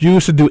should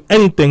refuse to do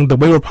anything the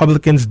way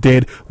Republicans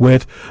did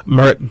with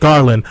Merrick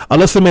Garland.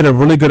 Ilyssa made a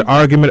really good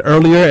argument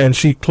earlier, and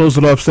she closed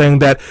it off saying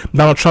that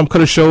Donald Trump could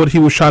have showed he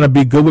was trying to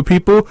be good with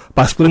people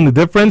by splitting the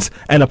difference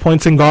and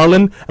appointing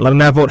Garland and letting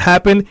that vote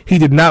happen. He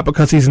did not,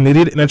 because he's an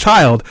idiot and a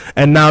child.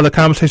 And now the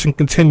conversation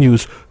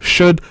continues.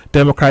 Should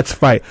Democrats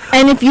fight?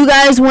 And if you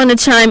guys want to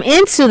chime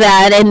into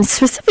that and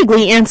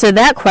specifically answer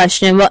that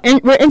question, well,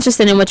 we're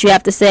interested in what you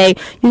have to say.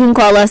 You can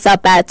call us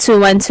up at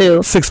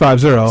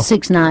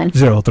 212-650-6903.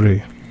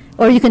 650-03.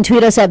 Or you can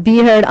tweet us at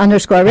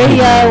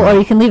BHeard_radio, or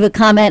you can leave a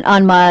comment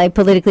on my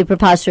politically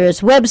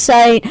preposterous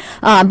website.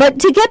 But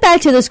to get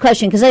back to this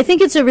question, because I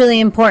think it's a really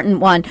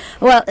important one,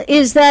 well,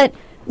 is that,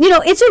 you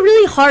know, it's a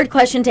really hard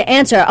question to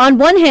answer. On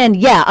one hand,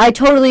 yeah, I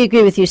totally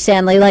agree with you,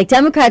 Stanley. Like,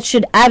 Democrats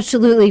should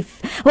absolutely...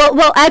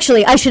 Well,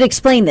 actually, I should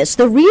explain this.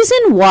 The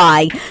reason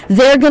why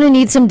they're going to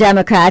need some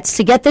Democrats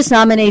to get this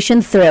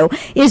nomination through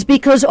is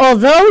because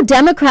although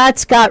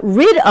Democrats got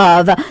rid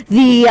of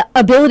the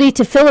ability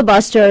to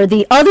filibuster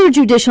the other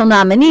judicial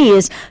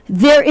nominees,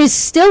 there is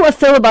still a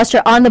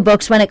filibuster on the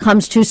books when it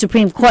comes to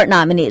Supreme Court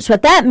nominees.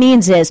 What that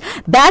means is,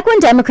 back when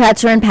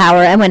Democrats were in power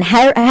and when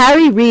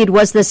Harry Reid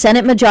was the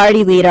Senate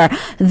Majority Leader,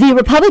 the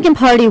Republican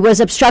Party was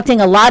obstructing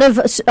a lot of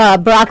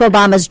Barack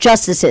Obama's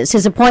justices,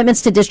 his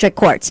appointments to district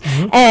courts.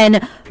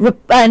 And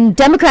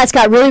Democrats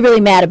got really,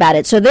 really mad about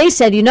it. So they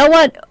said, you know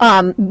what,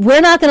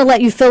 we're not going to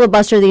let you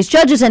filibuster these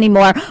judges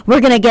anymore. We're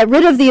going to get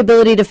rid of the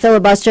ability to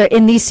filibuster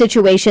in these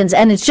situations,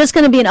 and it's just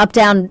going to be an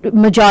up-down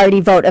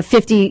majority vote of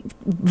 50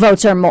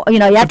 votes or more. You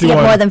know, you have 51.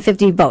 To get more than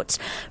 50 votes,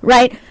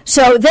 right?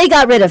 So they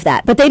got rid of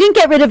that, but they didn't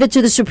get rid of it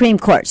to the Supreme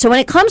Court. So when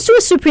it comes to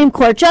a Supreme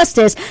Court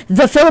justice,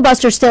 the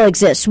filibuster still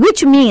exists,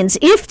 which means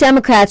if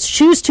Democrats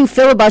choose to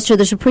filibuster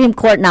the Supreme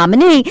Court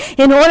nominee,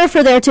 in order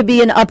for there to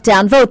be an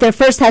up-down vote, there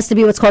first has to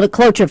be what's called a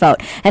cloture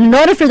vote. And in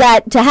order for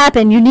that to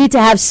happen, you need to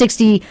have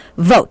 60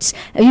 votes.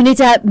 You need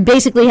to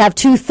basically have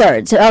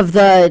 2/3 of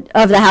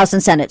the House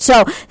and Senate.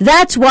 So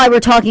that's why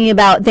we're talking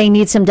about they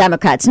need some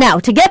Democrats. Now,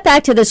 to get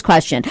back to this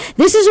question,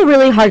 this is a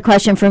really hard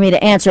question for me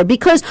to answer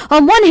because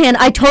on one hand,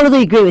 I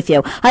totally agree with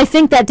you. I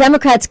think that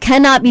Democrats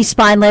cannot be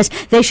spineless.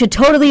 They should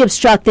totally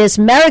obstruct this.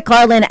 Merrick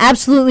Garland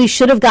absolutely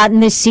should have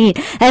gotten this seat,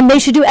 and they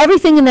should do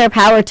everything in their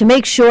power to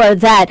make sure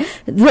that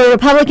the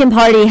Republican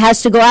Party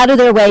has to go out of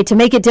their way to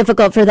make it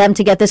difficult for them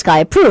to get this guy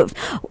approved.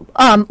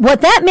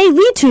 What that may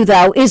lead to,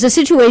 though, is a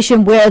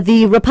situation where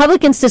the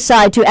Republicans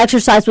decide to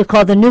exercise what's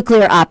called the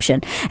nuclear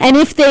option. And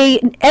if they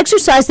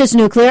exercise this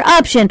nuclear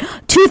option,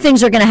 two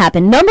things are going to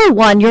happen. Number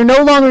one, you're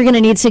no longer going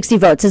to need 60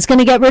 votes. It's going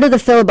to get rid of the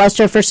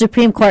filibuster for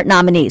Supreme Court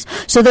nominees.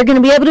 So they're going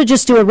to be able to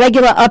just do a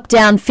regular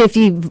up-down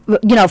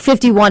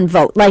 51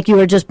 vote, like you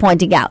were just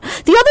pointing out.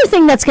 The other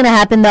thing that's going to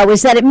happen, though,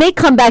 is that it may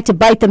come back to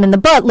bite them in the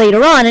butt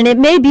later on, and it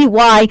may be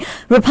why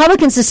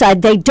Republicans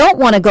decide they don't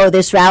want to go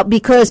this route,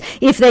 because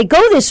if they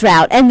go this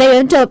route and they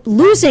end up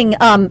losing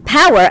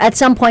power at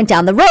some point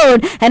down the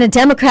road, and a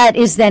Democrat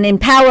is then in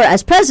power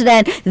as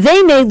president,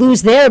 they may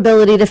lose their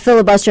ability to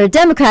filibuster a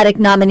Democratic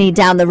nominee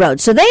down the road.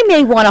 So they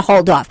may want to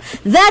hold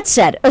off. That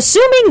said,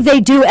 assuming they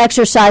do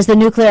exercise the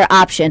nuclear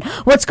option,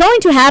 what's going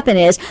to happen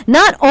is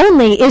not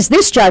only is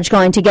this judge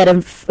going to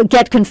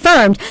get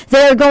confirmed,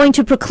 they're going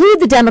to preclude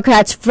the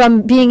Democrats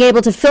from being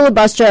able to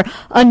filibuster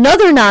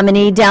another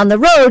nominee down the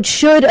road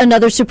should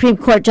another Supreme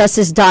Court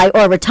justice die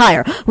or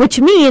retire, which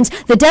means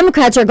the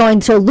Democrats are going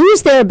to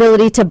lose their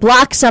ability to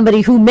block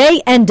somebody who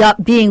may end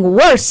up being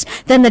worse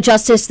than the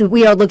justice that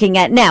we are looking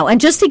at now. And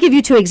just to give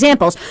you two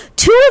examples,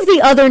 two of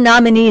the other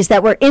nominees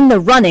that were in the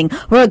running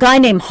were a guy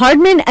named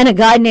Hardman and a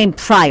guy named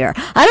Pryor.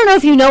 I don't know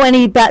if you know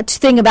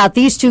anything about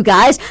these two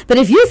guys, but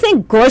if you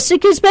think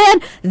Gorsuch is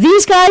bad,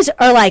 these guys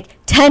are like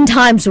 10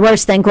 times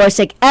worse than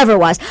Gorsuch ever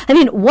was. I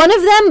mean, one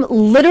of them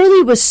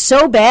literally was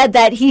so bad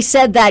that he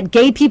said that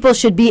gay people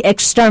should be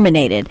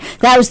exterminated.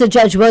 That was the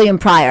Judge William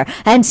Pryor,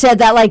 and said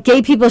that like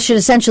gay people should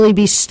essentially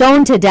be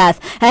stoned to death,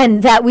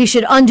 and that we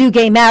should undo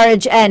gay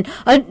marriage, and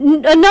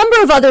a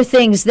number of other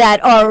things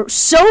that are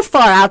so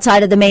far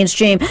outside of the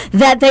mainstream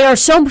that they are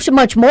so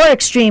much more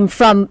extreme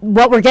from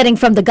what we're getting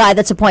from the guy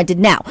that's appointed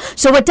now.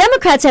 So what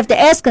Democrats have to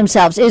ask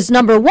themselves is,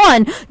 number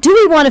one, do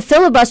we want to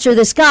filibuster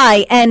this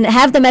guy and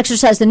have them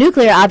exercise the nuclear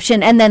nuclear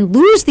option and then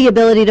lose the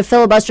ability to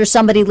filibuster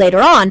somebody later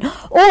on?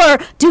 Or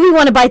do we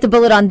want to bite the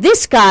bullet on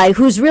this guy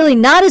who's really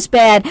not as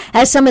bad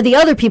as some of the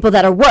other people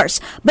that are worse?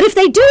 But if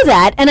they do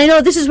that, and I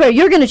know this is where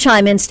you're going to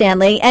chime in,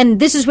 Stanley, and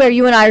this is where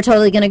you and I are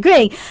totally going to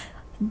agree,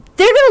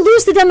 they're going to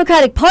lose the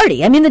Democratic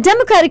Party. I mean, the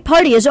Democratic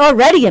Party is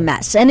already a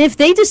mess. And if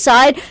they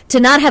decide to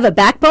not have a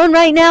backbone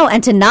right now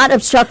and to not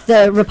obstruct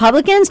the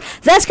Republicans,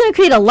 that's going to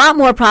create a lot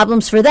more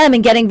problems for them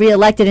in getting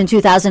reelected in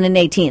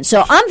 2018.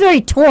 So I'm very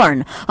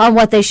torn on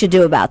what they should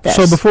do about this.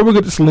 So before we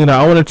get to Selena,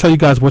 I want to tell you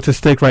guys what's at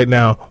stake right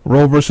now.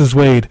 Roe versus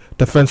Wade,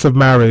 defense of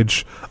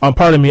marriage,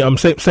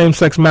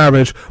 same-sex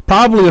marriage,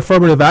 probably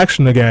affirmative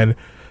action again.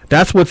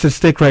 That's what's at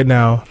stake right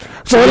now.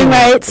 Voting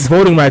rights.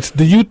 Voting rights.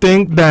 Do you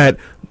think that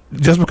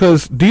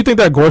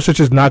Gorsuch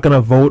is not going to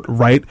vote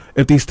right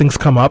if these things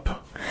come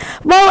up?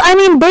 Well, I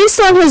mean, based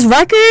on his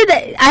record,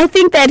 I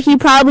think that he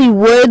probably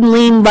would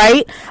lean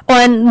right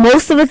on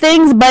most of the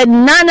things, but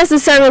not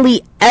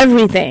necessarily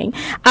everything.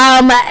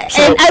 But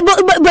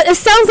it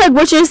sounds like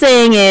what you're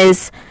saying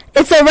is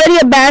it's already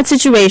a bad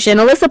situation.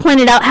 Ilyssa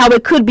pointed out how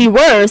it could be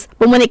worse,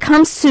 but when it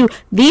comes to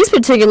these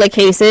particular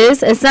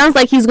cases, it sounds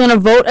like he's going to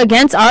vote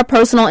against our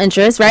personal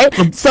interests,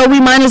 right? So we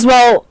might as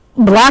well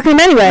block him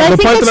anyway. I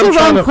think it's the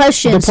wrong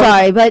question.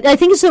 Sorry, but I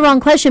think it's the wrong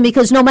question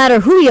because no matter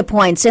who he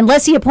appoints,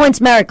 unless he appoints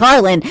Merrick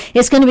Garland,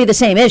 it's going to be the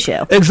same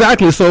issue.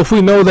 Exactly. So if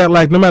we know that,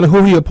 like, no matter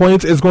who he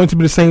appoints, it's going to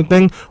be the same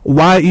thing,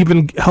 why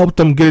even help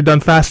them get it done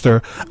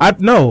faster?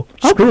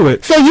 Screw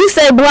it. So you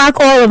say block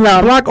all of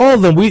them. Block all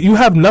of them. You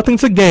have nothing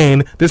to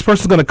gain. This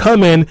person's going to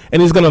come in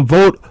and he's going to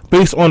vote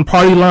based on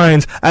party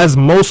lines, as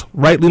most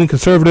right-leaning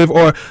conservative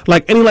or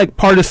like any like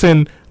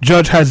partisan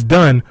judge has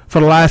done for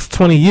the last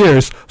 20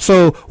 years.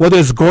 So whether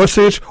it's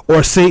Gorsuch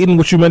or Satan,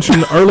 which you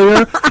mentioned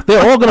earlier,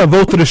 they're all going to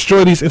vote to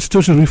destroy these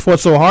institutions we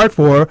fought so hard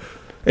for.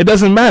 It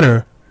doesn't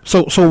matter.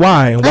 So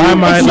why? Why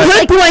am I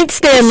like... Good point,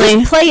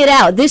 Stanley. Just play it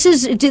out. There's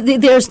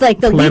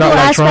like the legal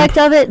aspect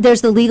of it.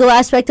 There's the legal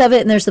aspect of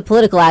it, and there's the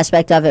political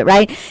aspect of it,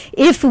 right?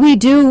 If we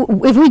do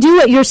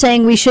what you're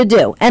saying we should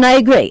do, and I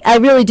agree, I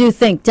really do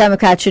think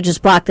Democrats should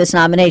just block this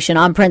nomination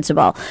on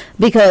principle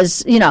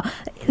because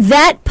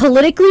that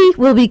politically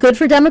will be good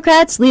for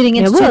Democrats leading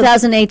into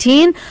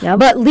 2018. Yep.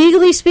 But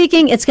legally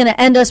speaking, it's going to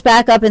end us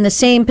back up in the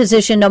same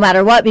position no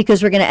matter what,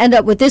 because we're going to end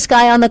up with this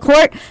guy on the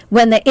court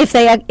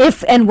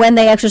if and when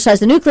they exercise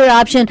the nuclear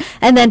option,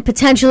 and then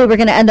potentially we're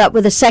going to end up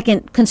with a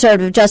second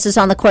conservative justice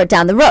on the court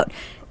down the road.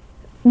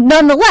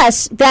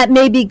 Nonetheless, that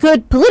may be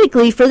good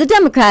politically for the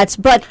Democrats,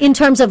 but in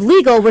terms of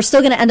legal, we're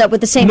still going to end up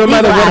with the same. No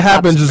matter what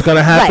happens, it's going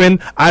to happen.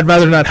 Right. I'd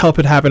rather not help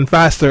it happen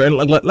faster. And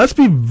let's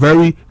be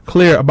very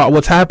clear about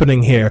what's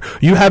happening here.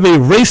 You have a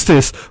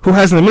racist who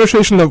has an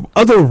administration of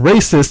other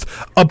racists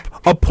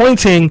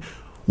appointing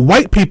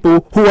white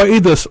people who are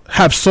either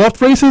have soft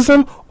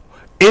racism,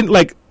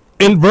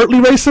 overtly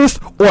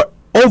racist, or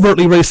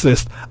overtly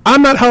racist.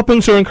 I'm not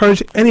helping to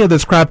encourage any of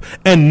this crap,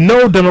 and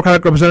no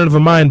Democratic representative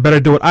of mine better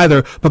do it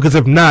either, because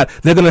if not,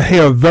 they're going to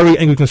hear very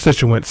angry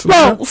constituents.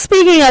 Well,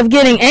 speaking of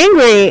getting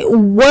angry,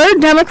 were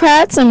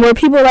Democrats and were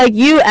people like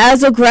you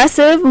as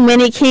aggressive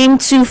when it came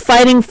to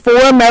fighting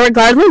for Merrick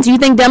Garland? Do you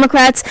think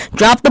Democrats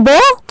dropped the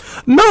ball?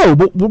 No.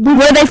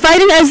 Were they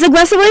fighting as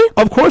aggressively?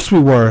 Of course we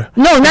were.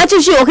 No, not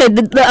just you. Okay,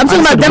 I'm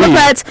talking about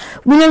Democrats.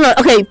 No.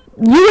 Okay.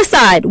 You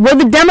aside, were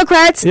the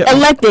Democrats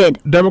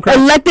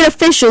elected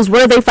officials,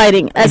 were they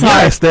fighting as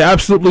hard? Yes, they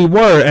absolutely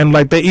were, and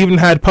they even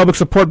had public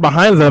support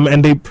behind them,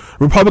 and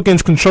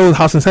Republicans controlled the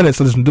House and Senate,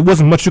 so there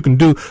wasn't much you can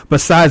do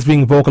besides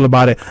being vocal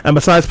about it and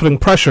besides putting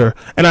pressure.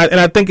 And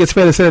I think it's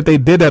fair to say that they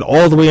did that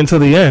all the way until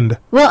the end.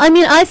 Well, I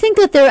mean, I think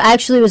that there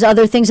actually was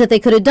other things that they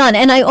could have done,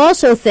 and I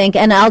also think,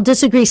 and I'll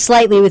disagree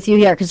slightly with you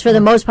here, because for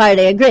the most part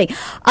I agree.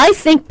 I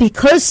think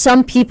because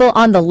some people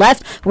on the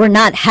left were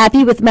not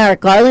happy with Merrick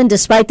Garland,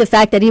 despite the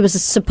fact that he was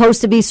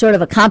supposed to be sort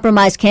of a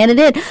compromise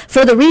candidate,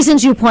 for the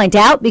reasons you point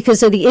out,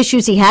 because of the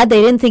issues he had,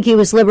 they didn't think he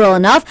was liberal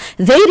enough.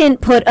 They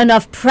didn't put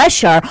enough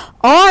pressure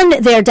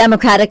on their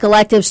Democratic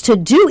electives to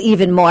do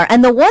even more.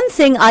 And the one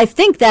thing I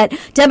think that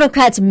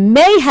Democrats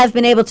may have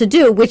been able to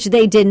do, which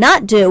they did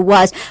not do,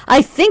 was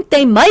I think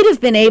they might have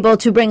been able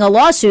to bring a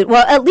lawsuit.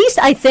 Well, at least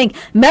I think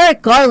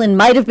Merrick Garland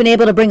might have been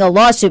able to bring a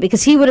lawsuit,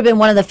 because he would have been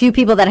one of the few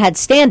people that had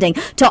standing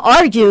to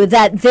argue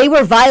that they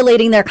were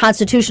violating their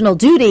constitutional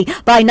duty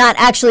by not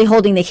actually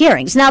holding the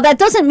hearings. Now, that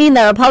doesn't mean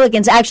that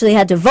Republicans actually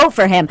had to vote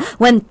for him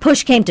when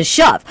push came to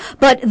shove.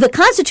 But the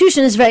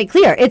Constitution is very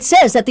clear. It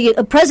says that the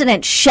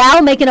president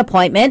shall make an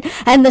appointment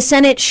and the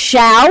Senate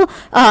shall,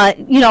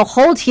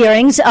 hold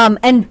hearings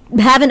and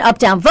have an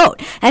up-down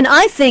vote. And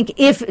I think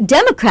if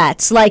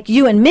Democrats like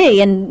you and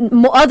me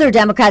and other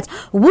Democrats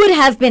would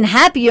have been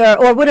happier,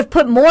 or would have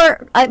put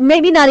more,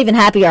 maybe not even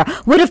happier,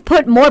 would have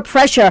put more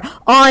pressure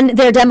on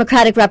their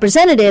Democratic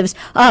representatives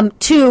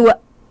to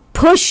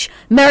push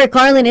Merrick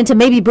Garland into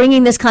maybe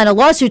bringing this kind of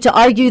lawsuit to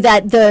argue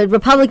that the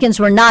Republicans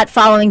were not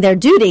following their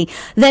duty,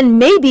 then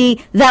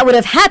maybe that would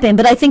have happened.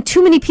 But I think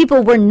too many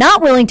people were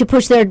not willing to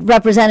push their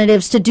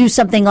representatives to do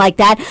something like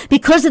that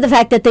because of the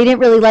fact that they didn't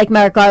really like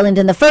Merrick Garland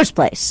in the first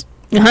place.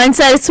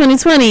 Hindsight is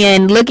 2020,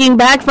 and looking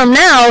back from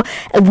now,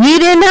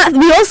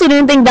 we also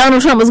didn't think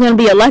Donald Trump was going to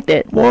be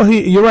elected. Well,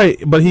 you're right,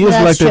 but he is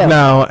elected true.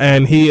 now,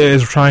 and he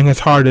is trying his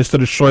hardest to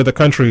destroy the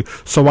country.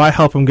 So why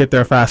help him get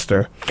there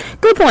faster?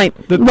 Good point.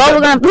 We're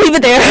going to leave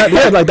it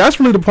there. That's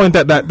really the point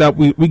that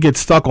we get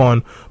stuck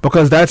on,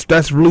 because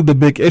that's really the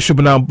big issue.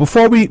 But now,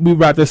 before we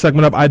wrap this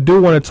segment up, I do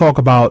want to talk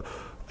about,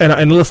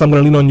 and listen, I'm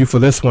going to lean on you for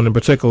this one in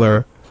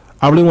particular.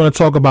 I really want to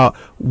talk about,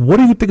 what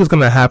do you think is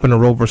going to happen to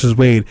Roe versus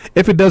Wade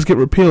if it does get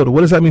repealed? What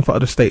does that mean for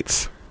other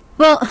states?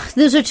 Well,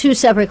 those are two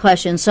separate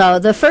questions. So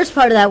the first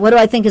part of that, what do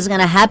I think is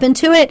going to happen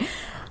to it?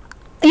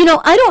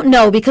 I don't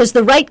know, because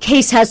the right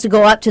case has to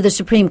go up to the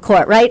Supreme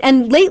Court, right?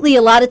 And lately,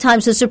 a lot of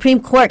times, the Supreme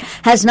Court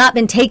has not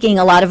been taking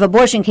a lot of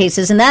abortion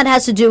cases, and that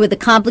has to do with the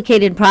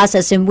complicated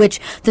process in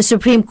which the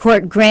Supreme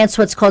Court grants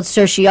what's called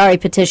certiorari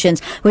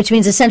petitions, which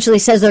means essentially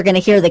says they're going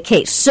to hear the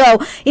case. So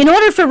in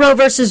order for Roe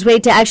versus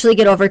Wade to actually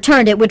get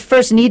overturned, it would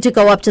first need to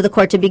go up to the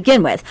court to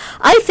begin with.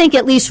 I think,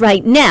 at least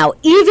right now,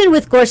 even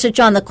with Gorsuch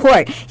on the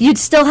court, you'd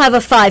still have a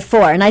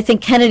 5-4, and I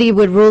think Kennedy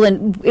would rule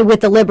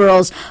with the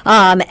liberals,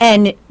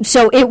 and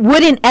so it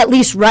wouldn't, at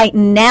least right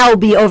now,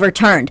 be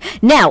overturned.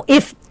 Now,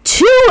 if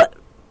two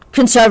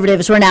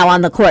conservatives were now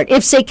on the court,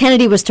 if, say,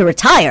 Kennedy was to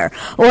retire,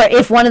 or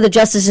if one of the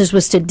justices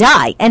was to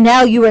die, and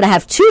now you were to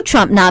have two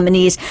Trump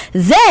nominees,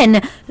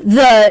 then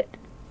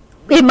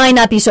it might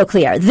not be so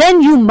clear.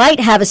 Then you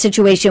might have a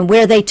situation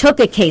where they took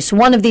a case,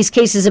 one of these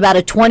cases about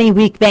a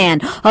 20-week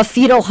ban, a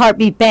fetal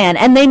heartbeat ban,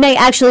 and they may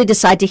actually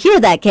decide to hear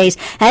that case,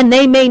 and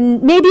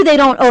maybe they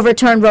don't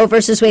overturn Roe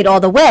versus Wade all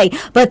the way,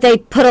 but they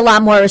put a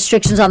lot more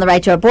restrictions on the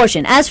right to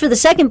abortion. As for the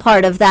second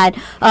part of that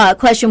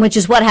question, which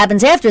is what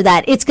happens after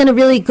that, it's going to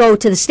really go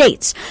to the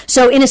states.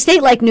 So in a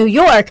state like New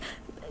York,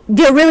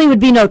 there really would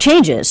be no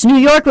changes. New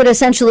York would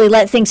essentially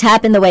let things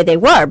happen the way they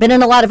were. But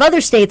in a lot of other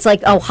states,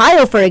 like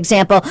Ohio, for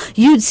example,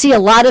 you'd see a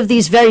lot of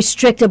these very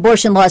strict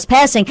abortion laws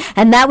passing,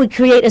 and that would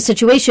create a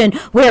situation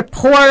where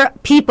poor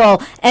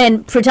people,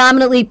 and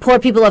predominantly poor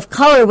people of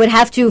color, would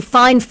have to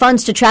find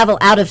funds to travel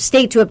out of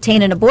state to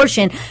obtain an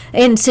abortion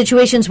in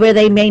situations where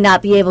they may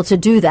not be able to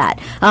do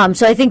that.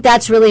 So I think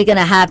that's really going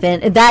to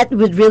happen. That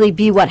would really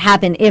be what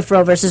happened if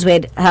Roe versus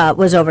Wade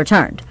was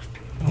overturned.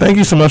 Thank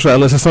you so much for that,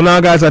 Ilyssa. So now,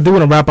 guys, I do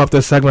want to wrap up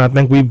this segment. I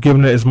think we've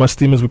given it as much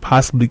steam as we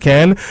possibly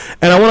can.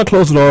 And I want to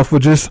close it off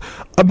with just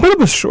a bit of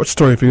a short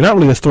story for you. Not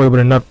really a story, but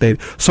an update.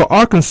 So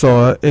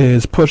Arkansas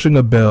is pushing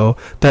a bill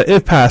that,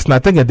 if passed, and I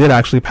think it did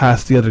actually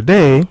pass the other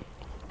day,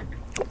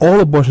 all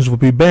abortions will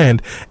be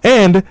banned.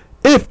 And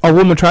if a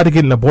woman tried to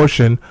get an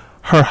abortion,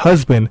 her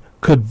husband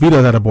could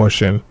veto that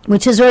abortion.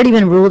 Which has already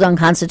been ruled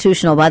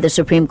unconstitutional by the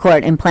Supreme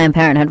Court in Planned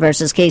Parenthood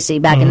versus Casey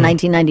back in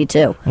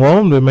 1992.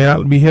 Well, they may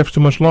not be here for too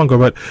much longer,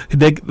 but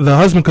the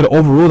husband could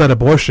overrule that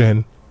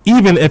abortion,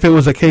 even if it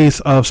was a case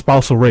of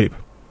spousal rape.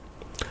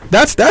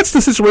 That's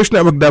the situation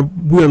that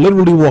we're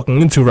literally walking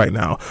into right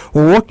now.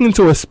 We're walking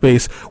into a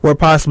space where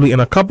possibly in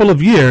a couple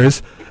of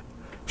years,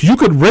 you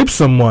could rape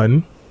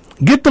someone,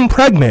 get them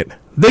pregnant,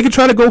 they could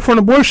try to go for an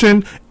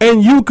abortion,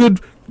 and you could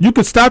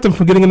stop them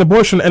from getting an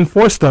abortion and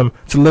force them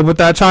to live with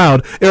that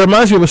child. It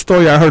reminds me of a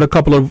story I heard a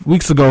couple of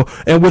weeks ago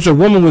in which a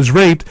woman was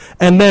raped,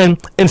 and then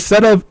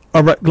instead of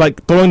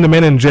throwing the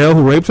man in jail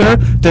who raped her,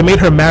 they made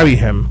her marry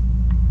him.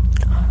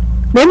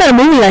 They made a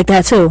movie like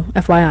that too,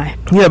 FYI.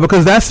 Yeah,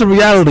 because that's the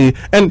reality.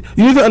 And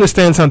you need to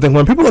understand something.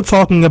 When people are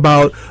talking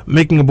about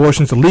making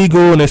abortions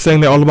illegal and they're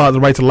saying they're all about the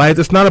right to life,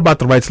 it's not about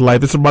the right to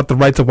life. It's about the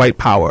right to white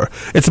power.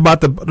 It's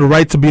about the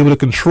right to be able to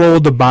control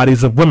the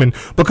bodies of women.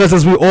 Because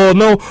as we all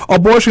know,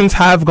 abortions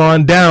have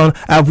gone down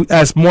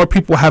as more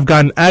people have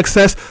gotten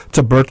access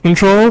to birth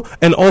control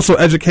and also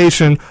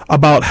education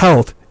about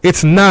health.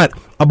 It's not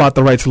about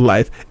the right to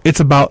life. It's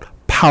about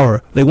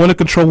power. They want to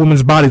control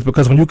women's bodies,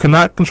 because when you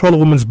cannot control a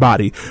woman's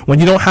body, when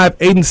you don't have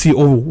agency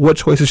over what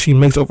choices she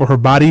makes over her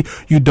body,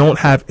 you don't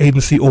have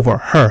agency over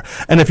her.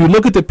 And if you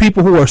look at the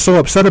people who are so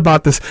upset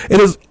about this, it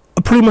is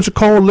pretty much a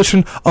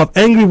coalition of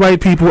angry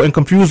white people and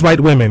confused white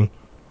women.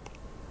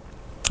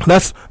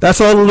 That's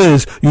all it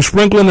is. You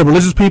sprinkle in the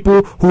religious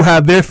people who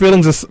have their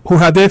feelings,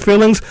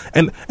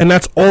 and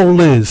that's all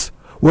it is.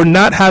 We're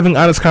not having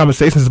honest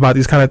conversations about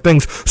these kind of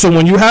things. So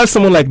when you have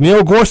someone like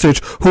Neil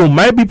Gorsuch, who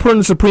might be put in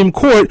the Supreme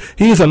Court,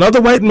 he's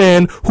another white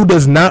man who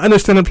does not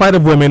understand the plight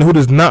of women, who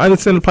does not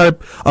understand the plight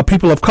of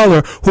people of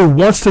color, who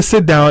wants to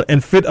sit down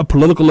and fit a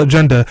political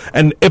agenda.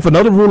 And if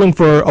another ruling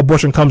for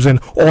abortion comes in,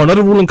 or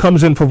another ruling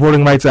comes in for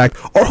Voting Rights Act,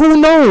 or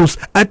who knows,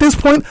 at this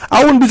point,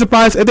 I wouldn't be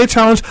surprised if they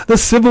challenge the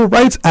Civil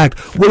Rights Act.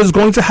 What is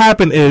going to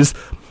happen is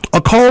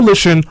a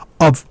coalition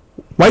of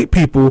white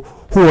people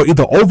who are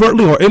either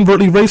overtly or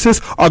invertly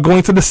racist are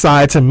going to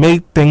decide to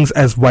make things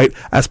as white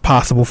as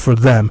possible for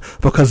them,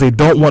 because they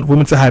don't want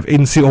women to have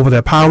agency over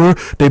their power.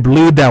 They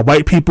believe that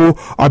white people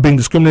are being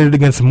discriminated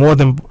against more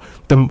than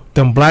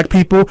black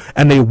people,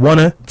 and they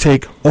want to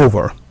take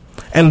over.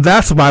 And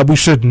that's why we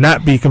should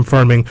not be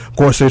confirming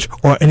Gorsuch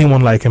or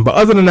anyone like him. But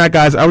other than that,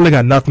 guys, I really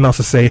got nothing else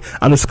to say.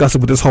 I'm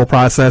disgusted with this whole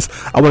process.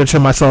 I want to cheer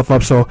myself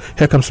up, so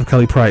here comes some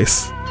Kelly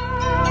Price.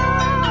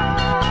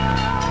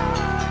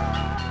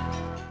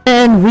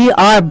 And we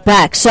are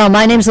back. So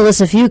my name is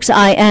Ilyssa Fuchs.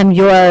 I am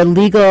your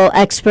legal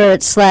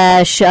expert /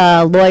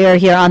 lawyer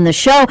here on the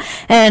show.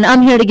 And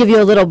I'm here to give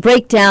you a little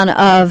breakdown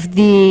of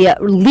the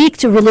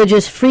leaked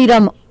religious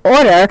freedom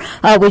order,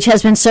 which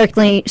has been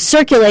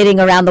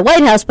circulating around the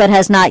White House but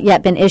has not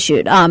yet been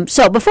issued.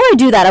 So before I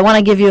do that, I want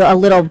to give you a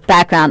little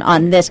background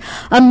on this.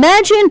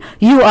 Imagine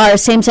you are a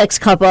same-sex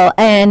couple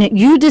and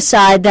you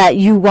decide that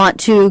you want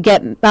to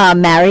get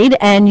married,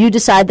 and you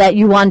decide that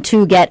you want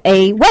to get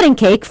a wedding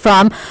cake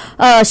from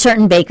a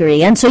certain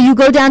bakery. And so you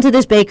go down to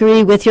this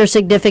bakery with your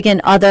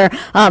significant other,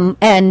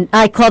 and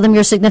I call them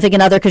your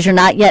significant other because you're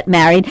not yet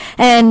married,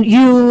 and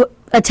you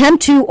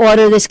attempt to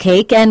order this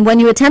cake, and when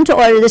you attempt to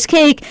order this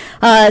cake,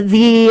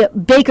 the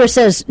baker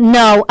says,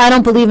 "No, I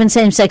don't believe in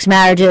same-sex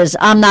marriages.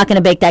 I'm not going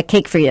to bake that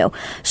cake for you."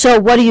 So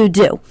what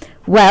do?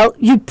 Well,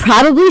 you'd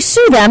probably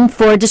sue them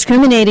for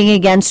discriminating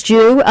against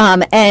you,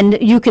 and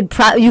you could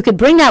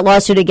bring that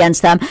lawsuit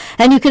against them,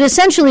 and you could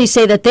essentially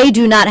say that they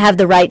do not have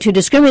the right to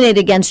discriminate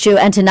against you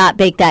and to not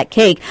bake that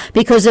cake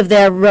because of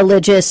their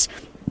religious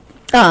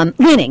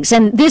leanings.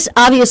 And this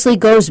obviously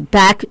goes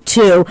back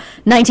to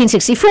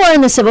 1964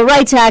 and the Civil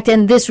Rights Act,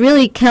 and this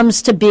really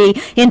comes to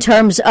be in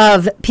terms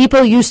of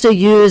people used to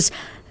use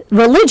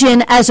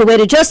religion as a way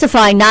to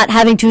justify not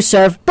having to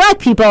serve black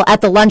people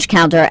at the lunch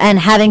counter and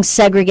having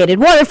segregated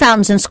water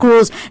fountains in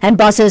schools and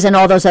buses and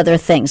all those other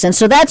things. And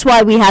so that's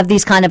why we have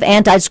these kind of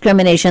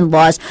anti-discrimination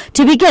laws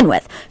to begin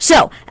with.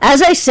 So,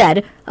 as I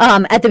said,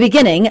 at the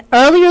beginning,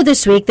 earlier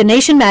this week, The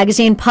Nation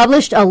magazine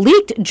published a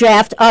leaked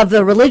draft of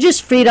the Religious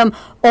Freedom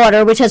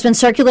Order, which has been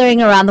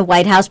circulating around the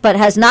White House, but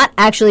has not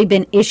actually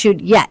been issued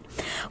yet.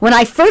 When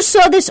I first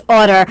saw this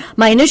order,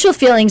 my initial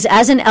feelings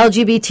as an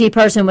LGBT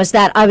person was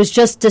that I was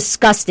just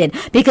disgusted,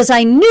 because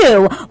I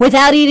knew,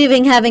 without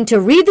even having to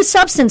read the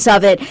substance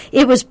of it,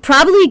 it was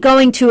probably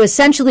going to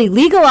essentially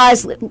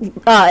legalize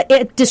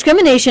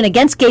discrimination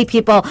against gay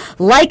people,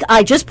 like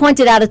I just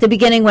pointed out at the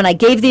beginning when I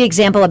gave the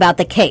example about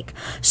the cake.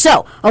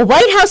 So, a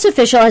White House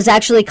official has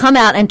actually come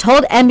out and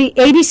told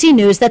ABC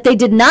News that they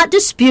did not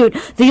dispute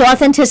the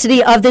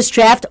authenticity of this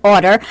draft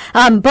order,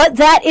 but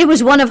that it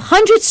was one of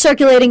hundreds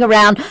circulating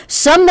around,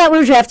 some that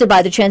were drafted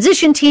by the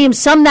transition team,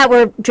 some that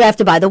were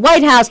drafted by the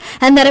White House,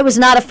 and that it was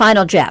not a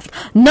final draft.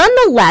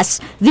 Nonetheless,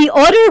 the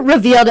order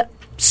revealed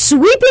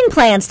sweeping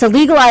plans to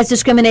legalize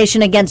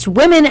discrimination against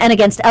women and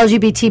against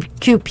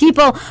LGBTQ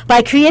people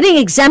by creating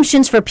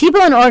exemptions for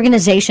people and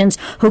organizations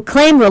who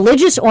claim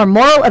religious or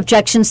moral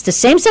objections to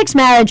same-sex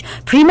marriage,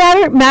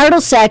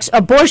 premarital sex,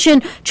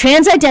 abortion,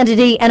 trans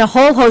identity, and a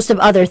whole host of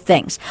other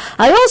things.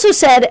 I also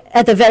said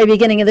at the very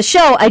beginning of the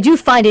show, I do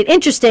find it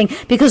interesting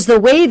because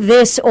the way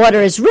this order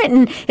is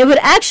written, it would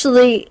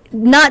actually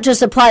not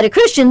just apply to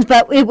Christians,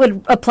 but it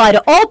would apply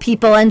to all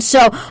people. And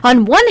so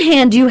on one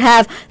hand, you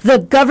have the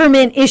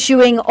government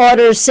issuing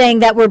orders saying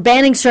that we're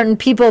banning certain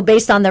people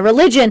based on their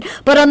religion,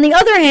 but on the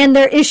other hand,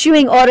 they're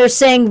issuing orders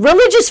saying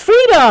religious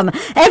freedom.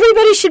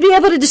 Everybody should be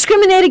able to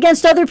discriminate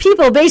against other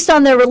people based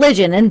on their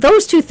religion. And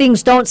those two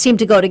things don't seem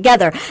to go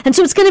together. And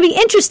so it's going to be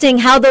interesting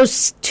how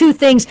those two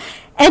things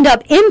end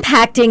up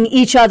impacting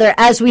each other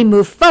as we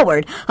move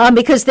forward,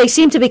 because they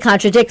seem to be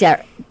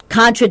contradictory.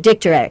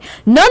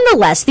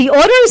 Nonetheless, the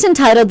order is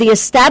entitled The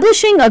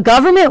Establishing a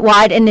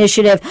Government-Wide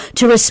Initiative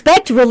to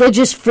Respect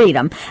Religious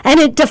Freedom, and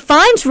it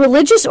defines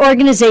religious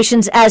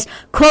organizations as,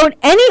 quote,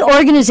 any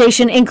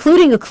organization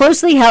including a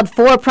closely held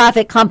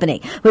for-profit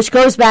company, which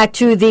goes back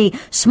to the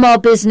small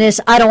business,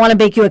 I don't want to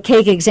bake you a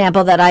cake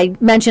example that I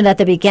mentioned at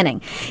the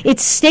beginning.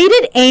 Its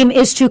stated aim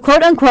is to,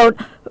 quote, unquote,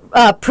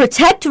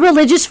 protect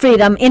religious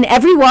freedom in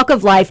every walk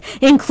of life,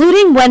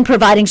 including when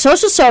providing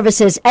social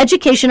services,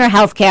 education, or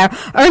health care,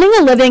 earning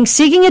a living,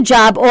 seeking a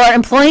job, or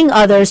employing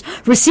others,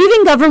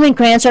 receiving government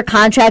grants or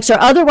contracts, or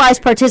otherwise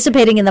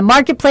participating in the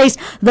marketplace,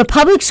 the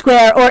public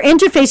square, or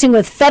interfacing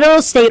with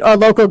federal, state, or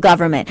local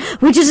government,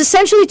 which is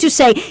essentially to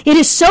say it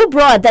is so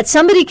broad that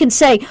somebody can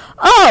say,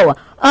 oh,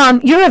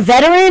 you're a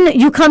veteran,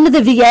 you come to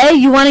the VA,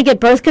 you want to get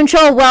birth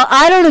control? Well,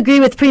 I don't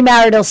agree with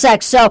premarital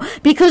sex, so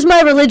because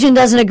my religion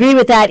doesn't agree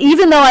with that,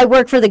 even though I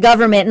work for the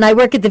government and I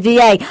work at the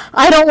VA,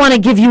 I don't want to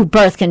give you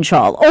birth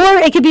control. Or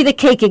it could be the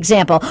cake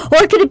example.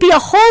 Or could it be a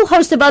whole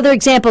host of other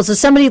examples of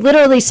somebody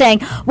literally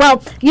saying,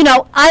 well, you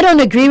know, I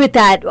don't agree with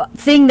that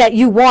thing that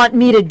you want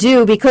me to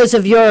do because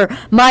of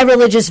my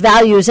religious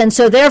values, and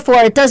so therefore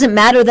it doesn't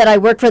matter that I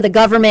work for the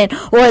government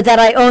or that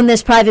I own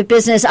this private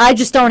business. I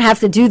just don't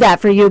have to do that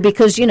for you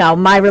because, you know,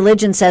 my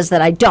religion says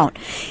that I don't.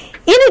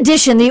 In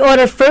addition, the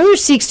order further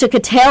seeks to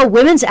curtail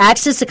women's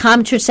access to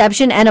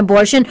contraception and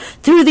abortion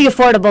through the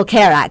Affordable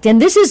Care Act.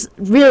 And this is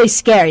really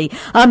scary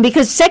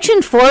because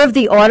Section 4 of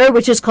the order,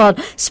 which is called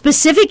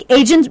Specific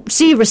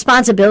Agency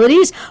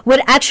Responsibilities,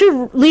 would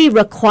actually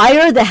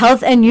require the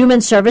Health and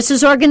Human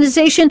Services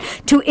Organization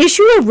to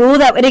issue a rule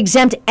that would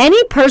exempt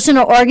any person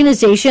or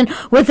organization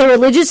with a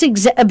religious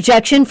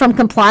objection from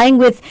complying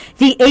with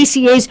the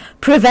ACA's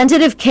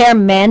preventative care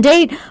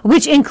mandate,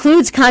 which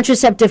includes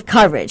contraceptive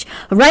coverage.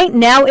 Right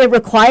now, it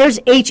requires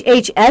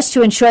HHS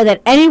to ensure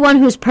that anyone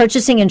who's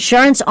purchasing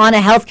insurance on a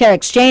healthcare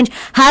exchange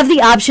have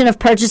the option of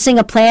purchasing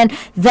a plan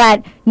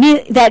that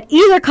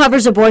either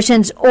covers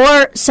abortions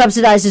or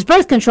subsidizes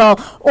birth control,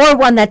 or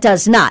one that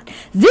does not.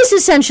 This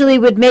essentially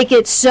would make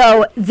it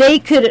so they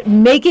could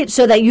make it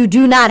so that you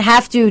do not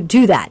have to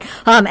do that.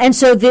 And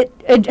so the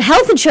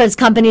health insurance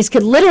companies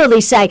could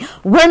literally say,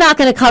 we're not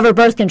going to cover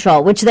birth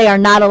control, which they are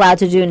not allowed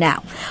to do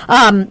now.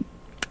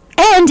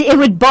 And it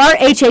would bar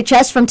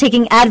HHS from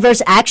taking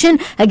adverse action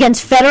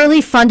against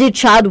federally funded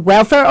child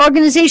welfare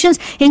organizations,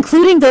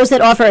 including those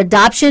that offer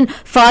adoption,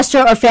 foster,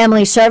 or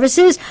family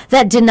services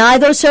that deny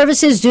those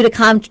services due to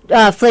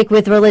conflict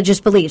with religious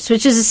beliefs,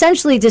 which is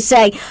essentially to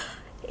say,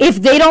 if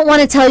they don't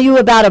want to tell you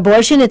about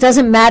abortion, it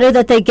doesn't matter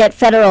that they get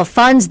federal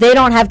funds. They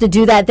don't have to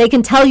do that. They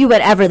can tell you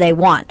whatever they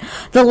want.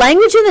 The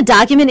language in the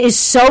document is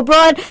so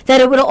broad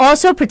that it would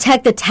also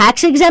protect the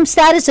tax-exempt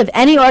status of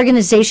any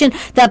organization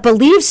that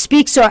believes,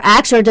 speaks, or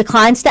acts or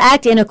declines to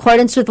act in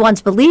accordance with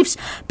one's beliefs,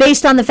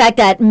 based on the fact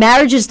that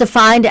marriage is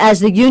defined as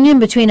the union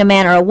between a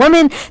man or a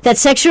woman, that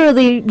sexual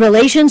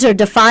relations are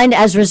defined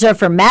as reserved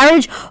for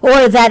marriage,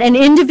 or that an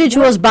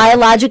individual's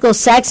biological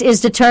sex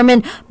is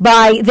determined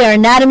by their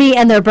anatomy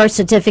and their birth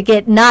certificate,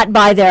 not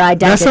by their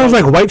identity. That sounds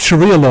like white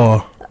Sharia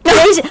law.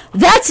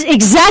 That's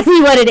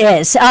exactly what it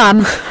is.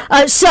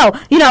 So,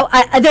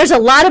 there's a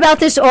lot about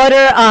this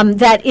order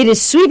that it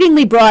is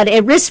sweepingly broad.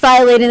 It risks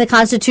violating the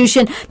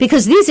Constitution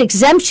because these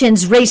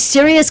exemptions raise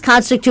serious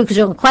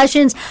constitutional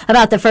questions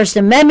about the First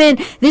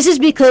Amendment. This is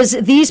because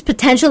these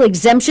potential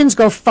exemptions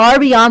go far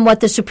beyond what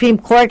the Supreme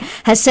Court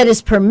has said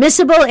is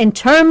permissible in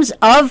terms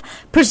of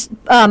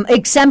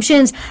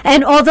exemptions.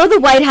 And although the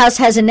White House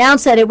has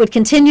announced that it would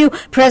continue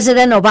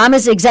President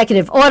Obama's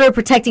executive order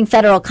protecting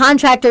federal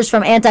contractors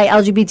from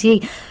anti-LGBT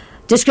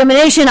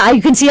discrimination,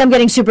 you can see I'm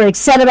getting super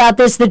excited about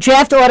this. The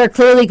draft order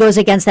clearly goes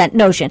against that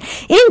notion.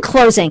 In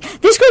closing,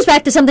 this goes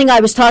back to something I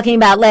was talking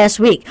about last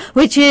week,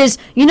 which is,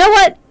 you know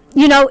what?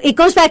 It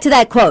goes back to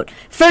that quote.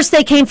 First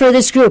they came for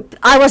this group.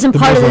 I wasn't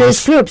part of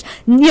this group.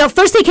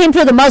 First they came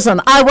for the Muslim.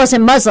 I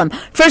wasn't Muslim.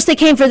 First they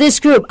came for this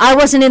group. I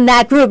wasn't in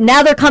that group.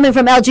 Now they're coming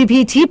from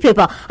LGBT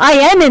people. I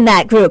am in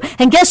that group.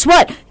 And guess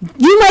what?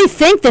 You might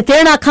think that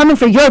they're not coming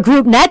for your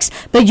group next,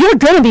 but you're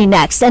going to be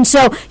next. And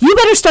so you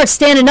better start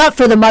standing up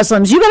for the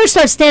Muslims. You better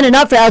start standing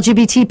up for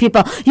LGBT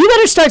people. You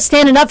better start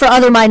standing up for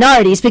other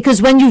minorities,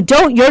 because when you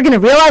don't, you're going to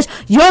realize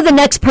you're the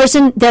next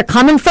person they're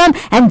coming from,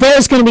 and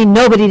there's going to be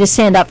nobody to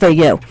stand up for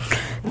you.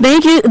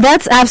 Thank you.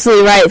 That's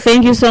absolutely right.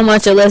 Thank you so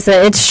much,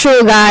 Ilyssa. It's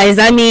true, guys.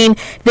 I mean,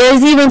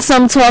 there's even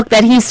some talk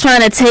that he's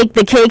trying to take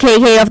the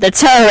KKK off the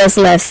terrorist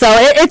list. So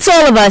it's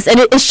all of us. And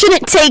it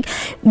shouldn't take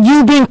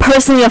you being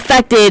personally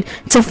affected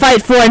to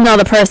fight for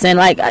another person,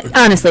 like,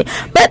 honestly.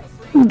 But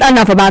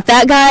enough about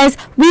that, guys.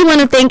 We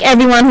want to thank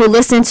everyone who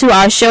listened to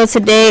our show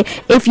today.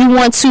 If you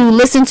want to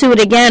listen to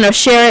it again or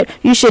share it,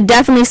 you should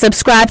definitely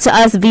subscribe to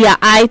us via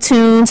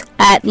iTunes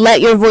at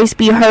Let Your Voice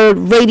Be Heard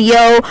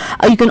Radio.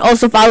 You can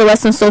also follow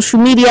us on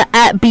social media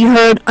at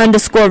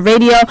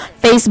BeHeard_radio,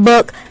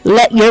 Facebook,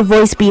 Let Your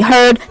Voice Be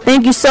Heard.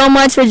 Thank you so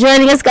much for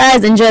joining us,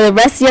 guys. Enjoy the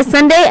rest of your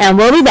Sunday, and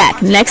we'll be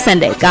back next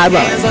Sunday. God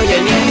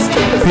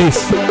willing.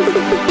 Peace.